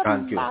it's not a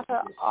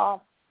matter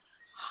of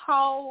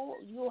how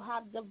you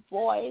have the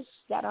voice,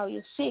 that how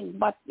you sing,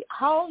 but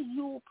how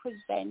you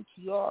present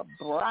your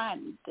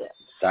brand,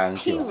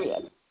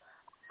 period.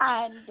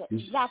 And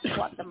that's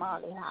what the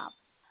Marley have.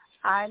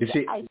 And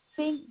I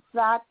think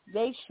that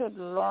they should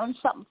learn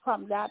something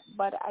from that,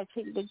 but I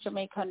think the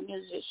Jamaican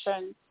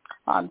musician,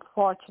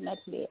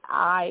 unfortunately,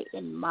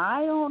 in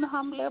my own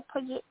humbler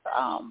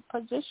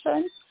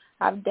position,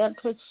 I've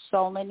dealt with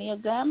so many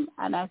of them,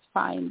 and I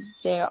find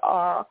they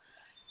are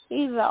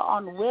either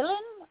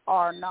unwilling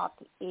or not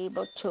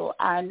able to.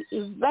 And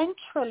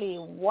eventually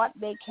what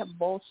they can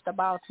boast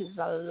about is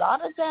a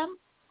lot of them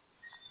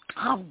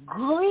have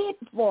great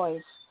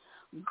voice,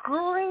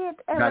 great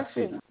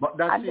everything.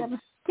 And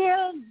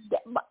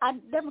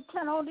them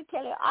can only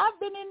tell you, I've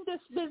been in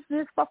this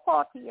business for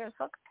 40 years,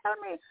 so tell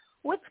me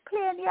which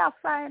plane you are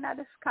flying at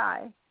the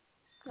sky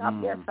up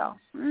there, so.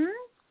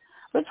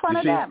 Which one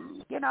of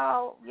them? You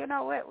know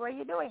what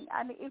you're doing.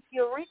 And if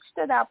you reach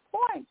to that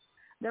point,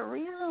 the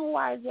reason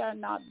why they are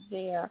not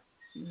there,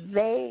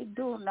 they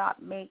do not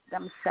make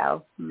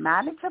themselves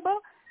manageable.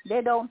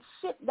 They don't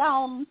sit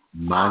down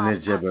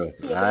manageable,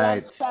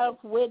 right?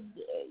 With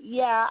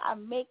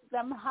and make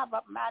them have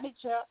a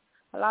manager.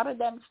 A lot of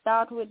them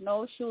start with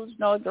no shoes,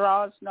 no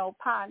drawers, no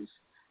pants,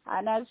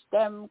 and as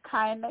them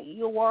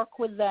you work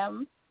with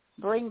them,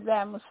 bring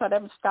them so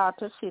them start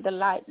to see the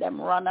light,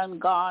 them run and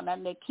gone,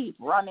 and they keep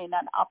running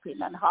and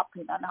hopping and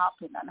hopping and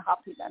hopping and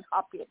hopping and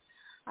hopping.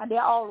 And they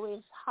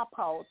always hop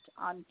out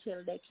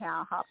until they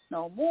can't hop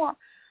no more.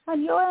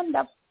 And you end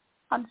up,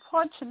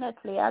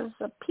 unfortunately, as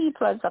a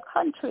people, as a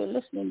country,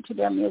 listening to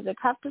their music,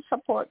 have to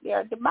support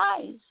their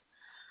demise.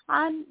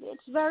 And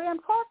it's very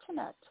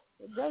unfortunate.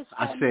 They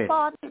spend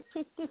 40,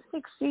 50,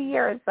 60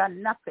 years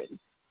and nothing.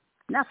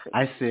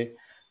 I say,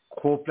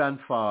 Copeland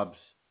Forbes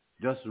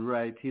just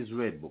write his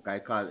red book. I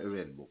call it a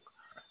red book.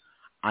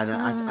 And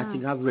I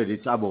think I've read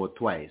it about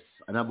twice,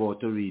 and I'm about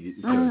to read it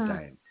the third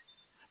time.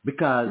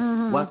 Because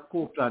what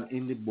Copeland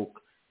in the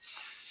book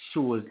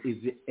shows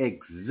is the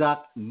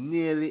exact,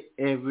 nearly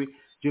every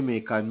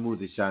Jamaican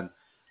musician,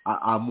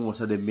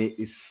 most of them make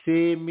the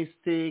same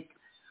mistake,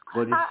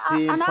 but the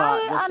same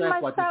part, just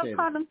like what you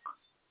said.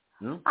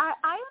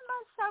 I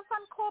myself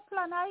and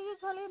Copeland, I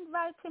usually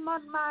invite him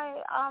on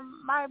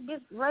my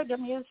radio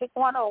music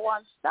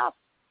 101 stuff.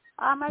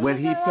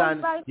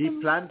 He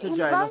planned to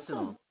join us, you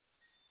know.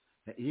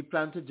 He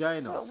planned to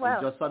join us.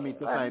 It's just for me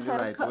to find the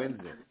right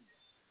Wednesday.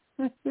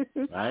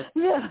 Right?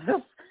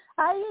 Yes.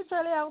 I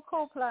usually have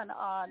Copeland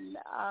on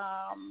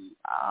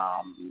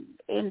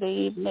in the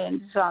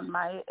evenings on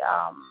my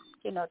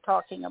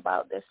talking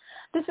about this.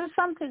 This is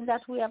something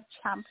that we have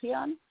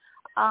championed.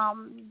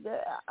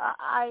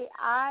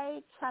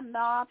 I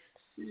cannot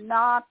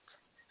not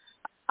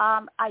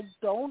I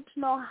don't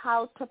know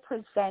how to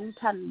present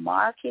and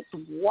market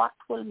what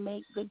will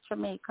make the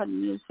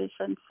Jamaican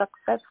musician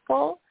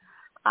successful.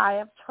 I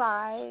have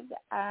tried,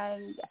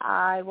 and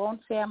I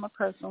won't say I'm a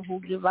person who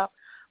give up,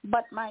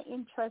 but my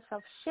interests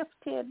have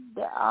shifted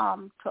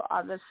to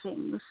other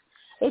things.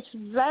 It's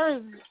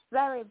very,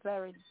 very,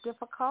 very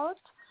difficult.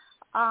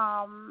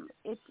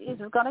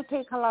 It's going to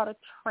take a lot of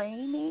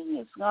training.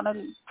 It's going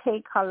to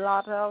take a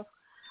lot of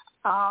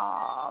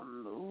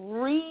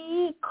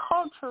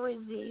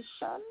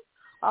reculturization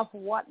of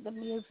what the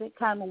music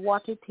and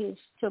what it is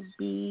to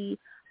be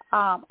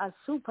a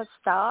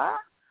superstar.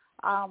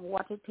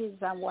 What it is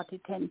and what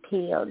it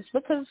entails.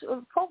 Because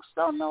folks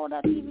don't know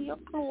that even your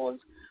clothes,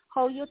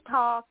 how you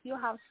talk, you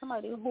have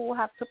somebody who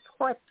have to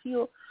prep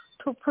you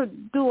to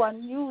do a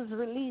news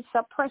release,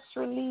 a press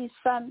release,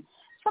 and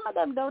some of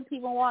them don't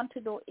even want to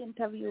do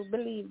interview,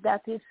 believe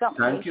that is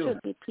something they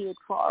should be paid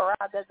for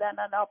rather than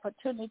an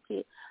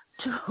opportunity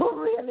to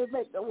really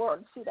make the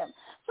world see them.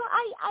 So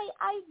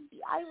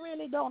I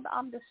really don't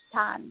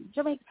understand.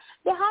 Jamaica,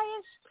 the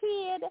highest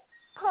paid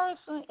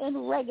person in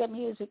reggae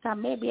music,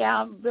 and maybe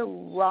I'm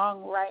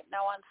wrong right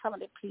now, and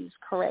somebody please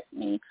correct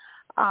me,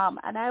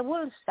 and I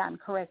will stand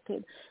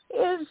corrected,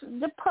 is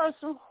the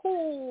person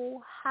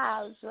who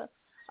has,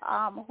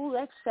 who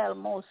excel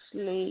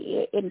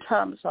mostly in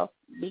terms of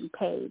being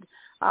paid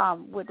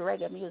with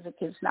reggae music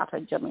is not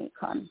a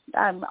Jamaican.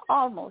 I'm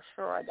almost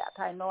sure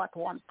that. I know at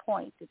one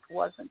point it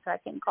wasn't. I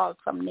can call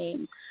some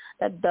names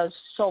that does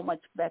so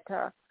much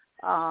better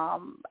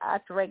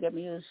at reggae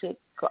music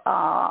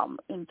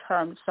in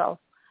terms of,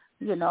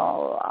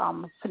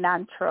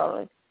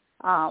 financial,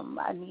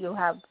 and you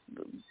have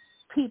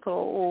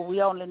people who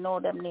we only know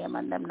them name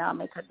and them now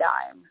make a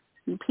dime,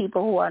 and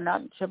people who are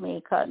not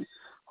Jamaican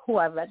who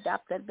have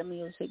adapted the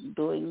music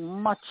doing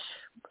much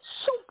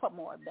super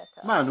more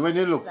better. Man, when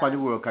you look for the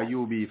work at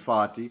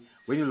UB40,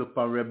 when you look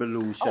for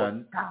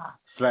Revolution,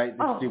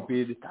 Slightly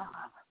Stupid,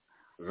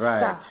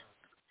 right. Stop.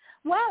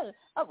 Well,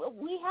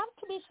 we have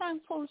to be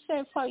thankful,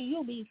 say, for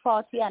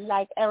UB40 and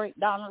like Eric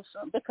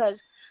Donaldson, because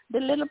the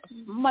little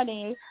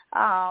money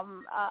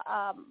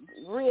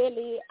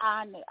really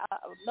and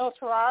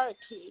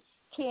notoriety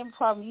came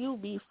from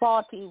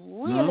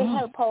UB40, really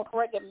help out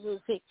reggae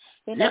music.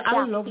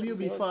 I love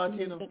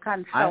UB40,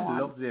 I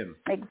love them.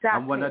 Exactly.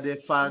 I'm one of their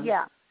fans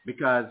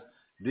because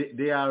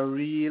they are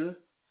real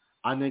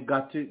and they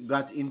got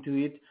into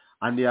it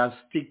and they are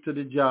stick to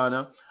the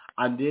genre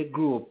and they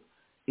grew up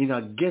in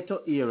a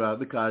ghetto era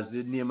because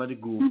the name of the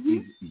group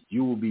is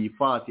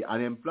UB40,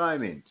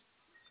 Unemployment.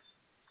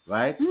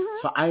 Right?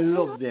 So I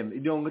love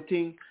them. The only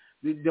thing,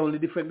 the only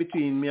difference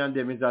between me and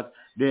them is that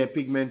their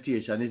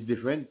pigmentation is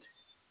different.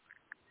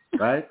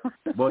 Right?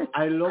 But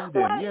I love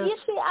them. Well, you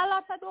see, a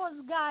lot of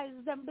those guys,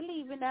 they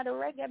believe in the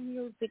reggae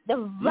music,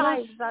 the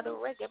vibes of the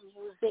reggae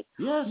music,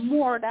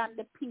 more than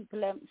the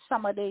people,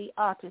 some of the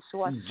artists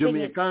who are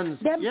Jamaicans.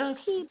 Them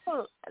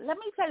people, let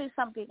me tell you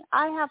something.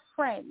 I have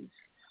friends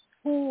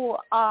who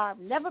are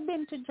never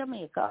been to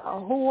Jamaica,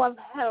 who have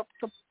helped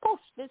to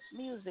push this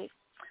music,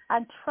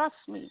 and trust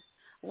me,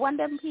 when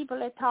them people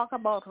they talk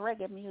about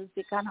reggae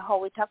music and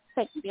how it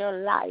affects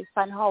their life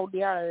and how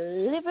they are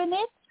living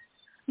it,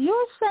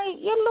 you say,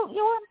 you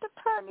want to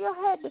turn your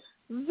head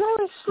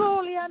very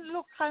slowly and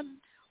look and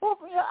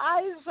open your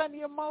eyes and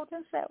your mouth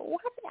and say,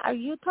 what, are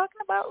you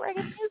talking about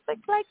reggae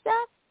music like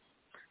that?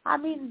 I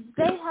mean,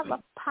 they have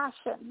a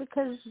passion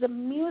because the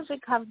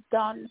music have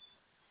done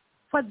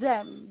for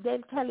them.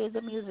 They'll tell you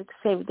the music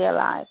saved their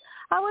life.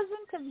 I was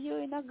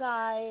interviewing a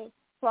guy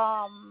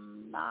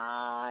from,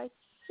 I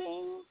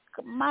think,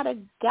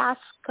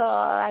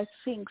 Madagascar,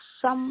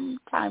 some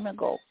time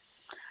ago.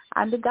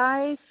 And the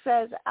guy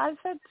said, I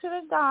said to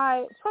the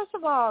guy, first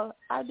of all,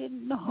 I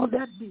didn't know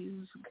that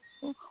these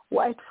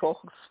white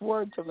folks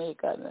were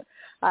Jamaican.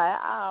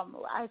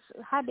 I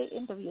had the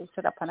interview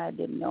set up and I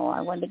didn't know.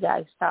 And when the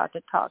guy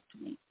started to talk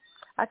to me,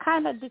 I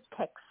kind of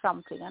detect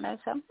something. And I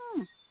said,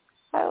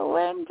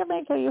 where in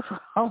Jamaica are you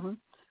from?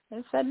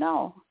 He said,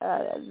 no,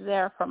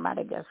 they're from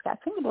Madagascar. I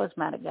think it was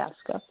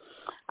Madagascar.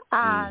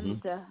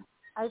 And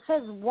I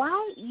said,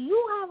 why?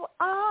 You have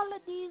all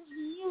of these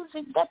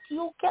music that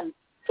you can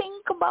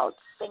think about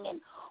singing.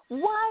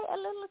 Why a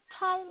little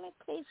tiny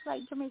place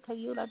like Jamaica,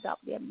 you'll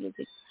adopt their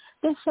music?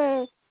 They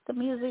say the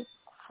music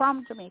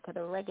from Jamaica,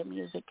 the reggae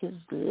music, is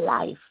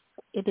life.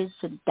 It is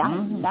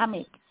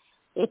dynamic.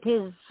 It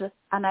is,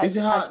 and I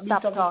stopped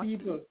talking.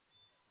 People.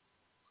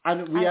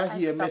 And we are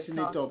here messing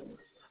it up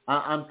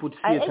and put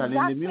Satan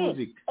in the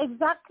music.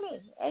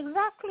 Exactly.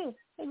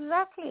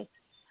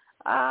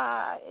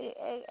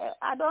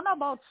 I don't know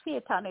about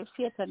Satan, if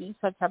Satan is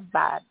such a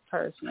bad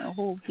person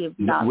who gives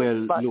knowledge.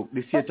 Well, look,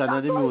 the Satan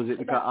of the music,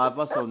 because all of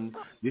a sudden,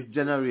 this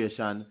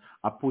generation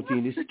are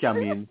putting the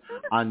scamming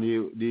and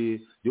the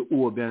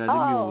urban of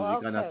the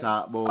music and I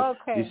talk about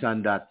this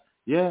and that.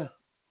 Yeah.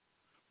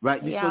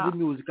 Right, this is the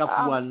music of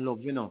one love,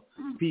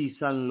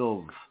 peace and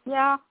love.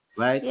 Yeah.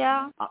 Right?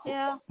 Yeah.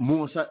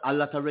 A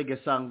lot of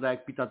reggae songs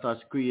like Peter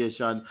Tosh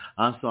Creation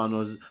and so on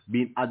was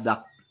being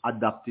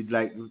adapted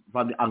like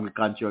from the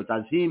Anglican Church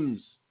as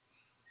hymns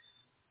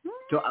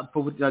to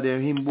put it in their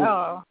hymn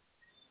book.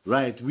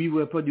 Right, we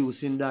were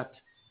producing that.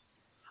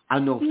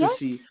 Enough to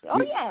see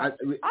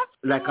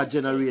like a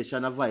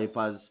generation of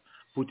vipers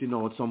putting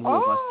out some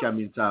over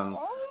scamming songs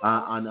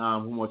and how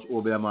much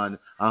Oberman and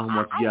how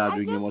much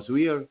gathering you must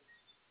wear.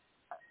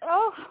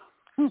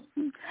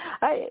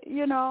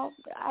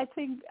 I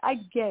think,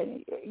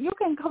 again, you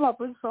can come up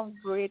with some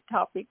great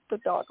topics to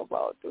talk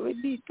about. We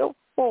need to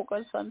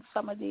focus on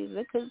some of these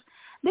because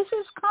this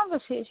is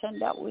conversation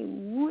that we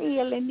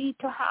really need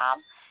to have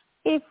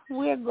if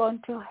we're going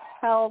to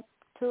help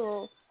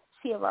to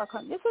save our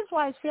country. This is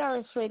why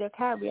CRS Radio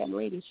Caribbean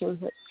Radio Show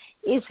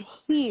is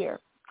here.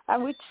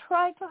 And we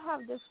try to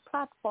have this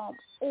platform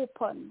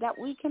open, that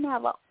we can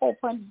have an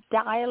open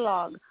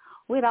dialogue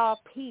with our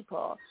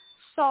people.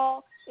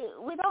 So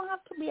we don't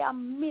have to be a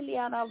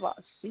million of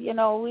us.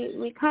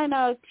 We kind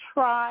of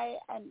try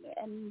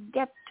and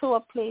get to a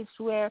place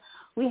where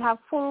we have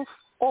full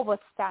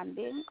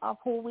understanding of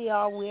who we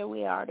are, where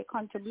we are, the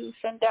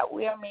contribution that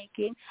we are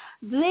making,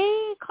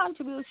 the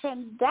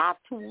contribution that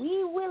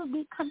we will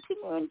be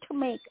continuing to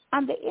make,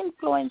 and the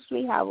influence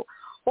we have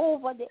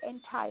over the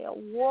entire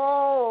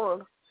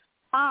world.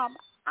 And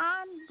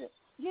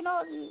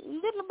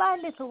little by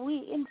little,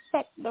 we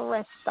infect the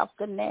rest of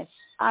the nest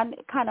and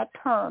kind of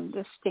turn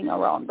this thing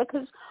around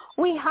because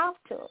we have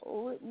to.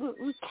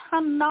 We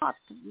cannot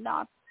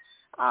not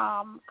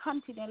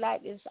continue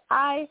like this.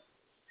 I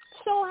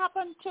so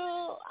happened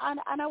to,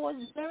 and I was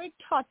very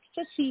touched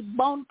to see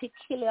Bounty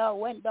Killer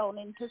went down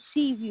into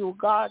Seaview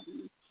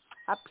Garden,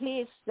 a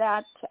place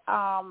that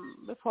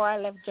before I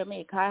left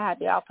Jamaica, I had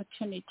the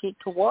opportunity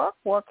to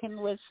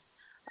working with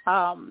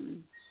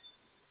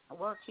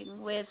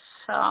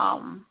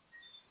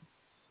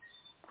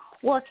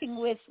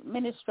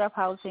Ministry of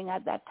Housing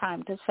at that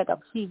time to set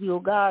up Seaview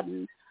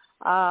Garden,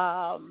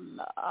 Mountain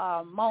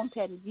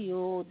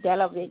View, De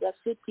La Vega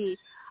City,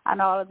 and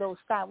all of those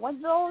times.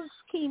 When those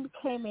schemes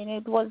came in,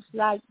 it was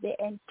like the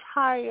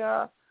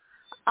entire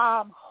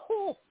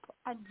hope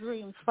and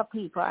dreams for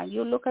people. And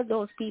you look at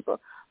those people,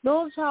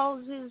 those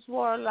houses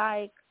were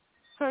like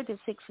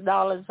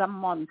 $36 a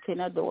month in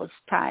those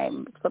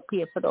times to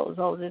pay for those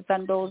houses,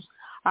 and those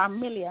are $1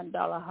 million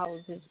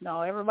houses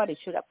now. Everybody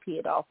should have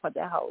paid off for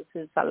their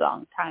houses a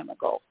long time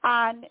ago.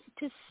 And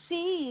to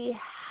see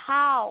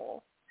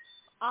how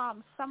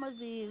some of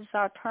these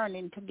are turned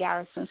into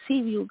garrison.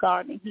 Seaview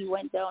Garden, he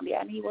went down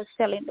there and he was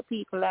telling the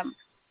people,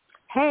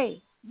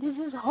 hey, this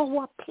is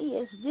our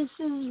place. This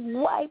is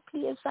white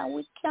place, and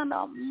we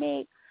cannot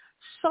make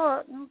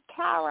certain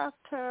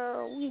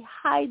character. We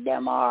hide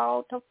them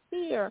out of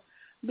fear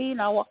being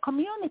our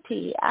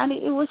community. And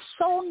it was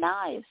so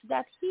nice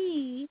that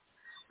he,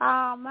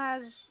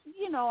 as,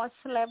 a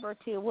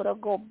celebrity, would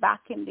have go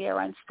back in there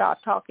and start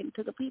talking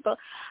to the people.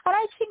 And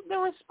I think the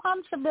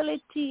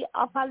responsibility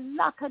of a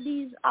lot of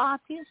these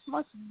artists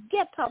must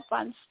get up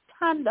and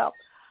stand up.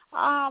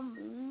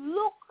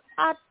 Look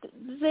at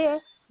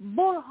their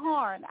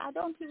bullhorn. I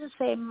don't even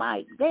say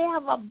mic. They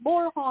have a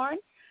bullhorn.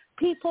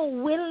 People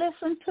will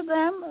listen to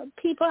them.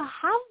 People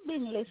have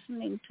been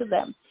listening to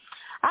them.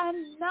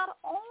 And not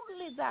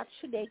only that,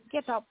 should they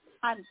get up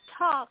and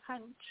talk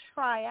and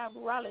try and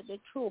rally the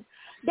troops,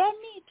 they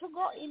need to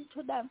go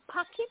into their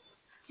pockets.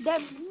 They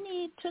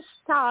need to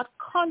start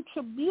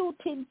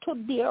contributing to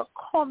their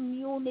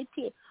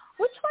community.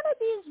 Which one of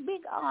these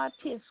big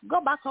artists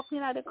go back up in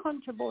the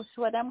country bush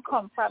where them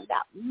come from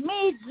that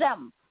made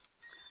them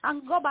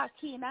and go back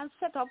in and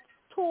set up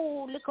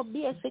 2 little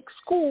basic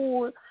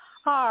school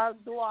or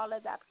do all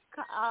of that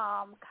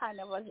kind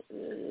of a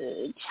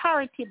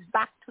charity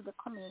back to the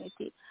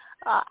community?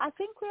 I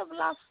think we have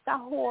lost a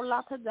whole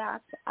lot of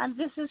that, and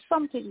this is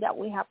something that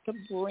we have to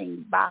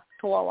bring back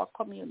to our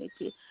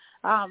community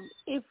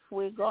if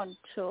we're going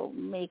to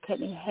make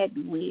any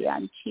headway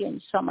and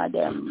change some of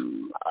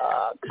them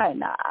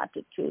kind of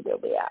attitude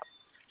that we have.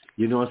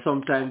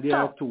 Sometimes there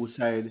are two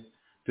sides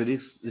to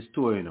this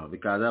story,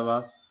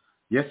 because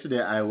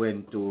yesterday I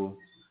went to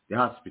the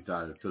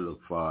hospital to look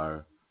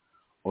for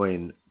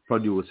Owen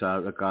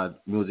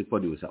music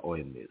producer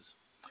Owen Mills.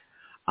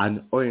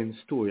 And Owen's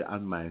story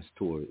and my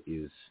story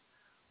is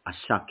a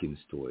shocking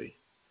story.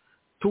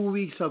 2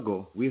 weeks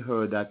ago, we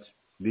heard that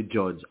a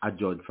judge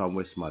from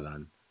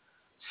Westmoreland,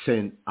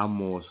 sent a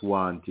most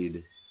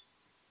wanted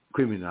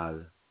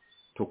criminal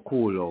to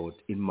cool out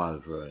in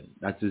Malvern.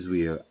 That is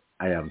where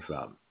I am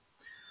from.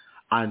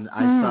 And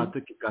I started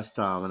to kick a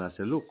storm and I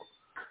said, look,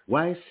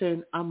 why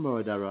send a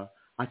murderer,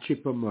 a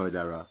triple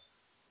murderer,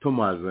 to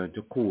Malvern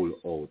to cool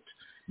out?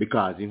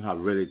 Because he have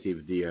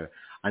relatives there,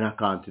 and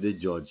according to the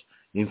judge,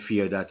 in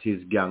fear that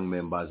his gang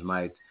members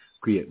might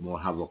create more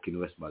havoc in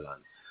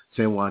Westmoreland.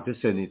 So he want to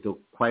send it to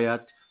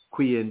quiet,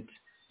 quaint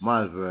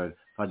Malvern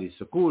for this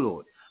to cool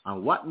out.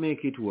 And what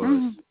make it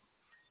worse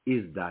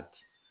is that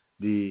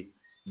he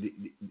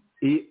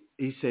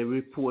say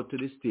report to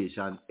the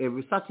station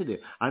every Saturday.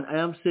 And I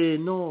am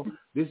saying, no,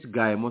 this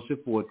guy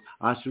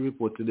has to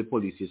report to the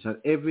police station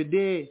every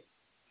day.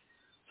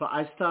 So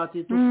I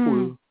started to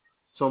pull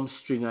some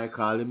string, I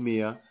call the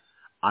mayor,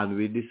 and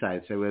we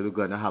decided, we're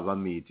going to have a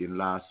meeting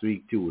last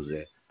week,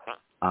 Tuesday,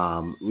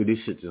 with the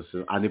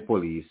citizens and the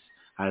police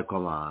high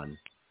command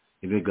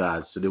in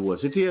regards to the whole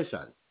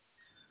situation.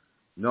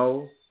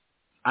 Now,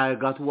 I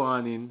got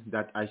warning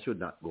that I should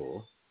not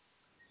go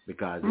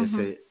because they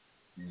say,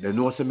 they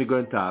know me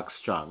going to talk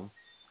strong,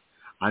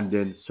 and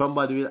then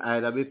somebody will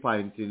either be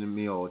pointing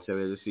me out, say,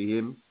 well, you see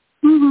him?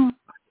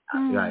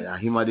 Right,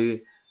 him are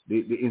the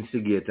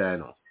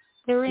instigator,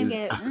 The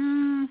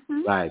ringleader.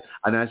 Right.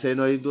 And I say,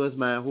 no, it was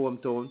my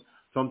hometown.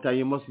 Sometimes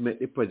you must make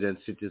the present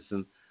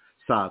citizens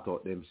sort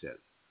out themselves.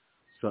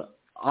 So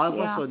all of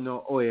a sudden,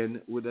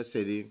 Owen would have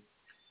said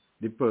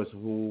the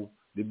person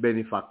the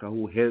benefactor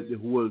who helped the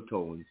whole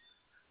town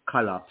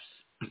collapse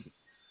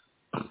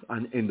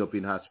and end up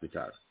in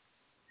hospital.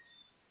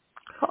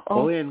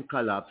 Owen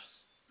collapsed,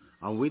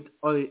 and with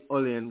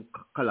Owen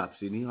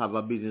collapsing, he have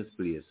a business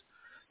place.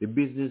 The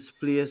business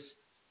place,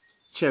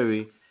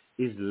 Cherry,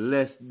 is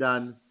less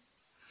than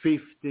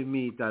 50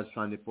 meters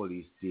from the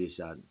police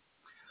station.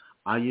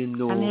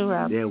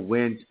 And they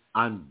went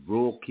and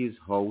broke his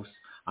house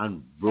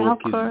and broke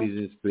his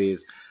business place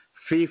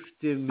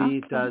 50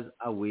 meters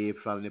away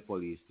from the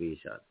police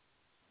station.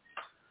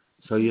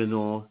 So,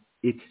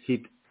 it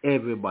hit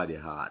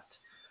everybody's heart.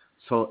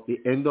 So it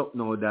end up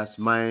now that's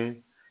my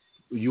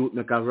youth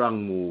make a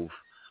wrong move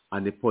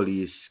and the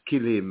police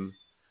kill him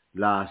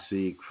last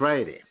week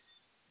Friday.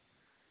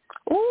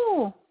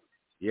 Oh.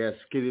 Yes,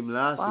 kill him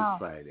last week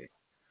Friday.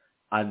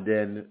 And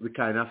then we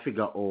kind of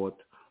figure out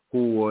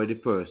who were the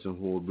person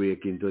who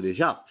break into the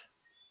shop,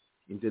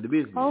 into the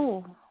business.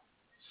 Oh.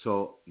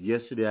 So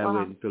yesterday I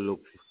went to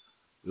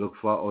look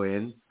for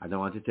Owen, and I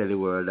want to tell the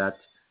world that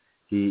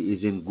he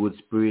is in good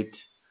spirit,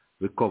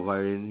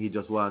 recovering. He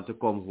just wants to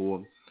come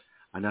home.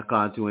 And I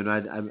can't when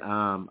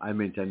I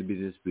mentioned the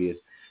business place.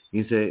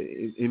 He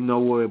said him not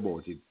worry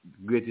about it.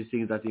 Greatest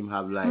thing is that him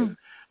have life.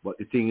 But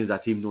the thing is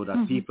that him know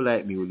that people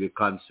like me will be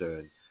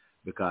concerned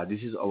because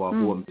this is our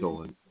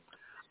hometown.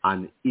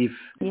 And if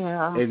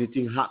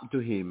anything happened to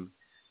him,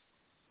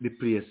 the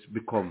place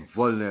become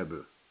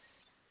vulnerable.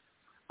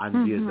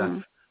 And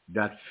there's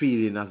that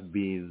feeling of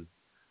being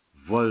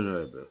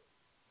vulnerable.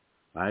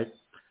 Right?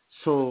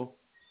 So,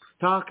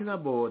 talking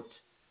about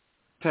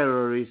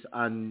terrorists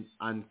and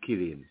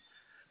killing.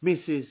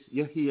 Mrs.,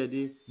 you hear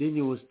the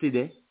news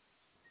today?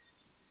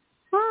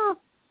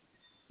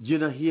 Do you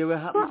not hear what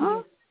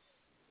happened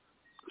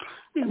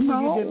today?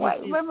 No,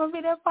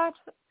 remember the part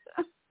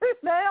of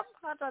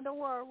the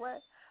world where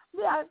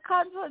we are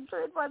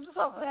concentrating on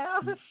something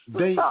else.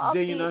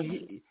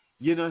 Then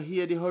you know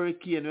hear the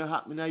hurricane that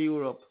happened in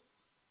Europe?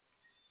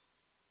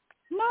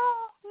 No,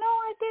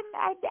 I didn't.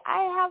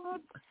 I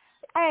haven't.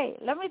 Hey,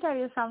 let me tell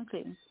you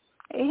something.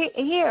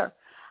 Here,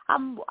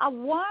 a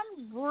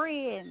one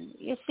brain.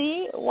 You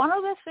see, one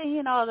of the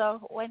things,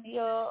 when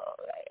you,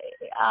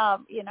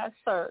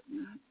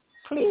 certain.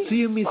 Please.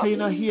 See me say,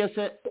 here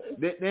say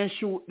they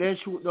shoot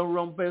the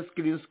rumpel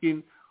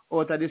skin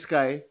out of the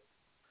sky.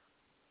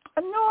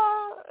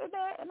 No,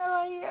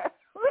 here.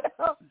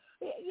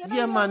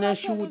 Yeah, man, they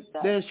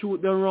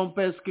shoot the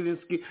rumpel skin.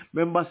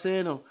 Remember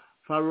saying,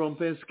 for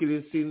rumpel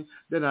skin,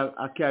 then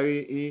I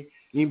carry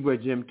in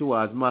brejin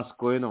towards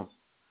Moscow,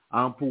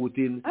 and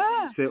Putin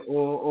say,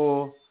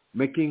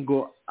 make him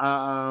go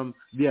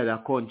the other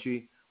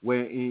country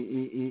where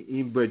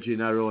in brejin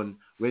around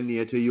when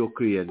near to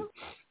Ukraine.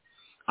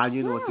 And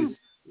you notice,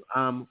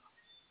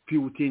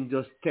 Putin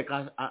just take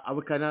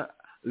what kind of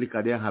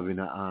liquor they're having,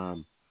 a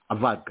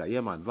vodka.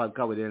 Yeah, man,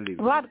 vodka where they live.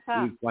 Live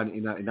one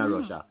in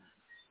Russia.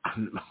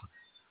 And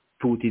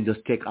Putin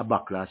just take a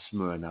backlash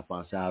Smirnoff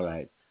and say, all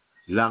right,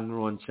 long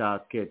run,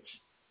 short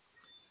catch.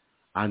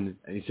 And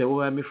he say,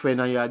 I'm my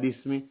friend and you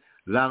diss me?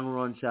 Long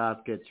run,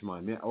 short catch,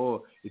 man.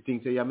 You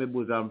think you're my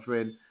bosom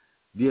friend?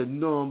 There's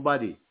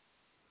nobody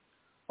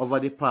over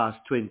the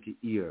past 20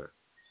 years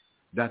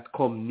that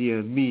come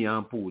near me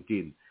and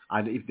Putin.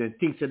 And if they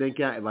think so they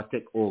can't ever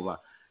take over,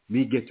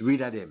 me get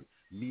rid of them.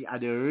 Me are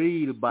the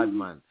real bad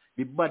man.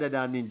 The better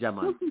than Ninja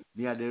Man.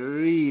 Me are the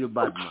real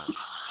bad man.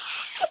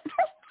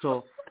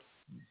 So,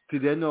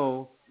 today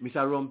now,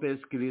 Mr. Rumpel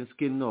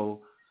skin now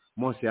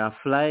must have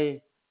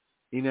fly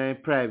in a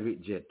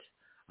private jet.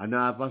 And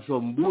now have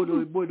some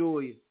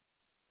bodoy.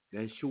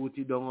 Then shoot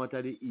it down out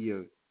of the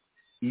ear.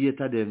 8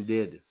 of them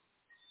dead.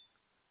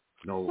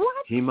 Now,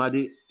 what? Him at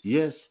the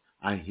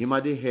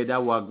head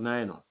of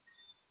Wagner,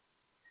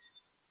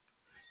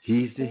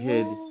 He's the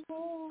head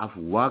of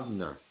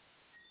Wagner.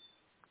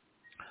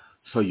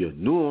 So you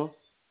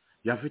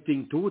have to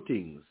think two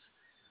things.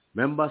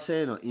 Remember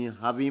saying, in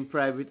having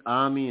private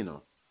army,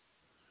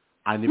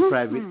 and the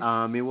private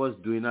army was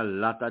doing a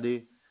lot of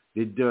the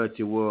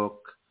dirty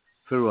work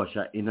for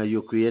Russia in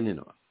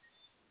Ukraine,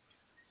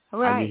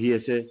 Right. And you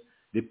hear say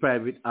the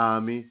private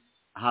army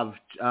have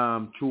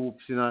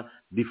troops in a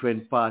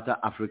different part of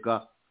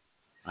Africa.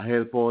 I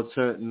help out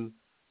certain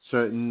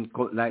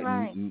like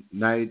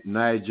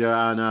Niger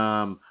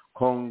and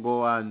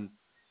Congo and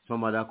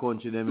some other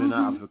country them in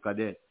Africa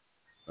there,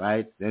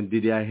 right? Then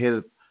did they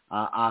help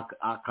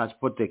catch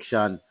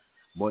protection,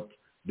 but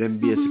then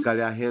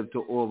basically I help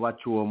to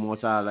overthrow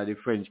most all of the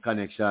French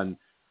connection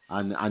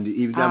and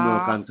even the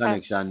American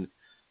connection,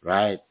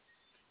 right?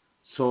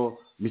 So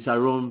Mr.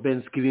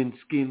 Rumpel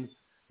skin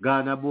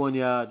Ghana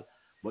boneyard,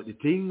 but the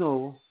thing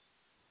now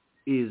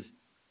is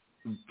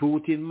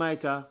Putin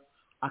might have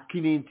a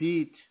killing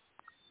teeth.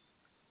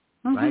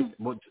 Right?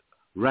 But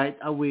right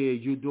away,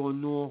 you don't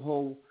know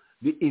how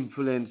the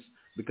influence,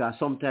 because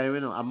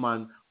sometimes, a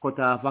man cut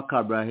off a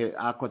cobra head,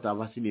 or cut off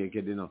a snake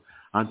head, and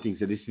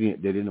thinks that the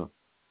snake dead, And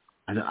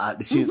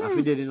the snake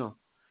is dead,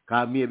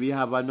 Because maybe you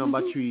have a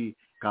number 3,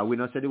 because we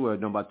don't say the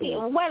word number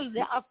 2. Well,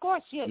 of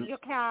course, you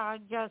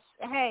can't just,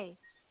 hey,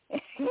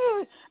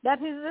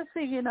 that is the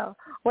thing,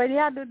 when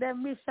you do the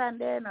mission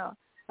there,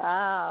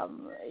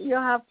 you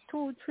have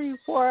 2, 3,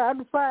 4,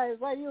 and 5,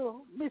 when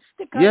you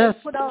stick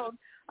and put out.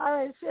 All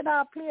right, so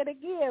now play the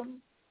game.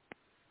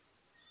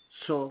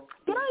 So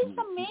it's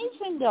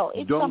amazing though.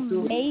 It's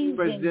amazing.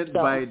 President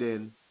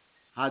Biden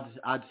had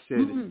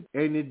said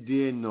any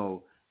day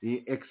now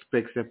he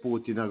expects a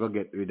Putin to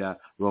get rid of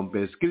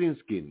Rumpel skin,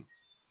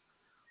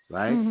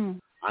 right?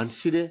 And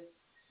see there,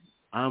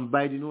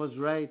 Biden was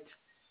right.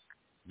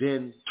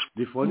 Then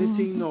the funny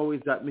thing now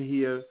is that me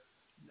hear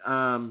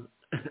Dan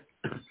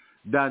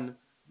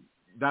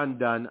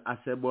I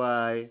say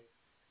boy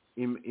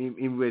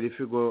him ready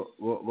to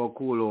go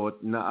cool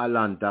out in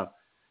Atlanta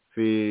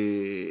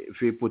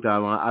for put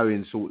on an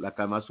orange suit like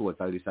I'm a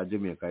socialist at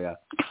Jamaica, yeah.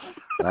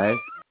 Right?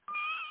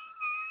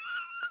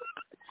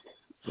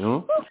 You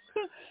know?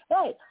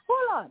 Hey,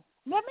 hold on.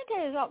 Let me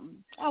tell you something.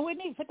 And we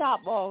need to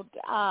talk about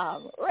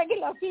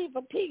regular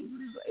people things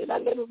in a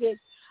little bit.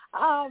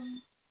 Let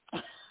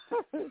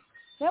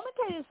me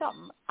tell you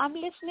something. I'm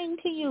listening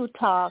to you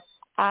talk,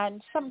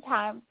 and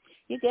sometimes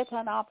you get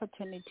an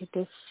opportunity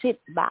to sit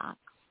back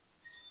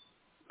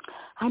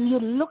and you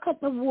look at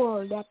the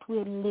world that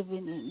we're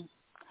living in.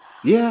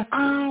 Yeah.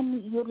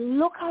 And you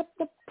look at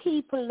the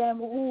people them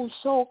who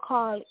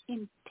so-called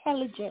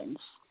intelligence,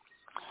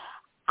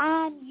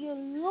 and you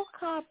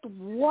look at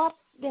what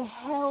the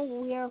hell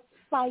we're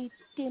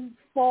fighting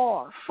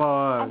for.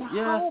 And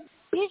how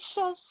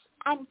vicious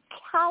and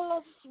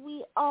callous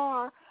we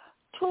are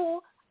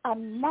to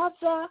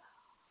another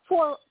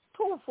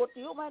 4-foot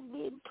human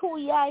being, 2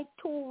 years,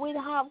 2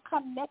 will have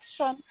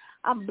connection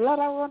and blood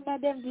around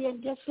them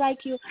being just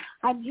like you,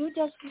 and you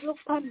just look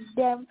at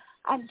them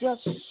and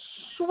just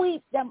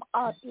sweep them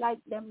out like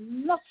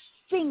them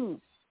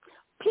nothing.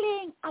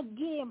 Playing a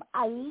game,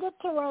 a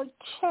literal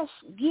chess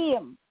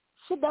game.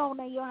 Sit down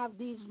and you have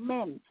these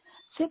men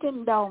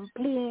sitting down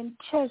playing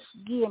chess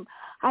game,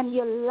 and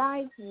your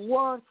life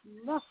worth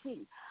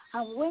nothing.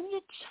 And when you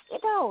check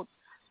it out,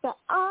 the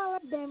all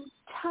of them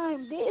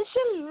time, there is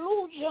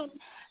illusion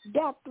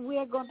that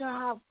we're going to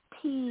have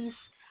peace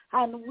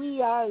and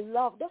we are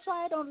loved. That's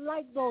why I don't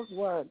like those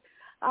words.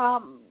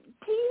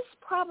 Peace,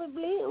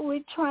 probably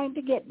we're trying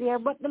to get there,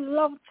 but the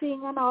love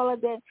thing and all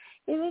of that,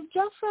 it is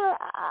just a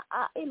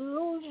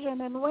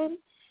illusion. And when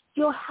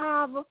you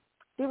have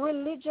the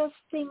religious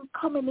thing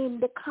coming in,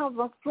 the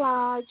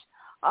camouflage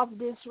of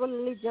this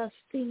religious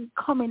thing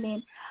coming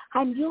in,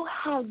 and you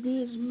have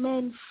these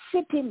men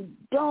sitting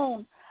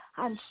down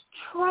and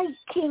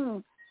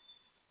striking,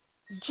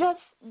 just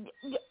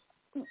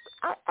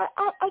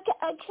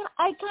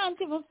I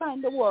can't even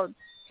find the word.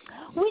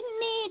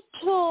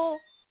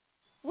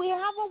 We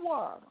have a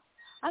world,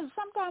 and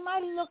sometimes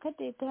I look at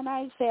it and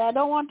I say, I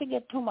don't want to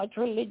get too much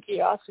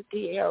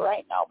religiosity here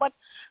right now, but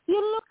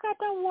you look at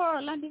the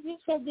world, and if you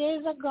say there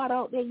is a God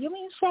out there, you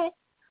mean say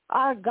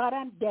our God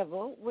and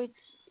devil, which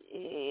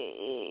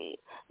it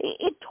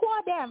two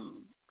of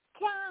them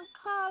can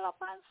call up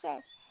and say,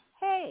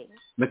 hey,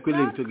 make we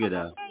live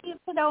together. You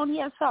sit down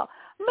here, so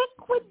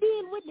make we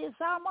deal with this.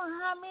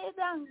 Muhammad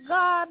and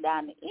God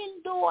and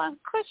Hindu and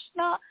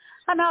Krishna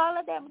and all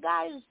of them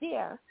guys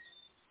there.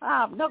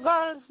 No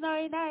girls,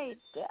 no night.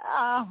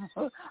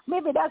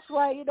 Maybe that's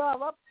why you don't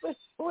have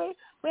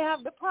we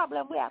have the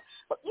problem we have.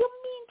 But you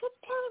mean to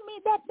tell me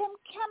that them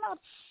cannot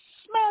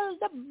smell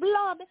the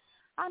blood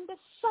and the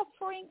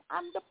suffering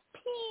and the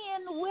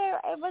pain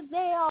wherever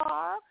they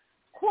are,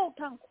 quote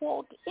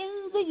unquote,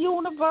 in the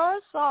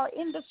universe or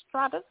in the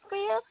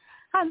stratosphere,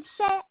 and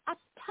say at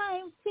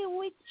times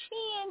we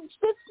change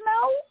this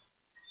now?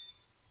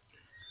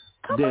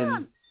 Come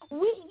on.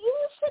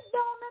 You sit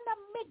down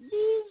and make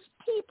these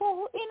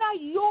people in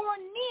your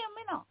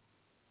name,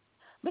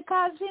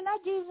 because in a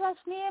Jesus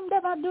name they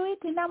will do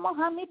it, in a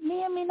Muhammad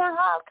name, in a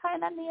all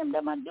kind of name they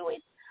will do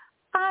it.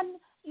 And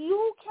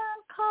you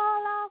can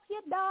call off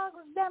your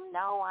dogs them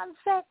now and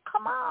say,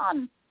 come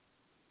on.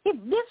 If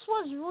this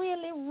was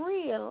really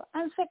real,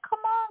 and say, come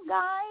on,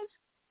 guys,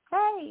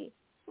 hey,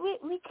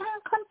 we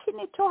can't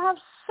continue to have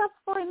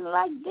suffering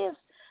like this.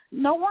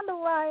 No wonder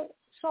why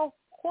so,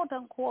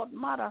 quote-unquote,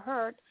 Mother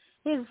Earth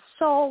is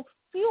so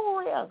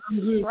furious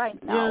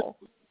right now.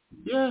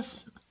 Yes,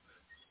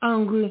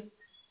 angry.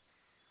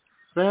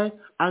 Right?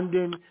 And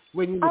then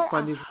when you look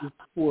at this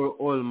poor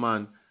old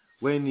man,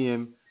 when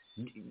him,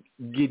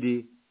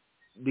 the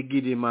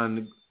Giddy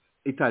man,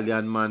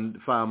 Italian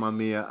man, farmer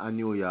mayor in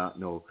New York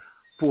now,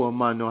 poor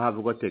man now have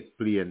to go take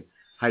plane,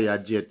 hire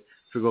jet,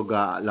 to go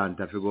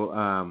Atlanta, to go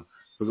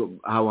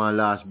have one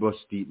last bus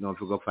seat now,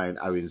 to go find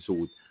Aaron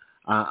suit.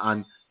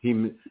 And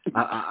him,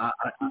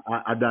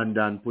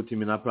 Dan put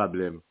him in a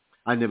problem.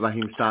 I never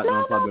him start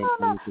no problem.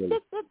 No.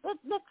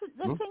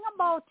 The thing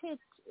about it,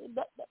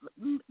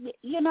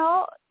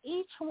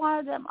 each one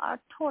of them are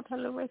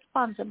totally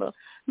responsible.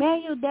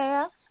 May you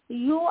there?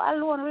 You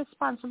alone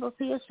responsible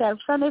for yourself.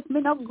 And if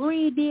me not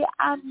greedy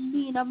and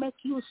me not make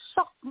you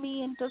suck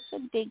me into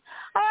something,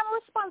 I am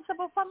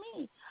responsible for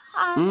me.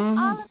 And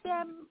all of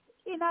them,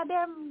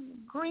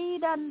 them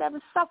greed and them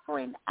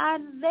suffering.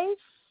 And they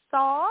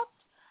thought,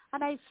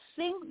 and I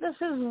think this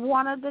is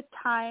one of the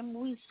time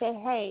we say,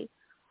 hey,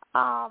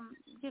 I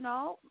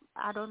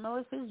don't know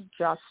if it's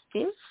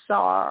justice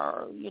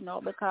or,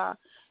 because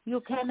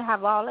you can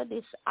have all of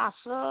this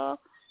hassle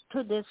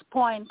to this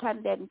point,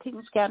 and then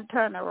things can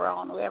turn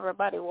around where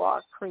everybody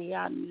walk free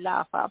and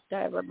laugh after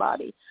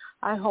everybody.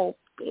 I hope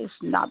it's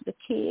not the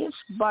case,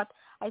 but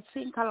I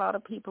think a lot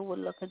of people will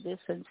look at this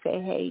and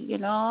say, hey,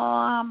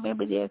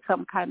 maybe there's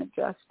some kind of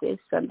justice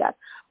and that.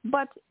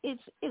 But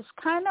it's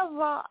kind of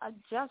a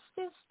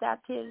justice that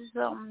is,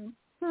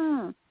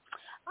 you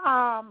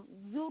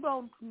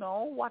don't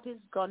know what is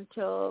going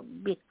to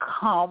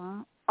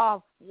become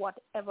of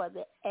whatever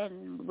the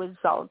end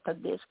result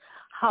of this,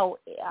 how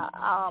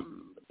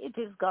it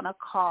is going to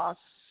cause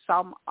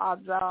some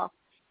other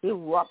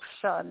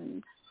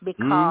eruption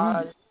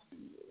because,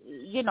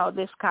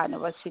 this kind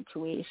of a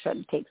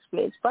situation takes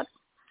place. But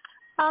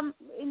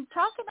in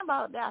talking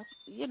about that,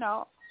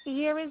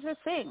 here is the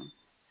thing.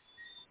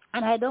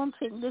 And I don't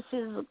think this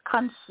is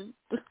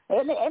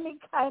any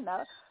kind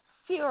of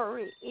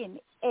theory in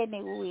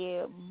any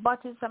way, but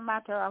it's a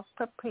matter of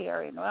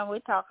preparing. When we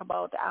talk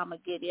about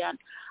Armageddon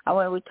and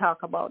when we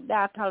talk about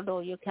that, although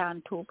you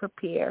can too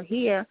prepare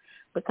here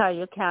because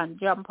you can't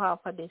jump off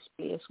of this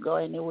place, go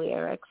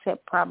anywhere,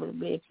 except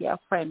probably if you're a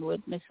friend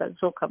with Mr.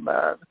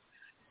 Zuckerberg.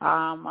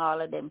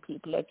 All of them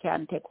people, they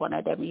can take one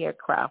of them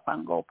aircraft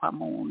and go up the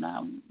moon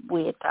and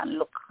wait and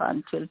look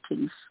until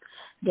things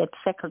get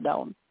settled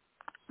down.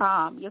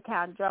 You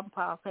can't jump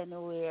off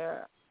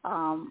anywhere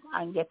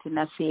and get in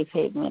a safe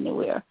haven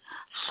anywhere.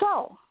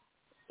 So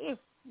if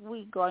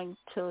we're going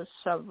to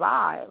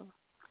survive,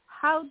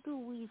 how do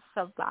we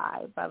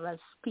survive as a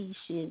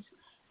species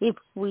if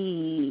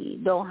we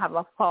don't have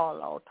a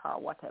fallout or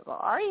whatever?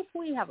 Or if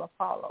we have a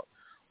fallout,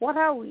 what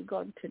are we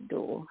going to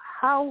do?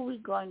 How are we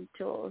going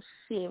to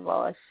save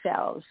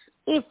ourselves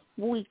if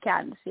we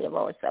can save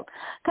ourselves?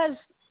 Because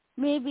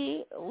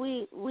maybe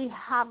we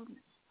have,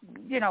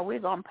 we're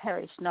going to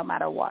perish no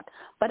matter what.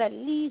 But at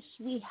least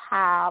we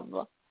have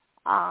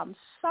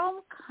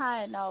some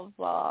kind of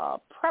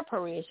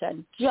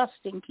preparation just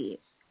in case.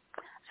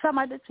 Some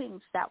of the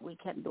things that we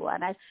can do.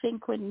 And I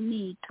think we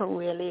need to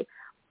really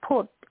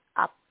put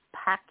a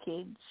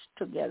package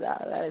together.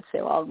 Let's say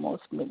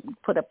almost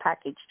put a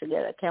package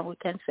together. We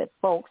can say,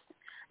 folks,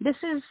 this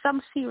is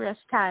some serious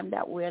time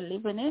that we're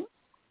living in.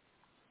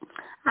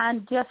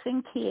 And just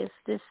in case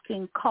this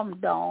thing come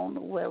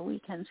down where we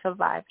can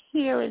survive,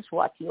 here is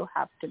what you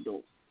have to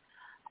do.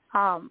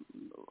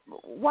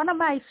 One of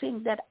my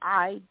things that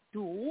I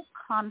do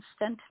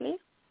constantly,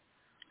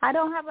 I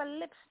don't have a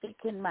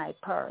lipstick in my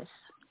purse.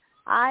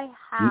 I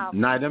have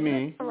neither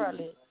me.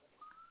 Literally.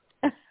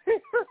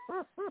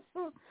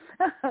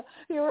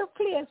 You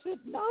replace it.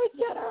 No,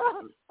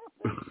 General.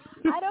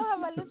 I don't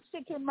have a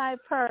lipstick in my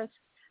purse.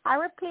 I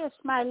replace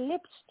my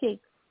lipstick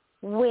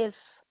with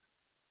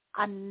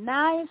a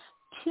nice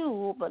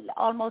tube,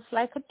 almost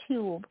like a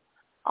tube,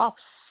 of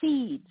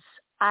seeds.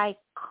 I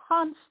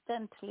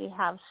constantly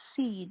have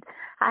seed.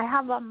 I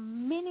have a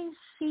mini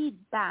seed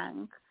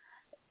bank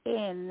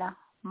in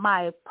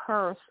my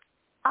purse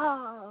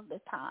all the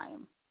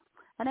time.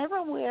 And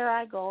everywhere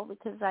I go,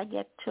 because I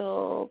get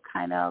to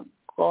kind of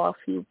go a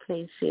few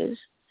places,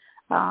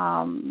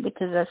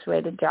 because that's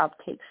where the job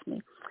takes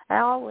me, I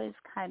always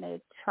kind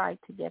of try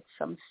to get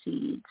some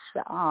seeds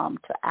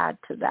to add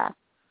to that.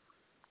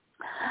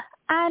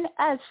 And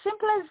as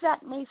simple as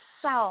that may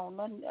sound,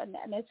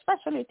 and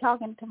especially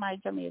talking to my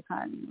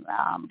Jamaican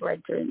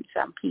brethren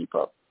and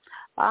people,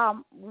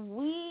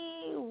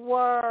 we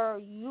were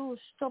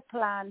used to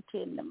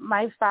planting.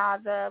 My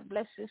father,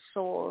 bless his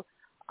soul,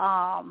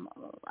 my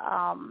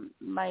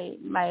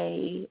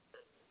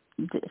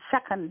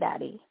second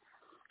daddy,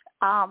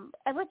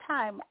 every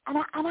time, and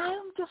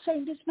I'm just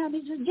saying this man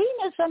is a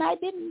genius, and I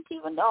didn't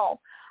even know.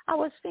 I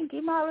was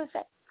thinking, I was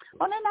like,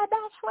 oh, no,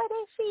 that's where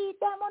they feed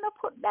them. I'm going to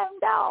put them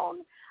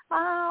down.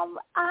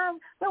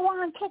 We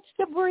want to catch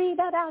the breed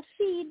that I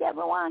seed them.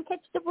 We want to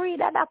catch the breed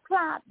that I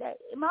plant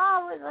them. I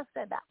always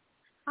said that.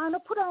 I'm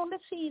going to put on the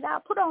seed. I'll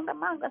put on the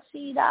mango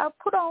seed. I'll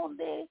put on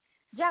the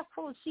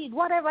jackfruit seed,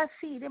 whatever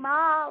seed.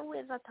 I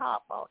always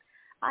talk about.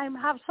 I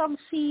have some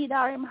seed or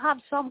I have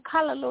some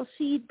callaloo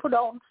seed put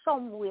on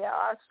somewhere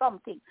or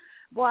something.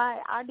 Boy,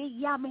 are the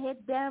yam head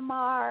them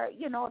or,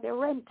 the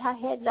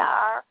renta heads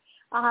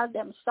are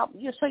them stuff.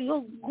 So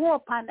you go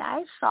up and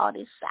I saw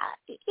this.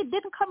 It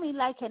didn't come in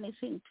like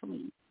anything to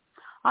me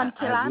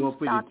until I'm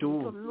starting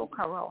to look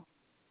around.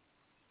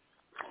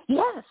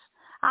 Yes,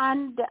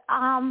 and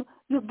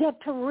you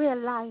get to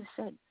realize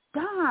that,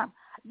 darn,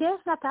 there's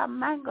not a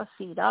mango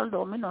seed,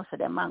 although me know say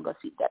the mango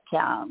seed that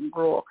can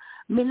grow.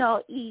 Me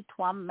no eat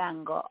one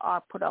mango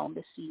or put on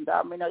the seed,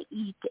 or me no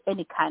eat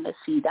any kind of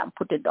seed and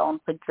put it down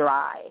for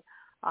dry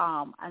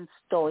and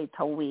store it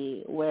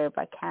away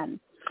wherever I can.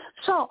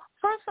 So,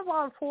 first of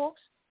all,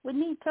 folks, we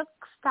need to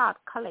start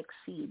collect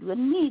seed. We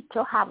need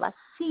to have a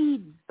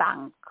seed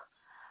bank.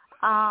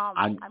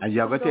 And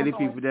you have to tell the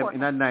people them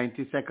in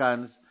 90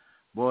 seconds,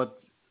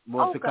 but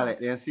to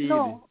collect their seed.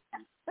 No.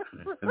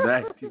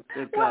 90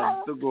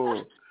 seconds to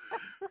go.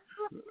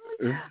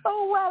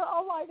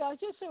 Oh my gosh,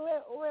 just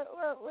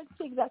we're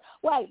seeing that.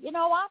 Well, you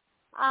know what?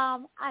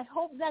 I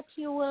hope that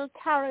you will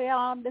carry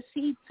on the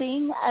seed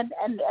thing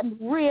and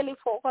really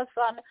focus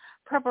on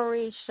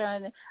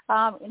preparation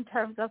in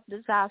terms of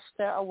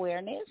disaster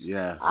awareness.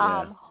 Yeah.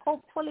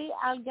 Hopefully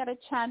I'll get a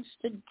chance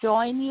to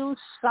join you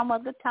some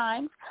of the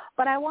times.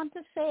 But I want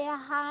to say a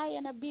hi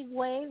in a big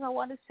wave. I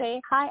want to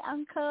say hi,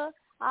 Uncle.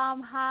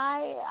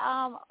 Hi,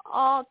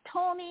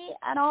 Tony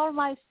and all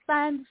my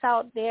fans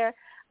out there.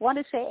 I want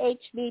to say,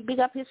 HB, big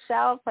up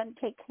yourself and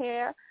take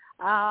care.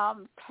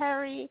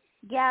 Terry,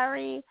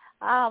 Gary,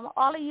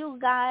 all of you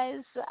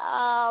guys,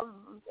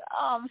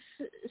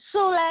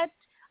 Sulet,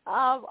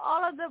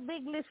 all of the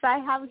big lists I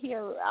have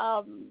here.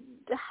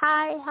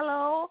 Hi,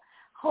 hello,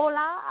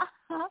 hola,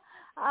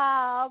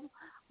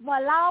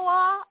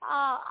 Malawa,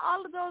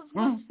 all of those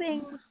good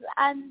things.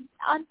 And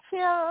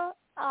until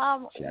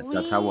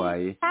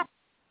Hawaii.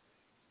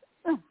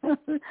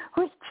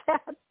 we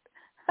chat,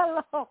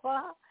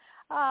 hello,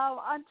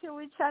 until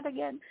we chat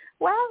again.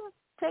 Well,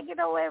 take it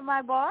away,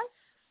 my boss.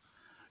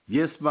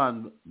 Yes,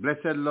 man.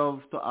 Blessed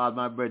love to all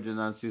my brethren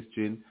and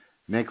sisters.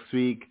 Next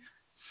week,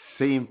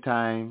 same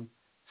time,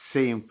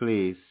 same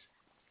place.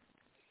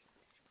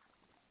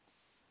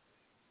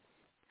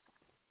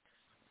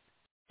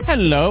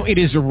 Hello, it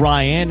is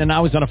Ryan, and I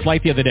was on a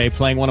flight the other day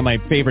playing one of my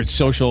favorite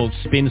social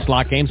spin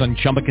slot games on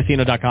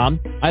ChumbaCasino.com.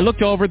 I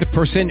looked over at the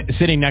person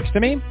sitting next to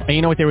me, and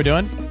you know what they were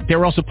doing? They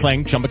were also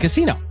playing Chumba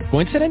Casino.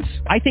 Coincidence?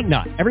 I think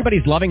not.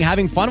 Everybody's loving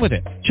having fun with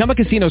it. Chumba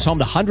Casino is home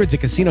to hundreds of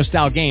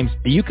casino-style games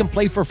that you can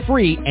play for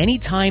free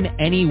anytime,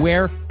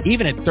 anywhere,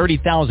 even at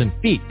 30,000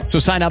 feet.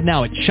 So sign up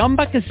now at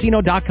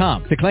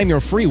ChumbaCasino.com to claim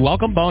your free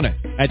welcome bonus.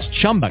 That's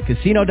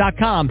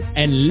ChumbaCasino.com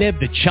and live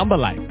the Chumba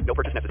life. No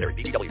purchase necessary.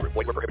 VGW. Void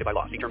where prohibited by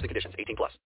law. See terms and conditions. 18+.